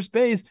towards first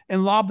base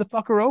and lob the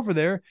fucker over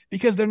there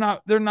because they're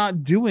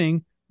not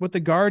doing what the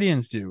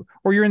Guardians do.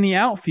 Or you're in the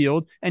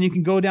outfield and you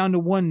can go down to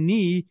one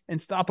knee and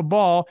stop a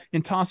ball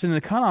and toss it in the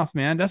cutoff,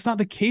 man. That's not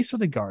the case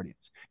with the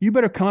Guardians. You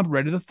better come up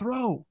ready to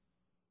throw.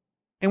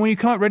 And when you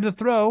come up ready to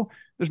throw,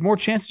 there's more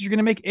chances you're going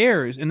to make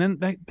errors. And then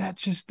that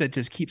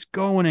just keeps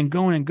going and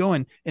going and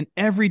going. And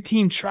every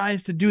team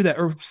tries to do that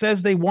or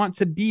says they want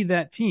to be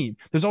that team.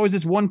 There's always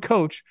this one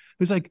coach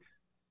who's like,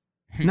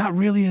 not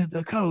really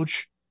the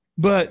coach,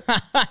 but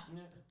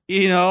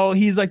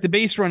he's like the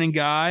base running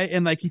guy.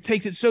 And like, he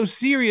takes it so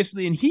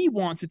seriously and he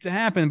wants it to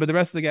happen. But the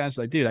rest of the guys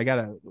are like, dude,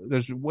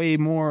 there's way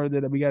more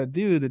that we got to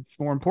do that's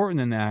more important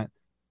than that.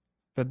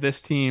 But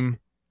this team,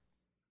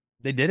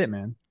 they did it,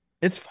 man.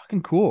 It's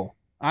fucking cool.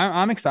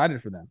 I'm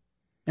excited for them.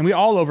 And we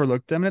all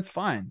overlooked them, and it's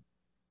fine.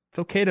 It's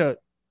okay to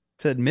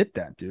admit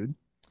that, dude.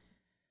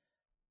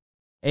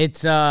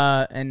 It's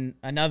and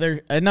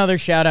another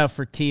shout out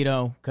for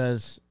Tito,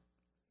 because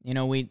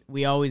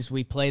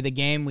we play the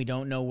game. We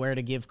don't know where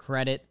to give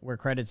credit, where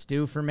credit's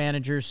due for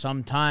managers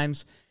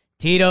sometimes.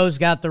 Tito's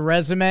got the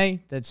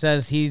resume that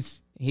says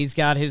he's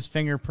got his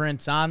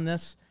fingerprints on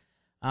this.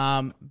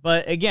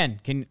 But again,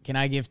 can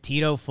I give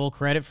Tito full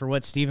credit for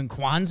what Stephen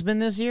Kwan's been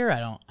this year?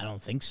 I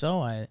don't think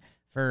so.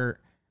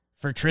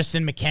 For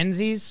Tristan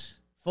McKenzie's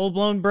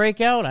full-blown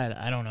breakout,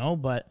 I don't know,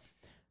 but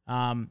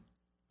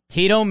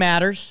Tito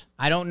matters.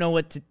 I don't know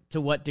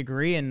to what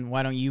degree, and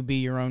why don't you be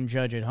your own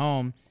judge at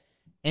home?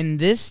 And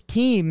this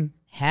team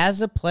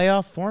has a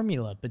playoff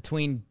formula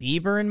between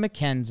Bieber and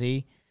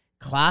McKenzie,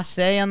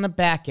 Clase on the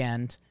back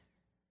end,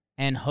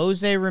 and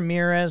Jose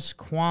Ramirez,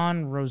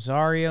 Kwan,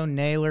 Rosario,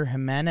 Naylor,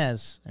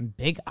 Jimenez, and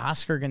big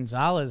Oscar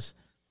Gonzalez.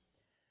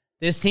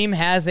 This team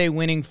has a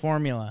winning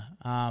formula.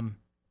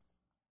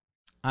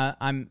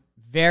 I'm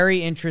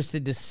very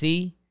interested to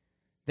see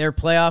their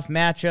playoff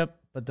matchup,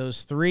 but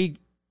those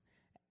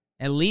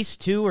at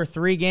least 2 or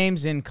 3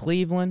 games in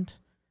Cleveland,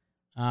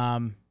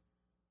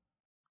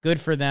 good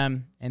for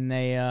them. And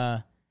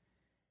they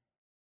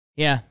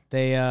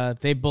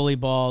bully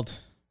balled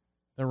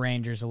the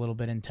Rangers a little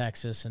bit in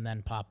Texas and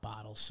then pop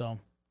bottles. So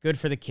good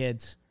for the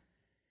kids.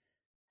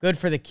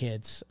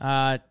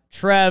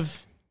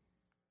 Trev,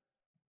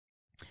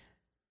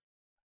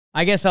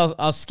 I guess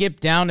I'll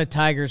skip down to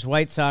Tigers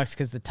White Sox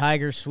because the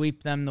Tigers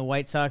sweep them. The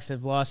White Sox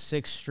have lost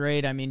 6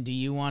 straight. I mean, do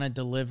you want to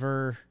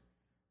deliver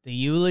the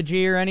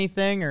eulogy or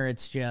anything, or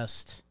it's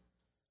just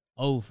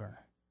over?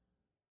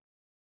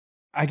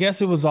 I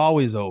guess it was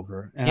always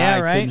over, and yeah,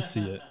 I right? couldn't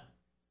see it.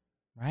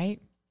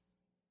 Right?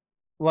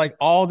 Like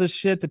all the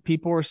shit that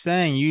people were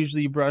saying,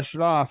 usually you brush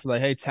it off.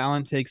 Like, hey,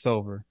 talent takes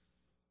over.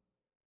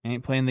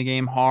 Ain't playing the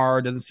game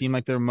hard. Doesn't seem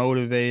like they're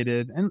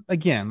motivated. And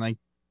again, like,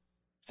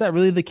 is that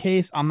really the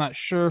case? I'm not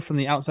sure. From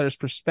the outsider's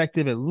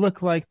perspective, it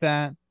looked like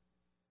that,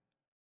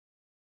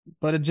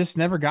 but it just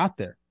never got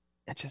there.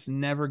 It just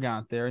never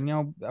got there.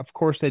 And, of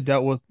course, they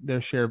dealt with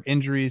their share of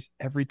injuries.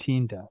 Every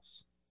team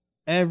does.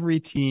 Every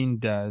team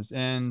does.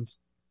 And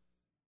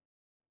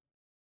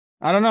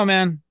I don't know,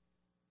 man.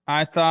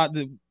 I thought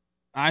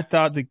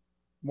the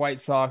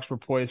White Sox were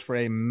poised for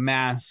a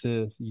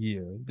massive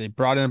year. They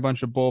brought in a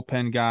bunch of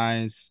bullpen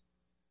guys.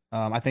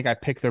 I think I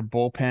picked their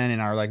bullpen in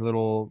our like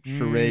little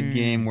charade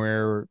game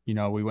where,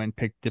 we went and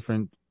picked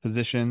different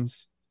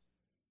positions.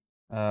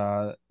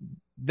 They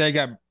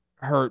got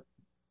hurt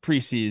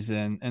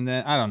preseason, and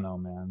then I don't know,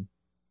 man.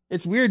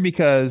 It's weird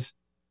because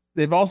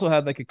they've also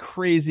had like a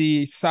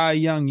crazy Cy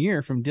Young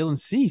year from Dylan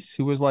Cease,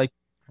 who was like,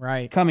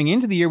 right, coming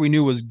into the year we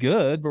knew was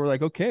good, but we're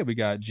like, okay, we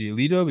got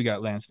Giolito, we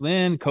got Lance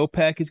Lynn,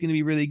 Kopech is going to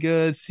be really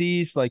good.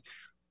 Cease, like,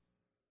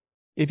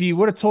 if you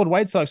would have told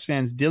White Sox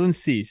fans Dylan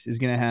Cease is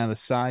going to have a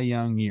Cy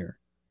Young year,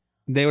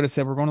 they would have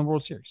said we're going to the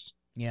World Series.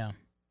 Yeah.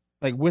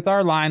 Like, with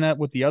our lineup,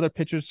 with the other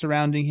pitchers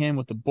surrounding him,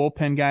 with the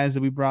bullpen guys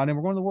that we brought in,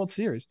 we're going to the World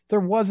Series. There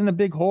wasn't a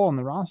big hole in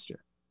the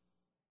roster.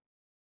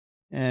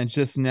 And it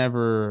just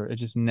never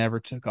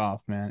took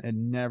off, man. It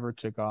never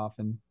took off.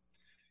 And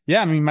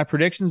yeah, I mean, my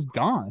prediction's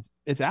gone.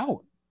 It's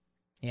out.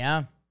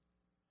 Yeah.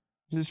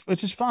 It's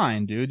just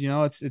fine, dude.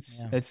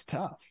 It's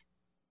tough.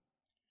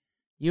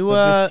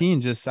 This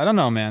team just, I don't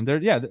know, man.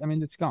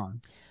 It's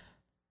gone.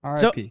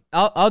 R.I.P.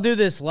 So I'll do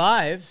this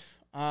live.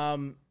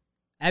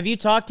 Have you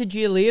talked to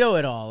Giolito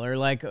at all? Or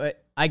like,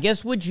 I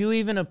guess, would you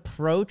even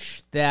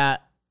approach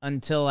that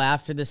until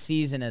after the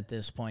season at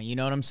this point? You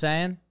know what I'm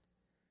saying?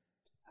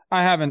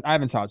 I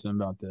haven't talked to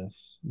him about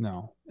this.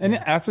 No. And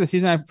after the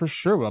season, I for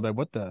sure will. But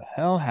what the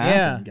hell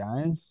happened,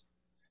 guys?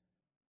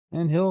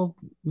 And he'll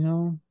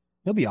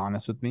be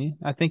honest with me.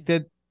 I think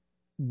that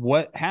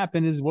what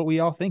happened is what we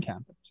all think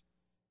happened.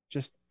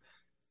 Just,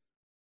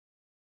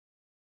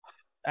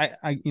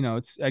 I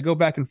go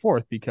back and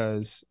forth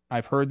because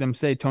I've heard them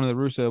say Tony La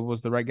Russa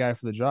was the right guy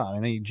for the job. I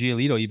think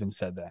Giolito even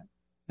said that.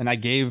 And I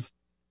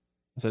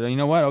said, you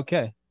know what?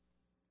 Okay.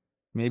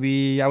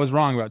 Maybe I was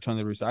wrong about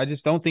Tony La Russa. I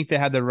just don't think they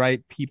had the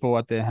right people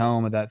at the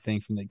helm of that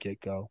thing from the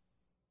get-go.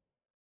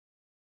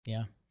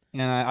 Yeah.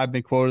 And I've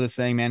been quoted as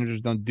saying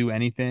managers don't do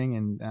anything,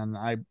 and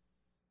I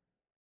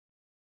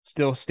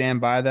still stand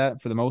by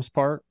that for the most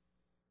part.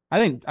 I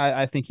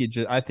think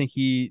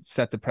he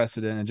set the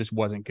precedent and it just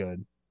wasn't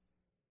good.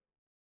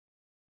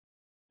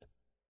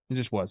 It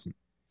just wasn't.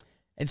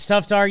 It's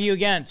tough to argue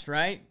against,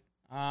 right?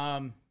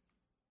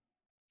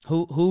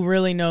 Who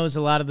really knows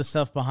a lot of the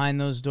stuff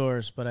behind those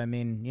doors? But I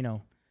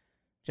mean,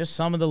 just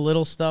some of the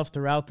little stuff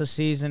throughout the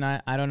season.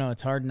 I don't know.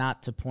 It's hard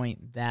not to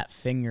point that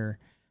finger.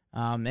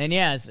 And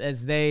yeah,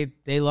 as they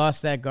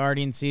lost that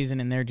Guardian season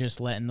and they're just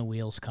letting the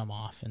wheels come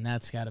off, and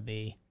that's got to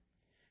be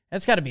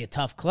a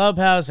tough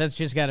clubhouse. That's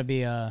just got to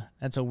be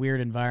that's a weird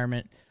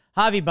environment.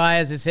 Javi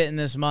Baez is hitting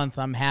this month.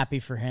 I'm happy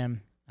for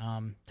him.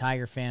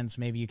 Tiger fans,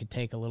 maybe you could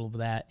take a little of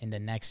that into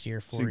next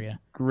year for you.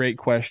 Great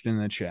question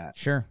in the chat.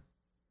 Sure.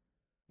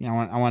 Yeah,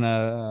 I want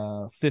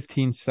a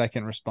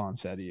 15-second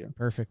response out of you.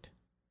 Perfect.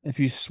 If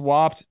you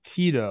swapped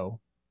Tito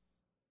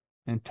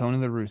and Tony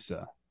La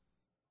Russa,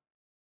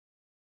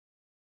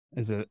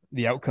 is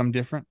the outcome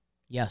different?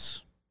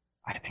 Yes.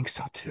 I think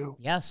so too.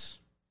 Yes.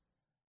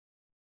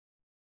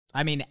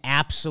 I mean,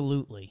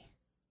 absolutely.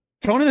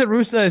 Tony La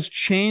Russa has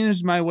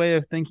changed my way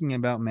of thinking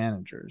about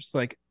managers.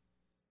 Like,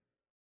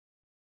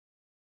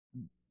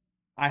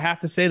 I have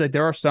to say that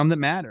there are some that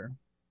matter,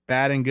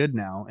 bad and good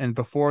now. And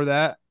before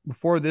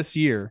this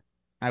year,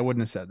 I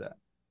wouldn't have said that.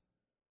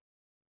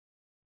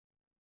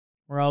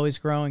 We're always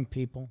growing,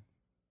 people.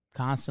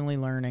 Constantly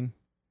learning,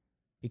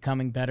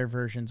 becoming better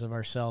versions of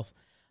ourselves.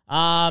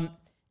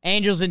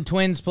 Angels and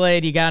Twins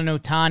played. You got an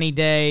Ohtani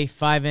day,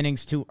 5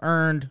 innings, 2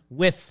 earned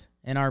with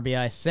an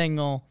RBI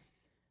single.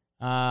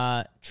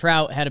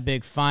 Trout had a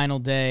big final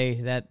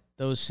day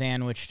those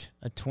sandwiched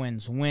a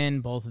Twins win.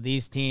 Both of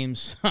these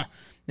teams.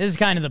 This is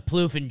kind of the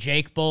Plouffe and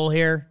Jake Bowl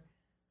here.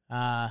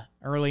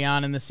 Early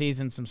on in the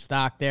season, some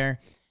stock there.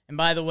 And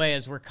by the way,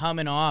 as we're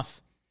coming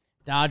off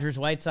Dodgers,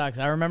 White Sox,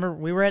 I remember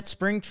we were at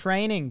spring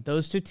training.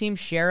 Those two teams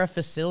share a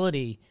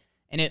facility,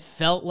 and it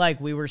felt like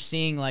we were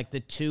seeing like the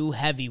two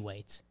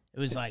heavyweights. It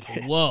was like,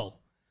 whoa.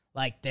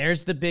 Like,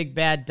 there's the big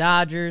bad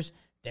Dodgers.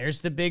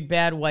 There's the big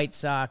bad White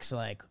Sox.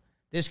 Like,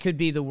 this could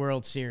be the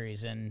World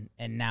Series, and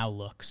now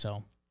look.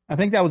 So I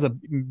think that was a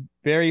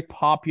very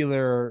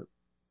popular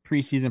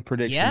preseason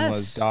prediction.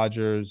 Was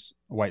Dodgers,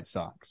 White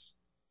Sox.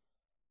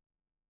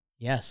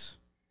 Yes.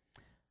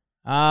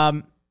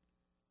 The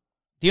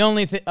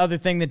only other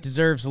thing that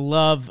deserves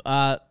love,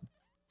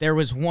 there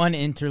was one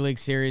interleague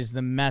series.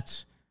 The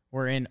Mets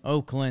were in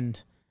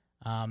Oakland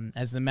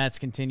as the Mets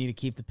continue to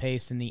keep the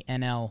pace in the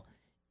NL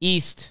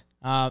East.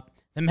 The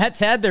Mets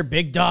had their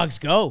big dogs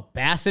go.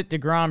 Bassett,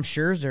 DeGrom,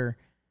 Scherzer.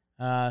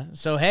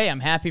 So, hey, I'm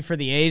happy for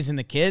the A's and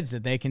the kids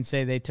that they can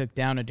say they took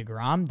down a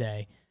DeGrom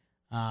day.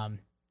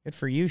 Good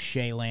for you,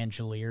 Shea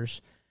Langeliers.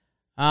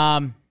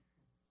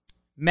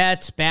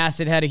 Mets,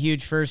 Bassett had a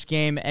huge first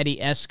game.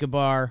 Eddie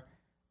Escobar,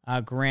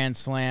 grand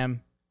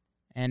slam.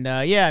 And,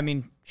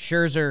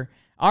 Scherzer.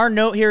 Our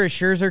note here is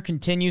Scherzer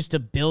continues to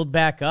build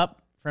back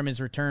up from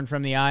his return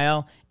from the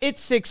IL.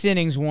 It's 6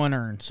 innings, 1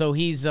 earned, so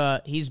he's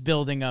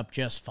building up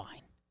just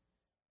fine.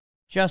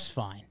 Just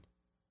fine.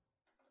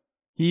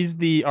 He's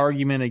the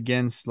argument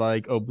against,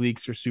 like,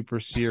 obliques are super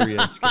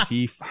serious because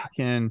he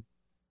fucking...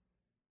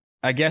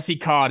 I guess he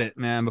caught it,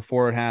 man,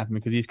 before it happened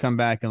because he's come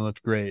back and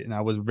looked great. And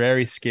I was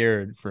very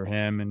scared for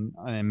him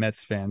and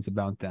Mets fans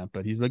about that,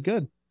 but he's looked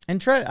good.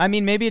 And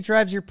maybe it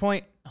drives your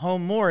point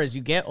home more as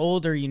you get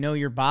older, you know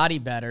your body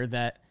better,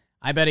 that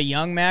I bet a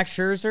young Max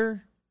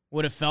Scherzer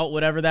would have felt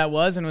whatever that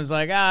was and was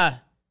like,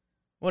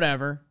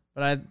 whatever.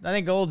 But I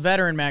think old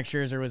veteran Max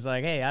Scherzer was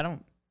like, hey,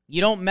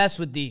 you don't mess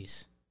with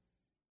these.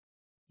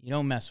 You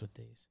don't mess with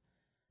these.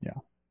 Yeah.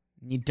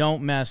 You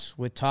don't mess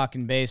with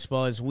talking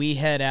baseball as we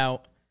head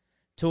out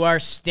to our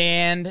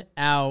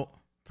standout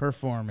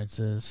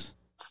performances.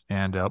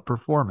 Standout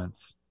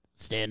performances.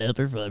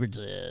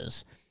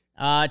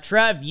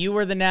 Trev, you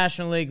were the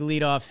National League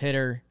leadoff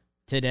hitter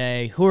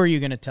today. Who are you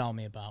going to tell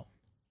me about?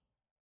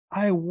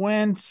 I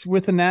went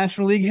with a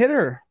National League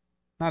hitter.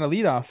 Not a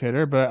leadoff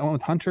hitter, but I went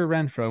with Hunter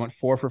Renfroe. I went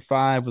 4 for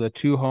 5 with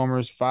 2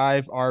 homers,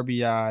 5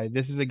 RBI.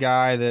 This is a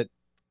guy that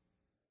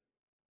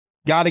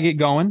got to get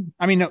going.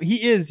 I mean, no,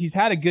 he's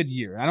had a good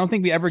year. I don't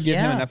think we ever give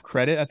him enough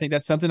credit. I think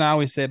that's something I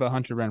always say about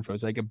Hunter Renfroe.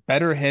 He's like a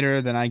better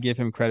hitter than I give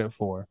him credit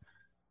for.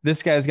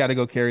 This guy's got to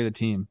go carry the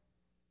team.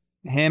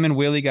 Him and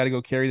Willie got to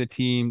go carry the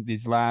team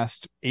these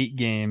last 8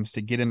 games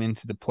to get him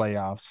into the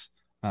playoffs.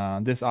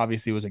 This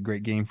obviously was a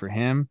great game for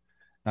him.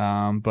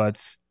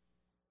 But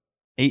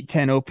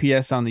 810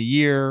 OPS on the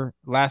year.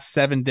 Last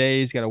 7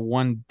 days, got a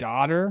 1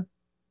 daughter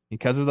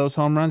because of those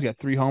home runs. Got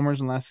 3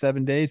 homers in the last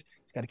 7 days.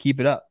 He's got to keep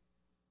it up.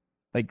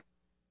 Like,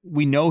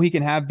 we know he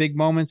can have big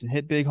moments and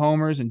hit big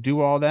homers and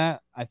do all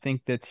that. I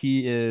think that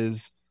he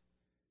is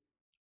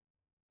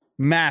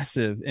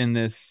massive in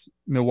this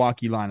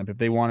Milwaukee lineup. If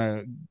they want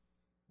to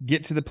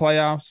get to the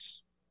playoffs,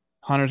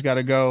 Hunter's got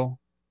to go.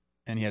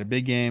 And he had a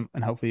big game,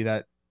 and hopefully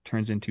that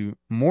turns into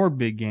more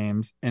big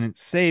games, and it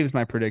saves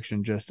my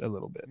prediction just a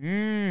little bit.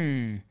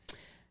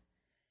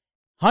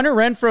 Hunter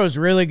Renfroe is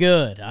really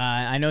good.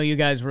 I know you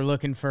guys were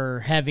looking for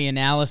heavy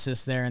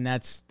analysis there, and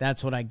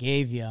that's what I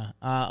gave you.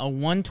 A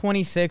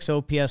 126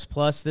 OPS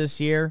plus this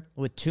year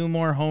with 2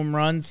 more home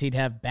runs. He'd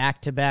have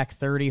back-to-back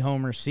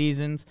 30-homer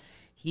seasons.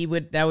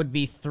 That would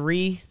be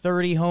 3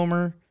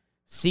 30-homer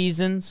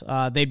seasons.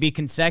 They'd be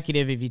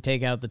consecutive if you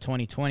take out the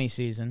 2020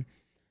 season.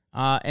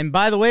 And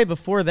by the way,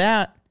 before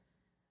that,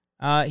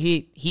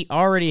 he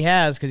already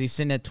has, because he's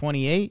sitting at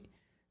 28.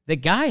 The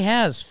guy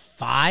has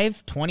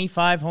 5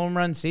 25 home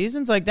run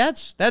seasons. Like,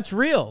 that's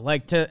real.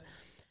 Like, to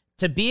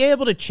be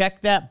able to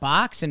check that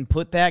box and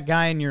put that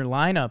guy in your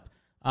lineup.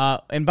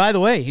 And by the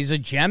way, he's a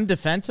gem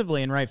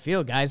defensively in right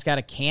field. Guy's got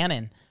a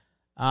cannon.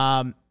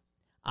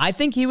 I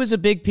think he was a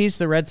big piece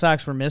the Red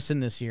Sox were missing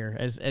this year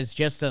as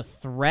just a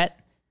threat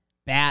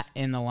bat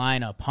in the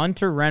lineup.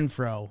 Hunter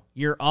Renfroe,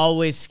 you're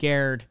always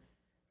scared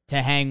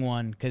to hang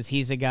one because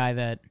he's a guy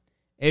that,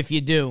 if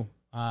you do,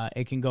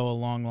 it can go a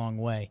long, long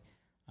way.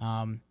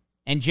 So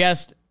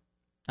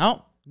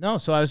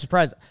I was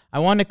surprised. I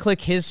wanted to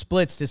click his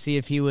splits to see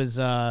if he was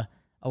a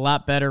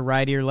lot better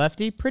righty or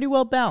lefty. Pretty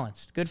well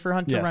balanced. Good for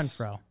Hunter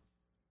Renfroe.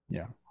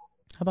 Yeah.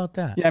 How about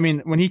that? Yeah, I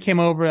mean, when he came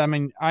over,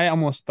 I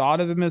almost thought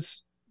of him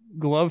as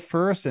glove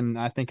first, and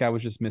I think I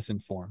was just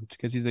misinformed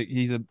because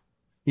he's a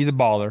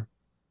baller.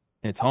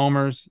 It's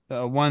homers.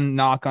 One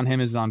knock on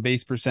him is on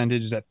base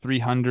percentage is at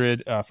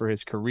 300 for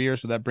his career,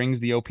 so that brings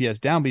the OPS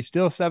down, but he's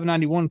still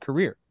 791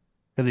 career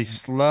because he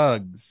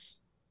slugs.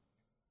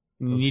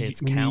 We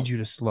need you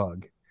to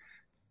slug.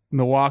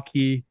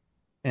 Milwaukee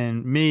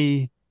and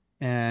me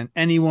and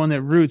anyone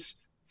that roots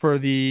for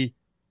the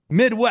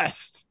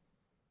Midwest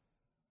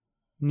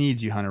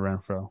needs you, Hunter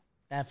Renfroe.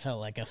 That felt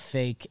like a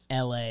fake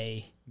LA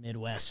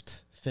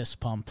Midwest fist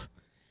pump.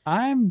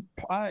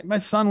 My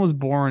son was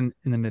born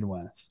in the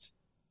Midwest.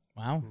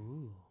 Wow.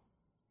 Ooh.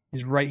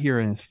 He's right here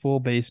in his full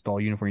baseball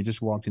uniform. He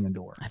just walked in the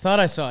door. I thought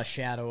I saw a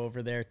shadow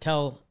over there.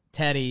 Tell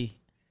Teddy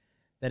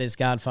that his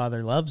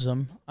godfather loves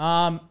him.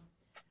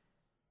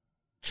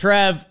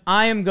 Trev,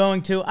 I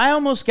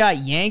almost got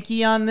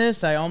Yankee on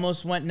this. I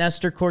almost went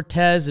Nestor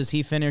Cortez as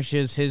he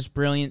finishes his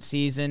brilliant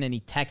season, and he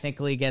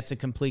technically gets a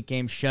complete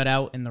game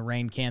shutout in the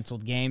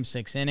rain-canceled game,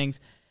 6 innings.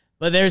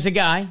 But there's a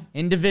guy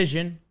in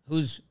division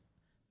who's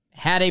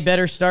had a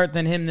better start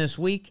than him this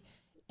week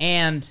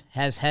and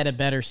has had a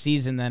better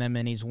season than him,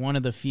 and he's one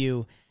of the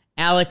few.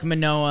 Alek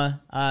Manoah,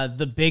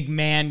 the big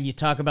man. You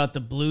talk about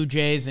the Blue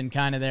Jays and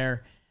kind of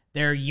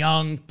their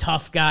young,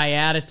 tough guy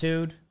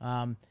attitude.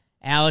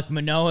 Alek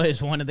Manoah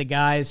is one of the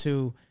guys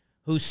who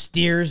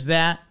steers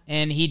that,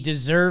 and he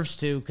deserves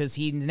to because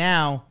he's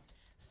now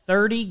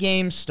 30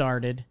 games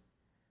started,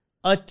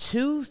 a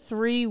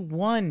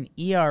 2.31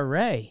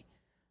 ERA.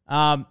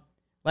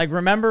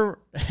 Remember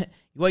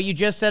what you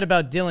just said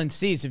about Dylan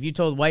Cease. If you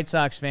told White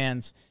Sox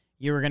fans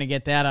you were going to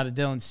get that out of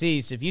Dylan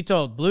Cease, if you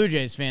told Blue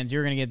Jays fans you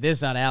were going to get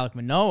this out of Alek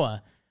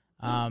Manoah,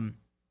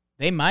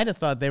 They might have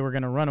thought they were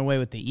going to run away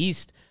with the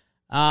East.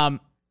 A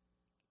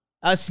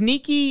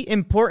sneaky,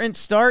 important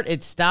start.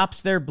 It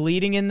stops their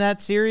bleeding in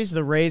that series.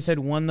 The Rays had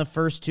won the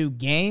first 2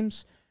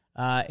 games.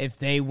 If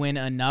they win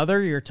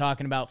another, you're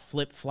talking about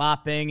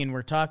flip-flopping, and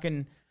we're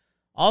talking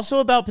also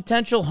about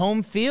potential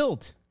home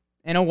field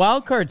in a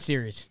wild card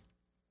series.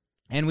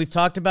 And we've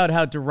talked about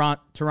how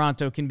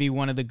Toronto can be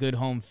one of the good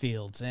home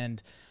fields.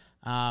 And,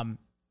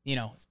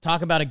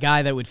 talk about a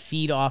guy that would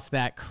feed off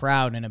that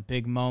crowd in a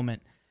big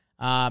moment.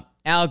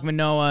 Alek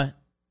Manoah,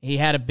 he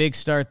had a big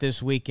start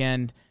this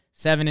weekend.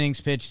 7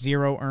 innings pitched,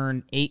 0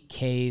 earned, 8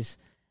 Ks.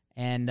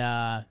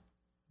 And,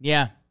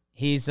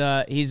 he's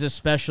a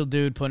special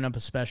dude putting up a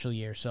special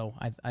year. So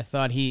I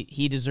thought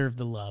he deserved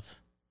the love.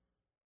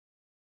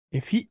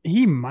 If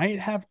he might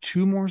have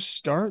 2 more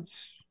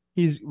starts.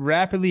 He's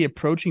rapidly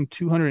approaching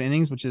 200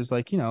 innings, which is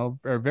like,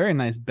 a very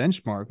nice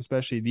benchmark,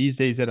 especially these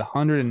days at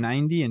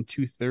 190 and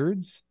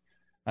 2/3.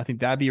 I think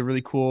that'd be a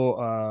really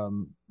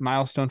cool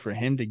milestone for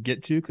him to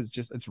get to, because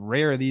it's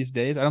rare these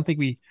days. I think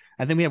we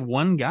have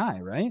one guy,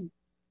 right,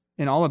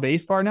 in all of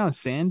baseball now,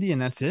 Sandy,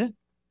 and that's it.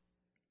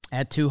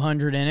 At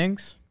 200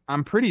 innings?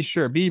 I'm pretty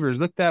sure.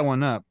 Beavers, look that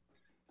one up.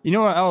 You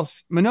know what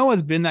else?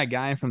 Manoah's been that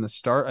guy from the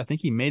start. I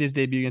think he made his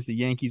debut against the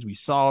Yankees. We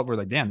saw it. We're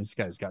like, damn, this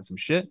guy's got some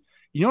shit.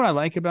 You know what I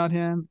like about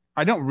him?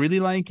 I don't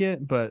really like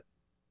it, but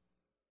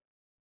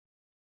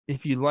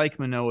if you like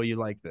Manoah, you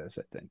like this,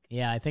 I think.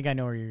 Yeah, I think I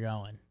know where you're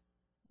going.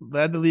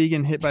 Led the league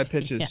in hit by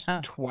pitches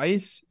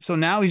twice. So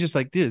now he's just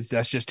like, dude,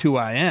 that's just who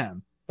I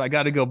am. If I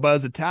got to go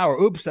buzz a tower,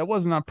 oops, that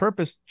wasn't on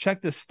purpose.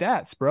 Check the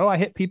stats, bro. I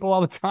hit people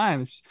all the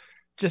time. It's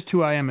just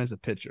who I am as a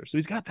pitcher. So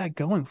he's got that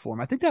going for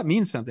him. I think that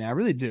means something. I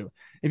really do.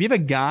 If you have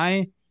a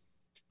guy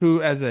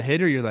who, as a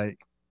hitter, you're like,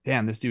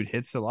 damn, this dude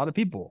hits a lot of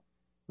people,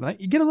 right?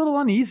 You get a little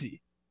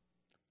uneasy.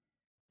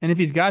 And if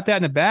he's got that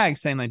in the bag,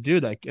 saying like,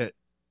 dude, like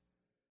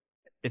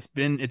it's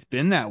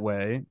been that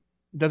way,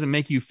 it doesn't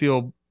make you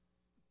feel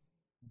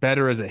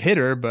better as a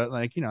hitter, but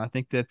like, I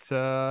think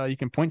that you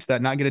can point to that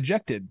and not get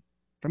ejected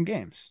from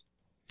games.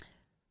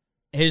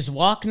 His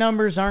walk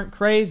numbers aren't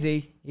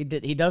crazy. He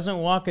doesn't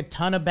walk a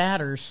ton of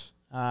batters.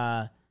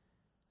 So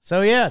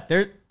yeah,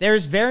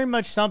 there's very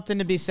much something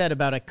to be said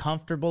about a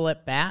comfortable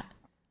at bat.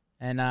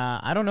 And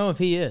I don't know if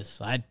he is.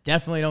 I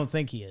definitely don't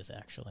think he is,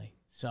 actually.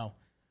 So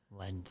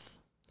length.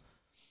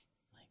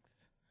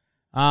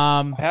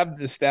 I have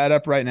the stat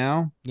up right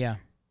now. Yeah.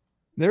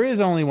 There is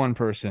only one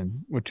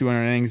person with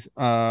 200 innings.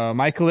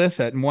 Michaelis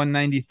at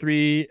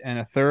 193 and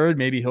a third.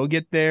 Maybe he'll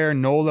get there.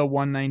 Nola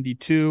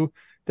 192.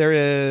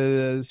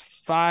 There is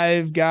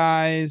 5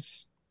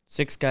 guys.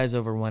 6 guys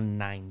over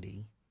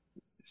 190.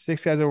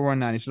 6 guys over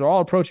 190. So they're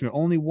all approaching me.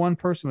 Only one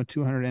person with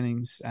 200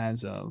 innings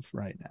as of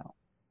right now.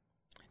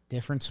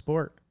 Different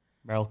sport.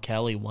 Merrill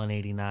Kelly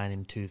 189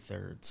 and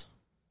 2/3.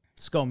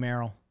 Let's go,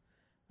 Merrill.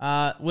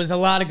 Was a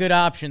lot of good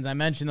options. I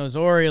mentioned those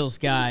Orioles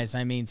guys.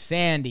 I mean,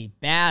 Sandy,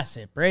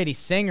 Bassett, Brady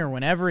Singer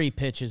whenever he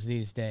pitches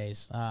these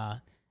days.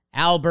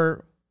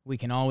 Albert, we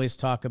can always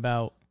talk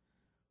about.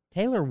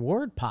 Taylor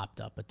Ward popped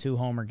up a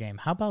 2-homer game.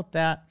 How about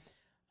that?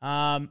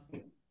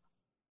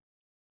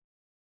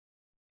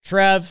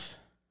 Trev,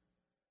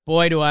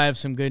 boy, do I have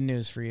some good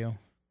news for you.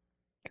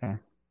 Okay.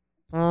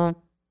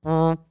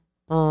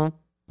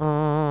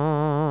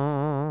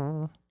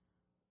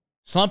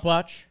 Slump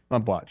Watch.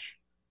 Slump Watch.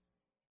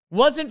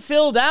 Wasn't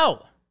filled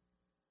out.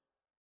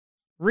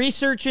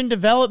 Research and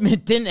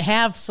development didn't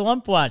have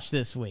Slump Watch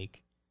this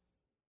week.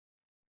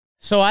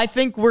 So I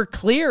think we're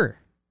clear.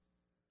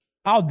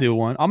 I'll do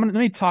one. Let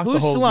me talk Who's the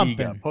whole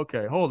slumping? league up.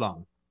 Okay, hold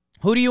on.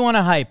 Who do you want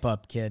to hype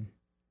up, kid?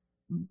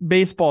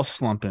 Baseball's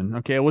slumping.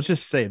 Okay, let's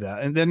just say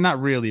that. And they're not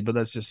really, but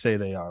let's just say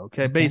they are.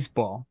 Okay,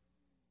 baseball.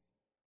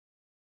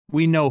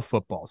 We know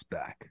football's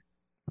back.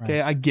 Okay,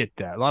 right. I get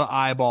that. A lot of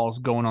eyeballs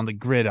going on the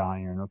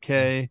gridiron.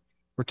 Okay,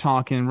 we're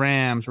talking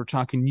Rams. We're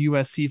talking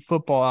USC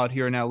football out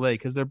here in LA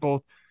because they're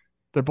both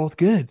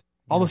good.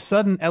 All of a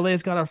sudden,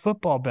 LA's got our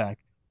football back.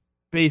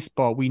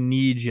 Baseball, we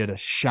need you to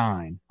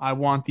shine. I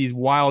want these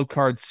wild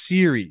card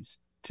series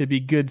to be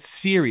good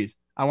series.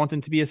 I want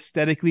them to be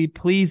aesthetically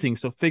pleasing.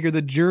 So figure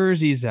the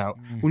jerseys out.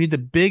 We need the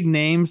big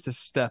names to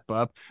step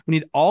up. We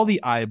need all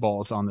the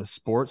eyeballs on the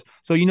sports.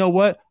 So you know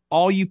what?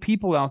 All you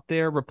people out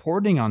there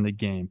reporting on the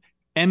game,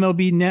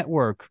 MLB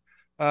Network,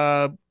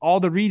 all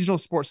the regional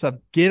sports stuff,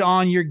 get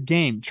on your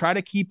game. Try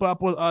to keep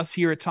up with us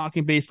here at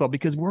Talking Baseball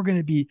because we're going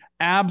to be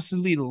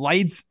absolutely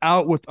lights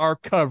out with our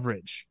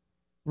coverage.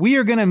 We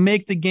are going to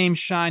make the game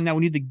shine. Now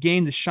we need the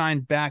game to shine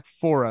back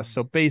for us.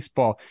 So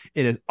baseball,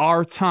 it is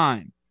our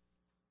time.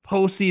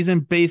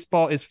 Postseason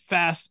baseball is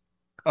fast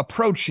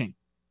approaching.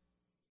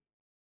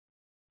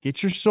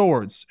 Get your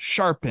swords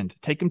sharpened.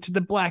 Take them to the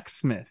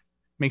blacksmith.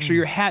 Make sure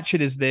your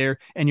hatchet is there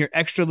and your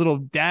extra little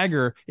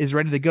dagger is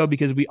ready to go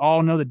because we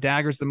all know the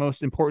dagger is the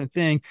most important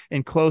thing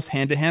in close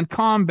hand-to-hand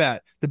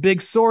combat. The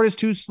big sword is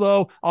too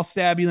slow. I'll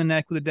stab you in the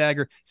neck with a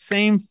dagger.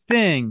 Same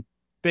thing.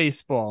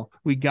 Baseball.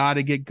 We got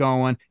to get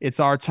going.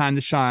 It's our time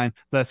to shine.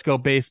 Let's go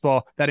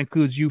baseball. That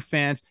includes you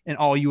fans and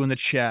all you in the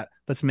chat.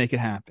 Let's make it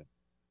happen.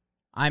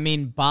 I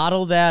mean,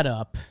 bottle that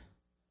up.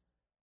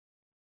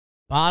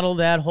 bottle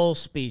that whole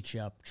speech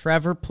up.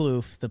 Trevor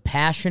Plouffe, the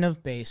passion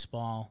of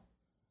baseball,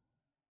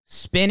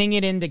 spinning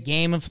it into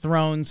Game of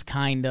Thrones,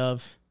 kind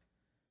of.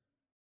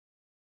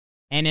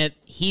 And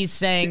he's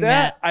saying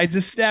that I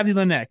just stabbed you in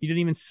the neck. You didn't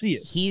even see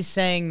it. He's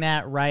saying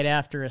that right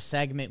after a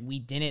segment we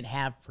didn't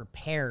have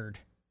prepared,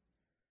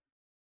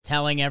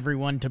 telling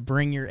everyone to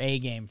bring your A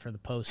game for the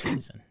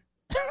postseason.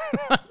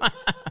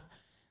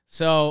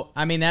 So,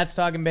 I mean, that's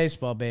talking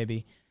baseball,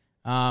 baby.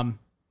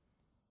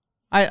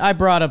 I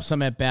brought up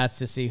some at-bats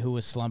to see who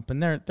was slumping.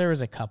 There was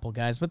a couple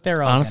guys, but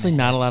they're all honestly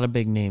not hit. a lot of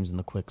big names in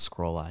the quick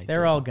scroll.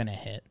 They're all going to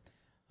hit.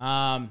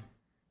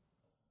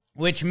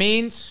 Which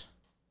means...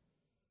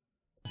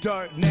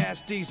 Dirt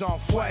Nasty's on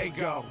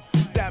fuego.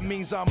 That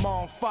means I'm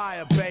on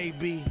fire,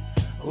 baby.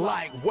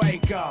 Like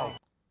Waco.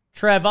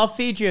 Trev, I'll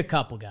feed you a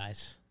couple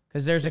guys,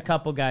 because there's a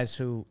couple guys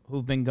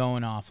who've been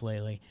going off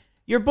lately.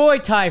 Your boy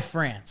Ty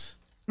France.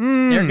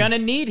 They're going to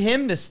need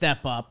him to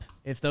step up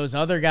if those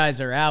other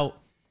guys are out.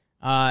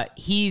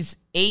 He's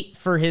 8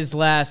 for his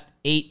last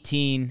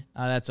 18.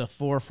 That's a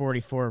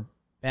 444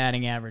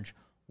 batting average.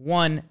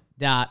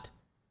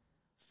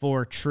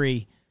 1.4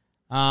 tree.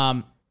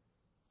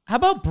 How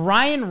about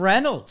Brian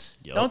Reynolds?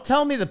 Yep. Don't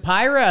tell me the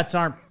Pirates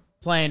aren't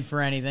playing for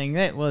anything.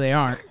 Well, they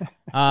aren't.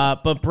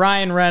 But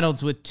Brian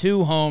Reynolds with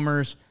 2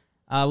 homers,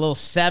 a little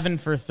 7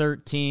 for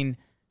 13,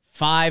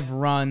 5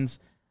 runs.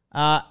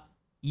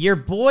 Your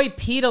boy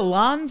Pete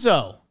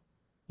Alonso.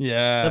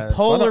 Yeah. The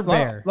polar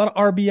bear. A lot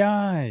of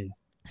RBI.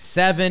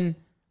 7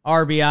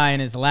 RBI in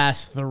his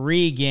last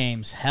 3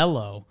 games.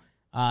 Hello.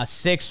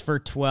 6 for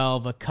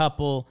 12, a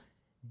couple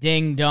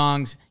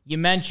ding-dongs. You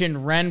mentioned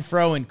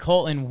Renfroe and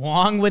Colton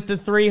Wong with the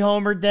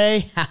 3-homer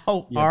day.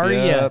 How are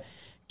you,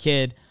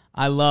 kid?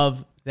 I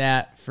love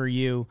that for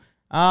you.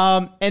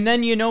 And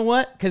then you know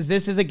what? Because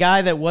this is a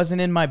guy that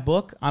wasn't in my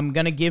book. I'm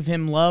going to give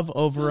him love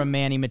over a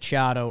Manny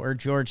Machado or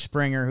George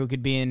Springer, who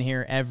could be in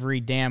here every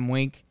damn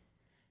week.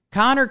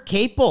 Connor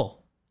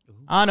Capel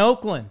on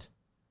Oakland.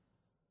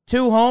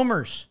 2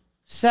 homers,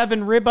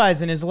 7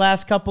 ribeyes in his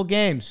last couple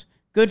games.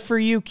 Good for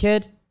you,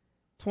 kid.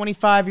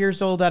 25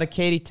 years old out of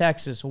Katy,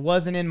 Texas.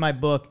 Wasn't in my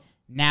book.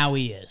 Now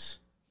he is.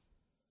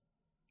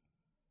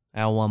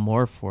 Al, one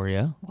more for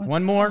you.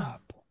 One more.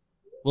 Up?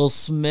 Will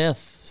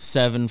Smith,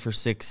 7 for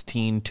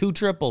 16, 2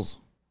 triples.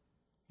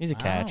 He's a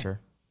catcher.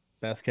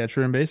 Best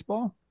catcher in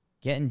baseball.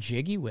 Getting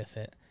jiggy with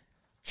it.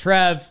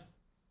 Trev,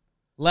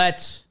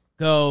 let's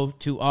go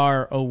to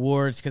our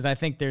awards, because I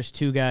think there's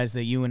 2 guys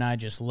that you and I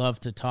just love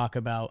to talk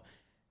about.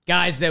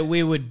 Guys that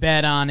we would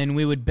bet on, and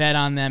we would bet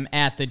on them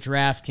at the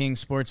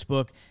DraftKings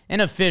Sportsbook,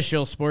 an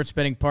official sports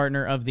betting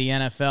partner of the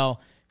NFL.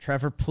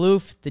 Trevor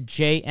Plouffe, the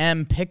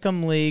JM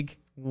Pick'em League.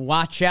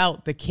 Watch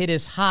out, the kid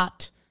is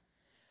hot.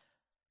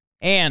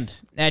 And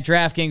at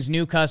DraftKings,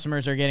 new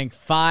customers are getting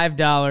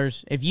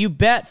 $5. If you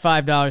bet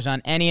 $5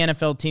 on any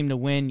NFL team to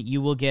win,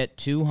 you will get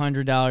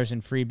 $200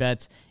 in free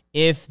bets.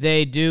 If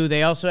they do,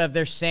 they also have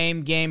their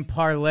same game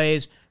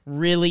parlays.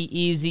 Really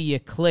easy. You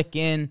click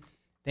in.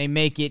 They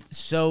make it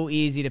so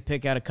easy to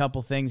pick out a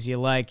couple things you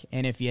like.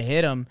 And if you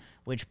hit them,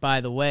 which,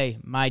 by the way,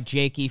 my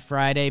Jakey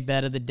Friday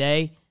bet of the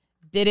day,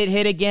 did it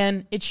hit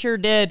again? It sure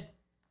did.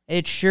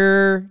 It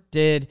sure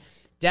did.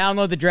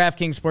 Download the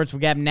DraftKings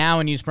Sportsbook app now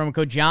and use promo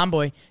code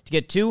JOHNBOY to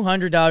get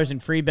 $200 in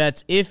free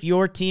bets if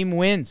your team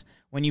wins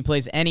when you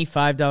place any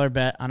 $5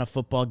 bet on a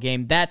football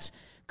game. That's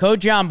code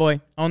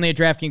JOHNBOY, only at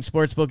DraftKings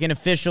Sportsbook, an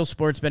official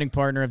sports betting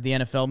partner of the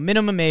NFL.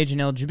 Minimum age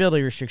and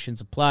eligibility restrictions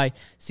apply.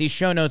 See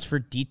show notes for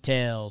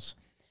details.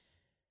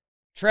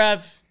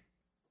 Trev.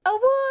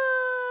 Awards!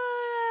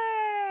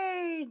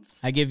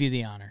 I give you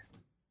the honor.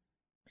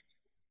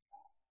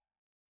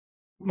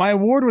 My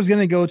award was going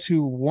to go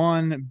to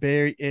one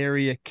Bay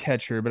Area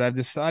catcher, but I've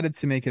decided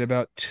to make it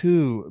about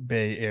 2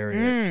 Bay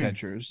Area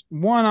catchers.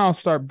 One, I'll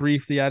start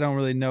briefly. I don't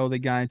really know the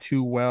guy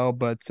too well,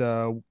 but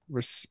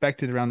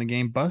respected around the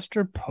game.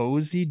 Buster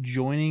Posey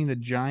joining the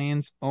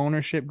Giants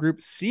ownership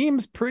group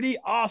seems pretty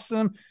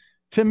awesome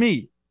to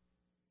me.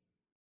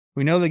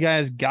 We know the guy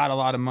has got a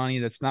lot of money.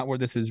 That's not what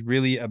this is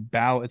really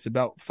about. It's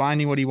about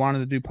finding what he wanted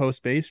to do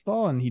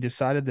post-baseball, and he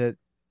decided that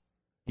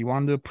he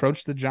wanted to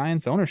approach the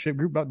Giants ownership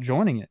group about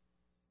joining it.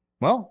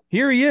 Well,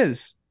 here he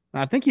is.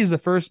 I think he's the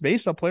first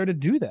baseball player to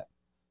do that.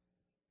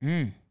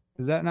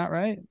 Is that not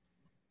right?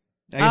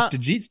 I guess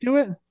did Jeets do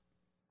it?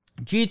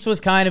 Jeets was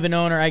kind of an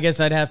owner. I guess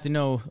I'd have to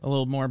know a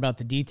little more about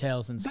the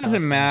details and stuff.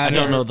 Doesn't matter. I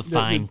don't know the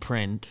fine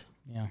print.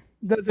 Yeah.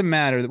 Doesn't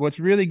matter. What's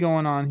really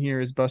going on here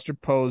is Buster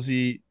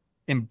Posey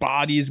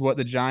embodies what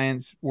the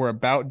Giants were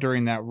about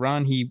during that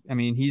run.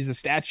 He's a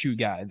statue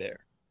guy there.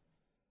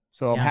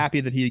 So I'm happy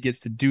that he gets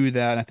to do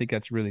that. I think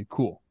that's really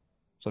cool.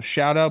 So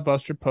shout out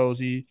Buster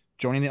Posey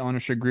joining the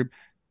ownership group.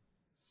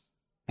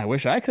 I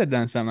wish I could have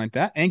done something like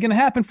that. Ain't going to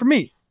happen for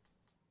me.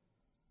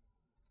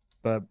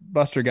 But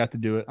Buster got to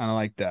do it, and I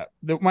like that.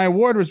 My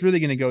award was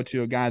really going to go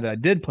to a guy that I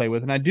did play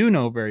with, and I do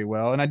know very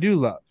well, and I do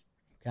love.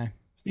 Okay.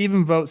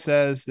 Stephen Vogt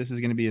says this is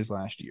going to be his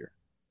last year.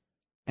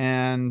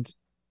 And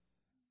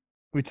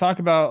we talk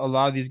about a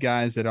lot of these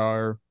guys that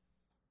are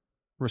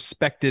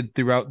respected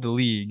throughout the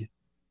league.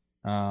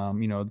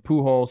 The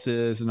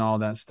Pujols and all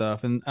that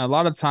stuff. And a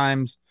lot of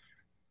times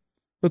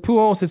with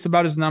Pujols, it's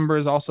about his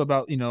numbers, also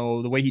about,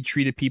 the way he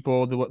treated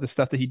people, the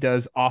stuff that he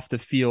does off the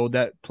field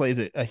that plays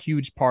a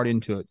huge part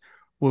into it.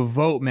 With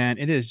Vogt, man,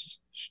 it's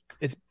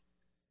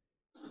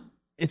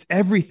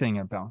everything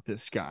about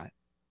this guy.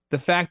 The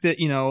fact that,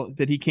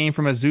 that he came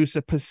from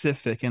Azusa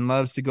Pacific and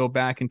loves to go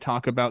back and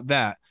talk about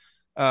that.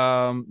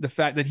 The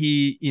fact that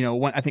he,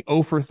 went, I think,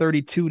 0 for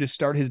 32 to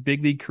start his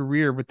big league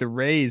career with the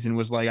Rays and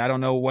was like, I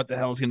don't know what the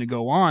hell is going to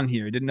go on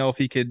here. Didn't know if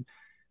he could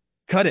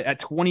cut it at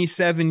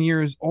 27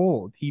 years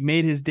old. He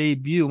made his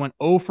debut, went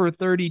 0 for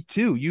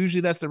 32.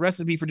 Usually that's the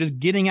recipe for just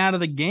getting out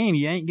of the game.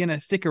 You ain't going to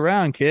stick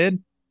around,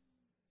 kid.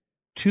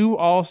 2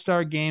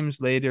 All-Star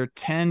games later,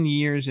 10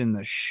 years in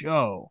the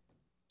show.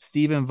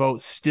 Stephen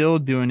Vogt still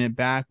doing it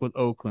back with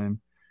Oakland.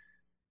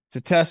 It's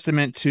a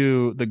testament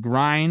to the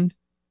grind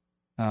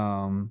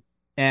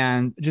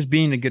and just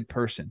being a good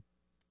person.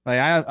 Like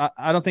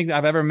I don't think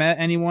I've ever met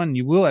anyone,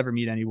 you will ever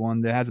meet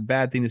anyone, that has a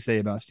bad thing to say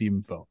about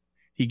Stephen Vogt.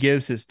 He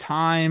gives his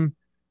time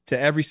to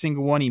every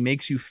single one. He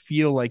makes you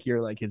feel like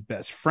you're like his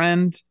best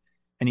friend,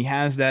 and he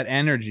has that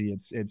energy.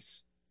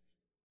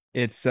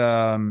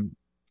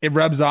 It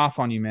rubs off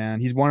on you, man.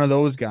 He's one of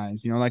those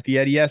guys, like the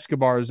Eddie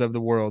Escobars of the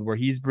world, where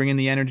he's bringing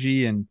the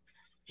energy and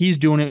he's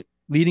doing it,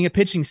 leading a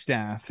pitching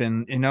staff.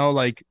 And,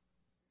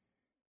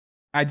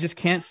 I just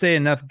can't say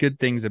enough good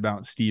things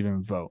about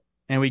Stephen Vogt.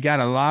 And we got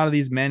a lot of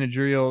these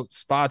managerial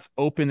spots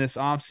open this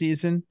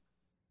offseason.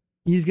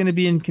 He's going to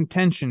be in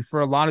contention for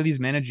a lot of these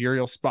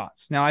managerial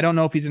spots. Now, I don't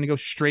know if he's going to go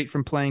straight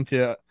from playing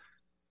to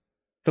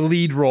the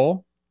lead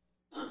role.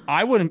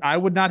 I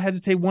would not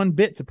hesitate one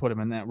bit to put him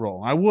in that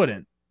role. I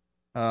wouldn't.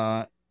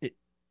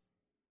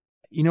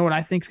 You know what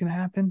I think is going to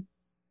happen?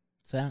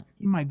 What's that?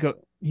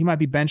 He might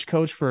be bench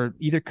coach for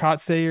either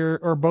Kotsay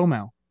or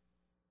Baumel.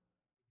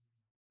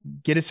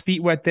 Get his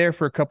feet wet there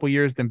for a couple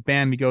years, then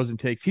bam, he goes and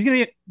takes. He's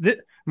going to be,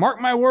 mark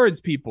my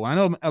words, people. I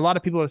know a lot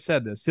of people have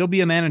said this. He'll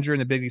be a manager in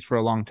the big leagues for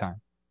a long time.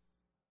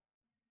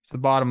 It's the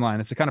bottom line.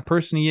 It's the kind of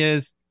person he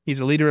is. He's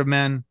a leader of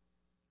men.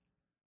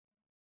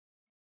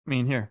 I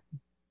mean, here,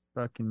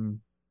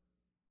 fucking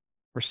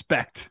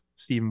respect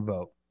Stephen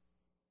Vogt.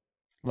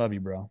 Love you,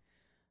 bro.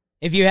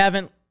 If you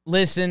haven't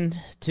listened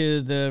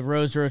to the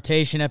Rose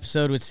Rotation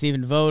episode with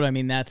Stephen Vogt, I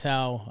mean, that's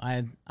how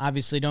I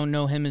obviously don't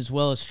know him as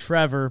well as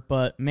Trevor,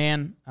 but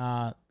man,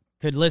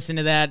 could listen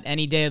to that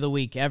any day of the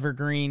week.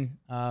 Evergreen,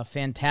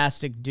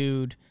 fantastic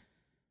dude,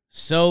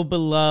 so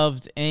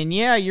beloved. And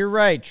yeah, you're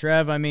right,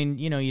 Trev. I mean,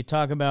 you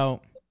talk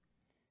about,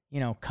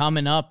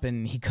 coming up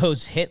and he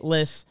goes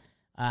hitless.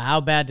 How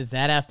bad does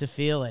that have to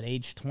feel at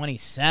age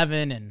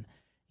 27? And,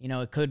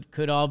 it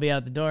could all be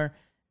out the door.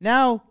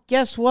 Now,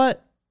 guess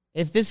what?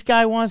 If this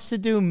guy wants to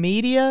do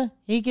media,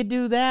 he could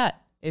do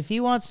that. If he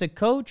wants to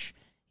coach,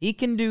 he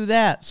can do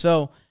that.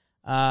 So,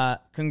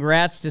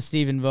 congrats to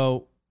Stephen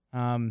Vogt.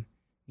 I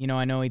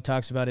know he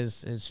talks about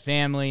his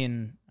family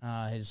and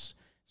his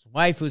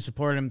wife who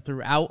supported him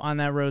throughout on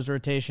that Rose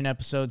Rotation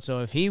episode.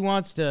 So, if he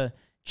wants to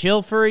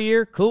chill for a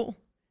year, cool.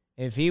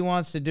 If he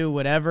wants to do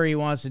whatever he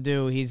wants to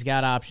do, he's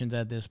got options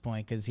at this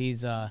point because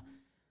he's a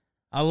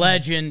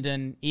legend.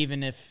 And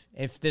even if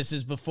this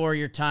is before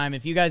your time,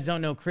 if you guys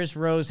don't know, Chris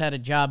Rose had a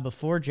job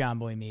before John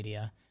Boy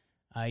Media.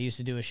 I used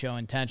to do a show,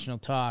 Intentional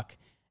Talk.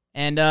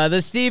 And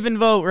the Stephen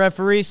Vogt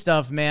referee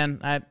stuff, man,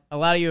 a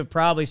lot of you have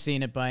probably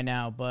seen it by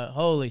now, but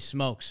holy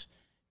smokes.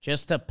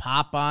 Just to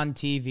pop on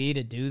TV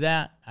to do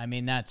that, I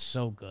mean, that's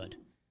so good.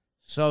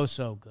 So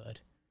good.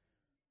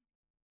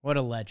 What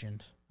a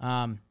legend.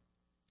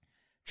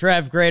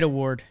 Trev, great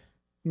award.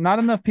 Not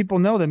enough people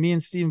know that me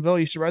and Stephen Vogt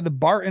used to ride the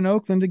BART in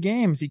Oakland to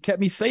games. He kept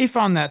me safe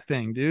on that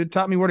thing, dude.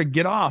 Taught me where to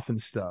get off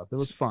and stuff. It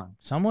was fun.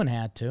 Someone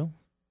had to.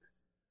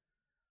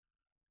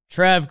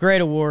 Trev,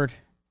 great award.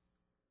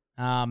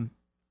 I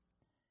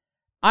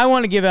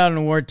want to give out an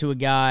award to a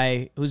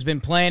guy who's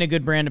been playing a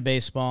good brand of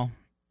baseball.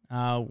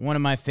 One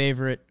of my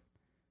favorite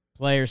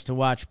players to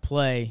watch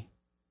play,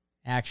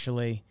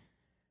 actually.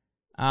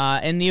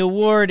 And the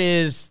award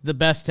is the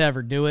best to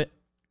ever do it.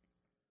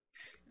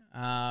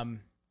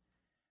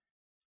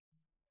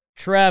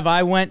 Trev,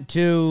 I went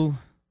to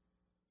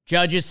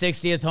Judge's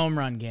 60th home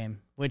run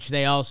game, which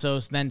they also,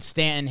 then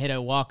Stanton hit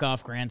a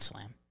walk-off grand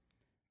slam.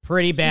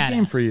 Pretty badass.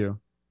 Game for you.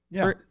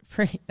 Yeah.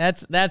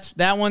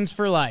 That one's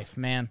for life,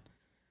 man.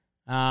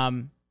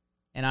 And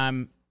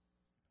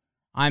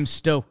I'm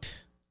stoked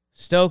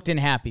and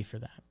happy for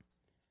that.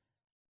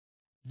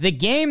 The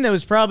game that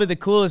was probably the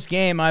coolest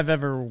game I've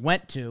ever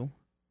went to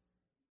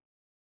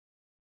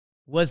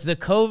was the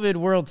COVID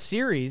World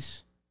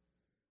Series.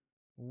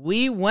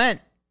 We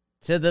went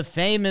to the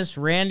famous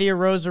Randy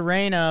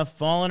Arozarena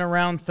falling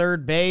around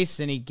third base,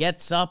 and he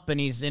gets up and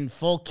he's in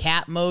full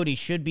cat mode. He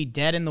should be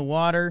dead in the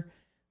water.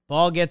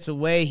 Ball gets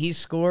away. He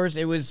scores.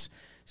 It was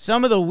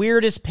some of the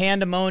weirdest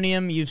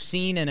pandemonium you've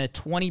seen in a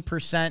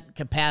 20%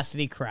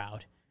 capacity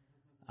crowd.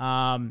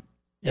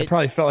 It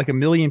probably felt like 1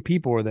 million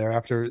people were there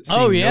after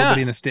seeing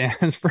nobody in the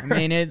stands for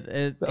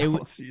the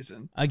whole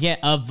season. Again,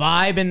 a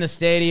vibe in the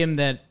stadium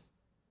that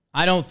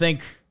I don't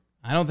think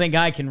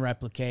I can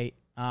replicate.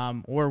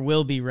 or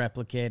will be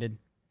replicated.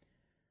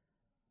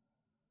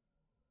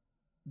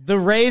 The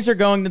Rays are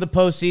going to the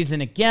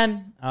postseason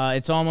again.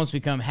 It's almost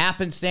become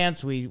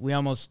happenstance. We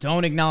almost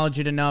don't acknowledge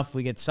it enough.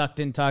 We get sucked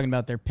in talking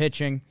about their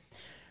pitching.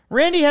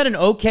 Randy had an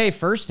okay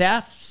first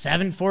half,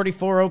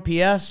 744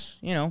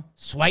 OPS,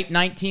 swiped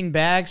 19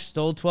 bags,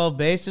 stole 12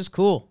 bases,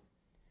 cool.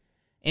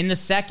 In the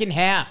second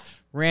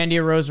half, Randy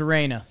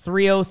Arozarena,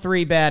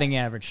 303 batting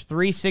average,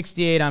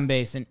 368 on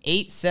base, and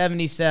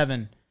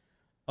 877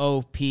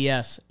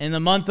 OPS. In the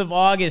month of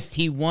August,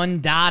 he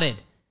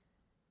one-dotted,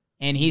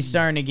 and he's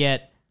starting to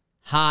get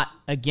hot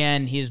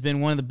again. He has been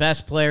one of the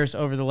best players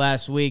over the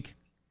last week,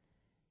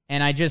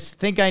 and I just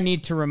think I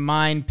need to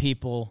remind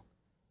people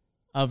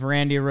of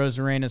Randy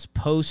Arozarena's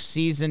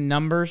postseason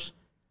numbers.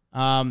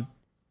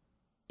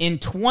 In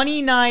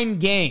 29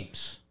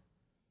 games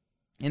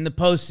in the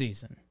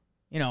postseason,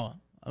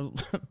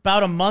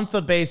 about a month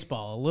of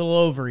baseball, a little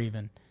over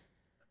even.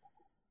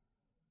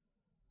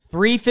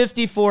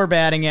 354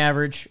 batting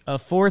average, a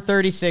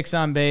 436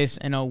 on base,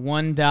 and a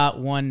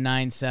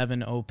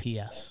 1.197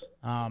 OPS.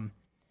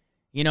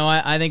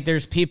 I think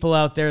there's people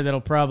out there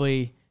that'll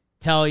probably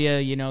tell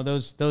you,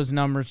 those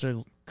numbers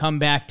are come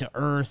back to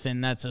earth,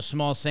 and that's a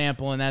small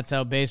sample, and that's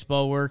how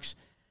baseball works.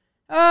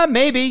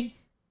 Maybe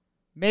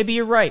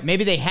you're right.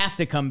 Maybe they have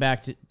to come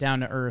back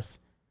down to earth.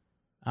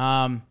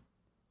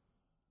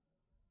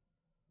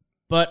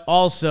 But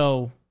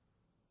also,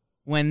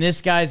 when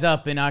this guy's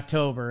up in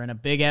October and a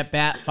big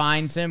at-bat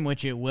finds him,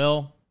 which it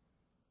will,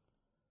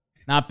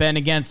 not betting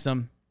against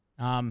him,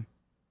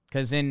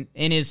 because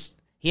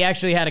he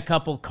actually had a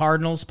couple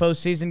Cardinals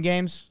postseason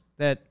games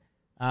that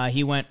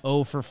he went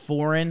 0 for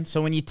 4 in.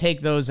 So when you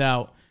take those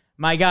out,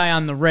 my guy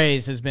on the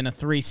Rays has been a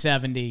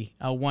 370,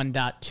 a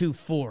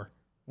 1.24,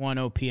 1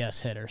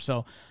 OPS hitter.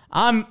 So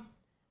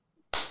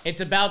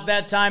it's about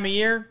that time of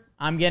year.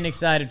 I'm getting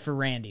excited for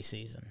Randy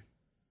season.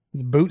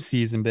 It's boot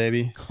season,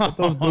 baby. Put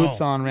those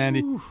boots on, Randy.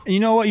 And you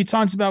know what you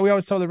talked about? We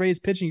always tell the Rays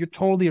pitching. You're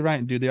totally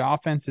right, dude. The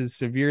offense is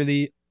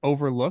severely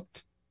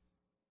overlooked.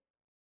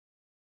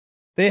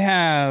 They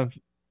have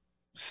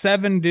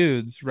 7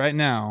 dudes right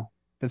now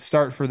that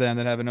start for them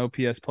that have an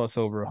OPS plus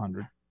over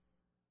 100.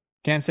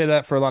 Can't say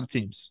that for a lot of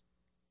teams.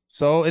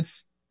 So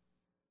it's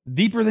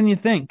deeper than you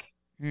think.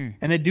 And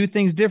they do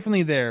things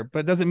differently there, but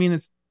it doesn't mean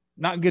it's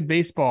not good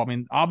baseball. I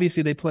mean,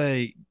 obviously they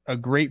play a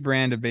great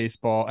brand of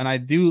baseball, and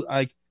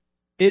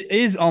it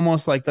is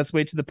almost like let's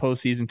wait to the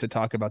postseason to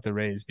talk about the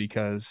Rays,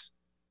 because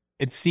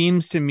it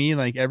seems to me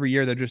like every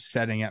year they're just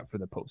setting up for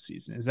the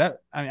postseason. Is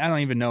that? I mean, I don't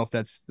even know if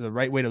that's the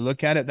right way to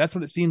look at it. That's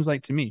what it seems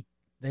like to me.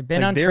 They've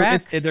been on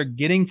track. They're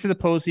getting to the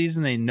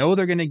postseason. They know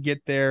they're going to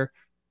get there.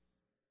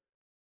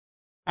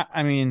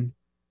 I mean,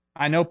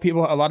 I know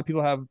a lot of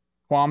people have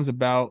qualms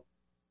about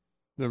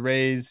the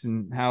Rays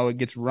and how it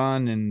gets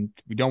run, and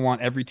we don't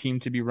want every team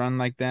to be run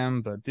like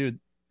them. But, dude,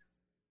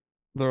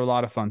 they're a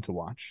lot of fun to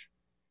watch.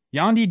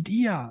 Yandy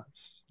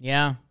Diaz.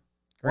 Yeah.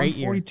 Great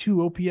 142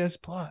 year. OPS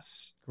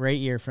plus.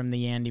 Great year from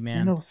the Yandy,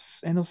 man.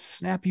 And they'll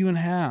snap you in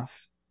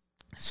half.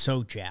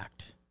 So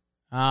jacked.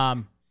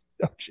 So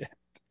jacked.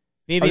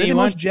 BB, Are they the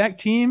most jacked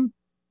team?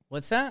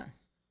 What's that?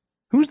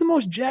 Who's the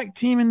most jacked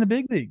team in the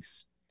big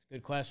leagues?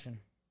 Good question.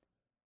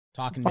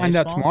 Talking Find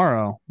baseball? out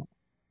tomorrow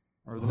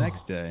or the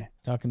next day.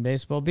 Talking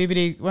baseball.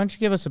 BBD, why don't you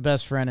give us a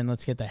best friend and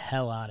let's get the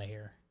hell out of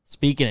here.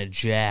 Speaking of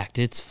jacked,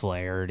 it's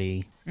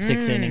Flaherty.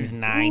 6 innings,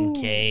 9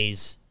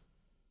 Ks.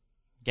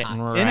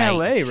 Getting right in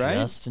LA, right?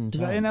 Just in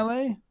time. Is that in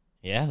LA?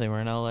 Yeah, they were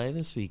in LA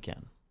this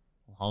weekend.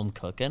 Home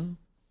cooking.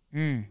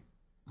 Go,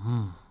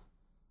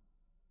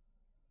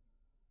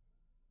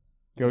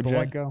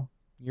 Jack, go.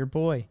 Your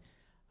boy.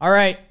 All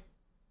right.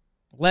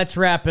 Let's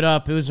wrap it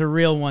up. It was a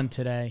real one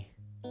today.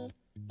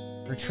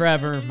 For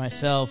Trevor,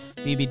 myself,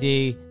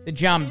 BBD, the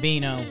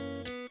Jambino.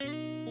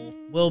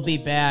 We'll be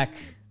back.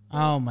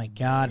 Oh, my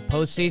God.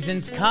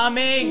 Postseason's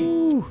coming.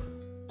 Ooh.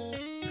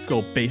 Let's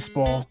go,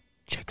 baseball.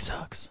 Chick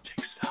sucks.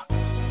 Chick sucks.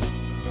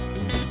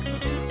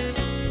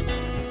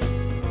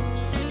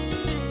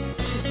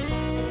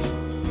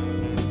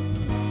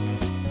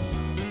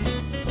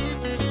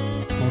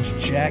 Most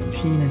jacked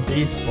team in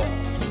baseball.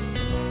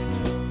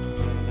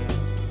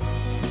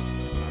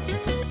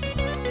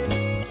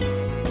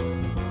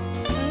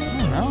 I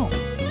don't know.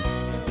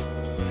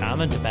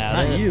 Comment about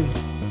Not it. you.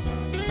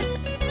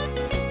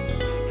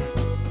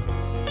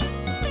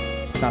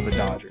 It's not the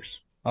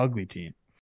Dodgers. Ugly team.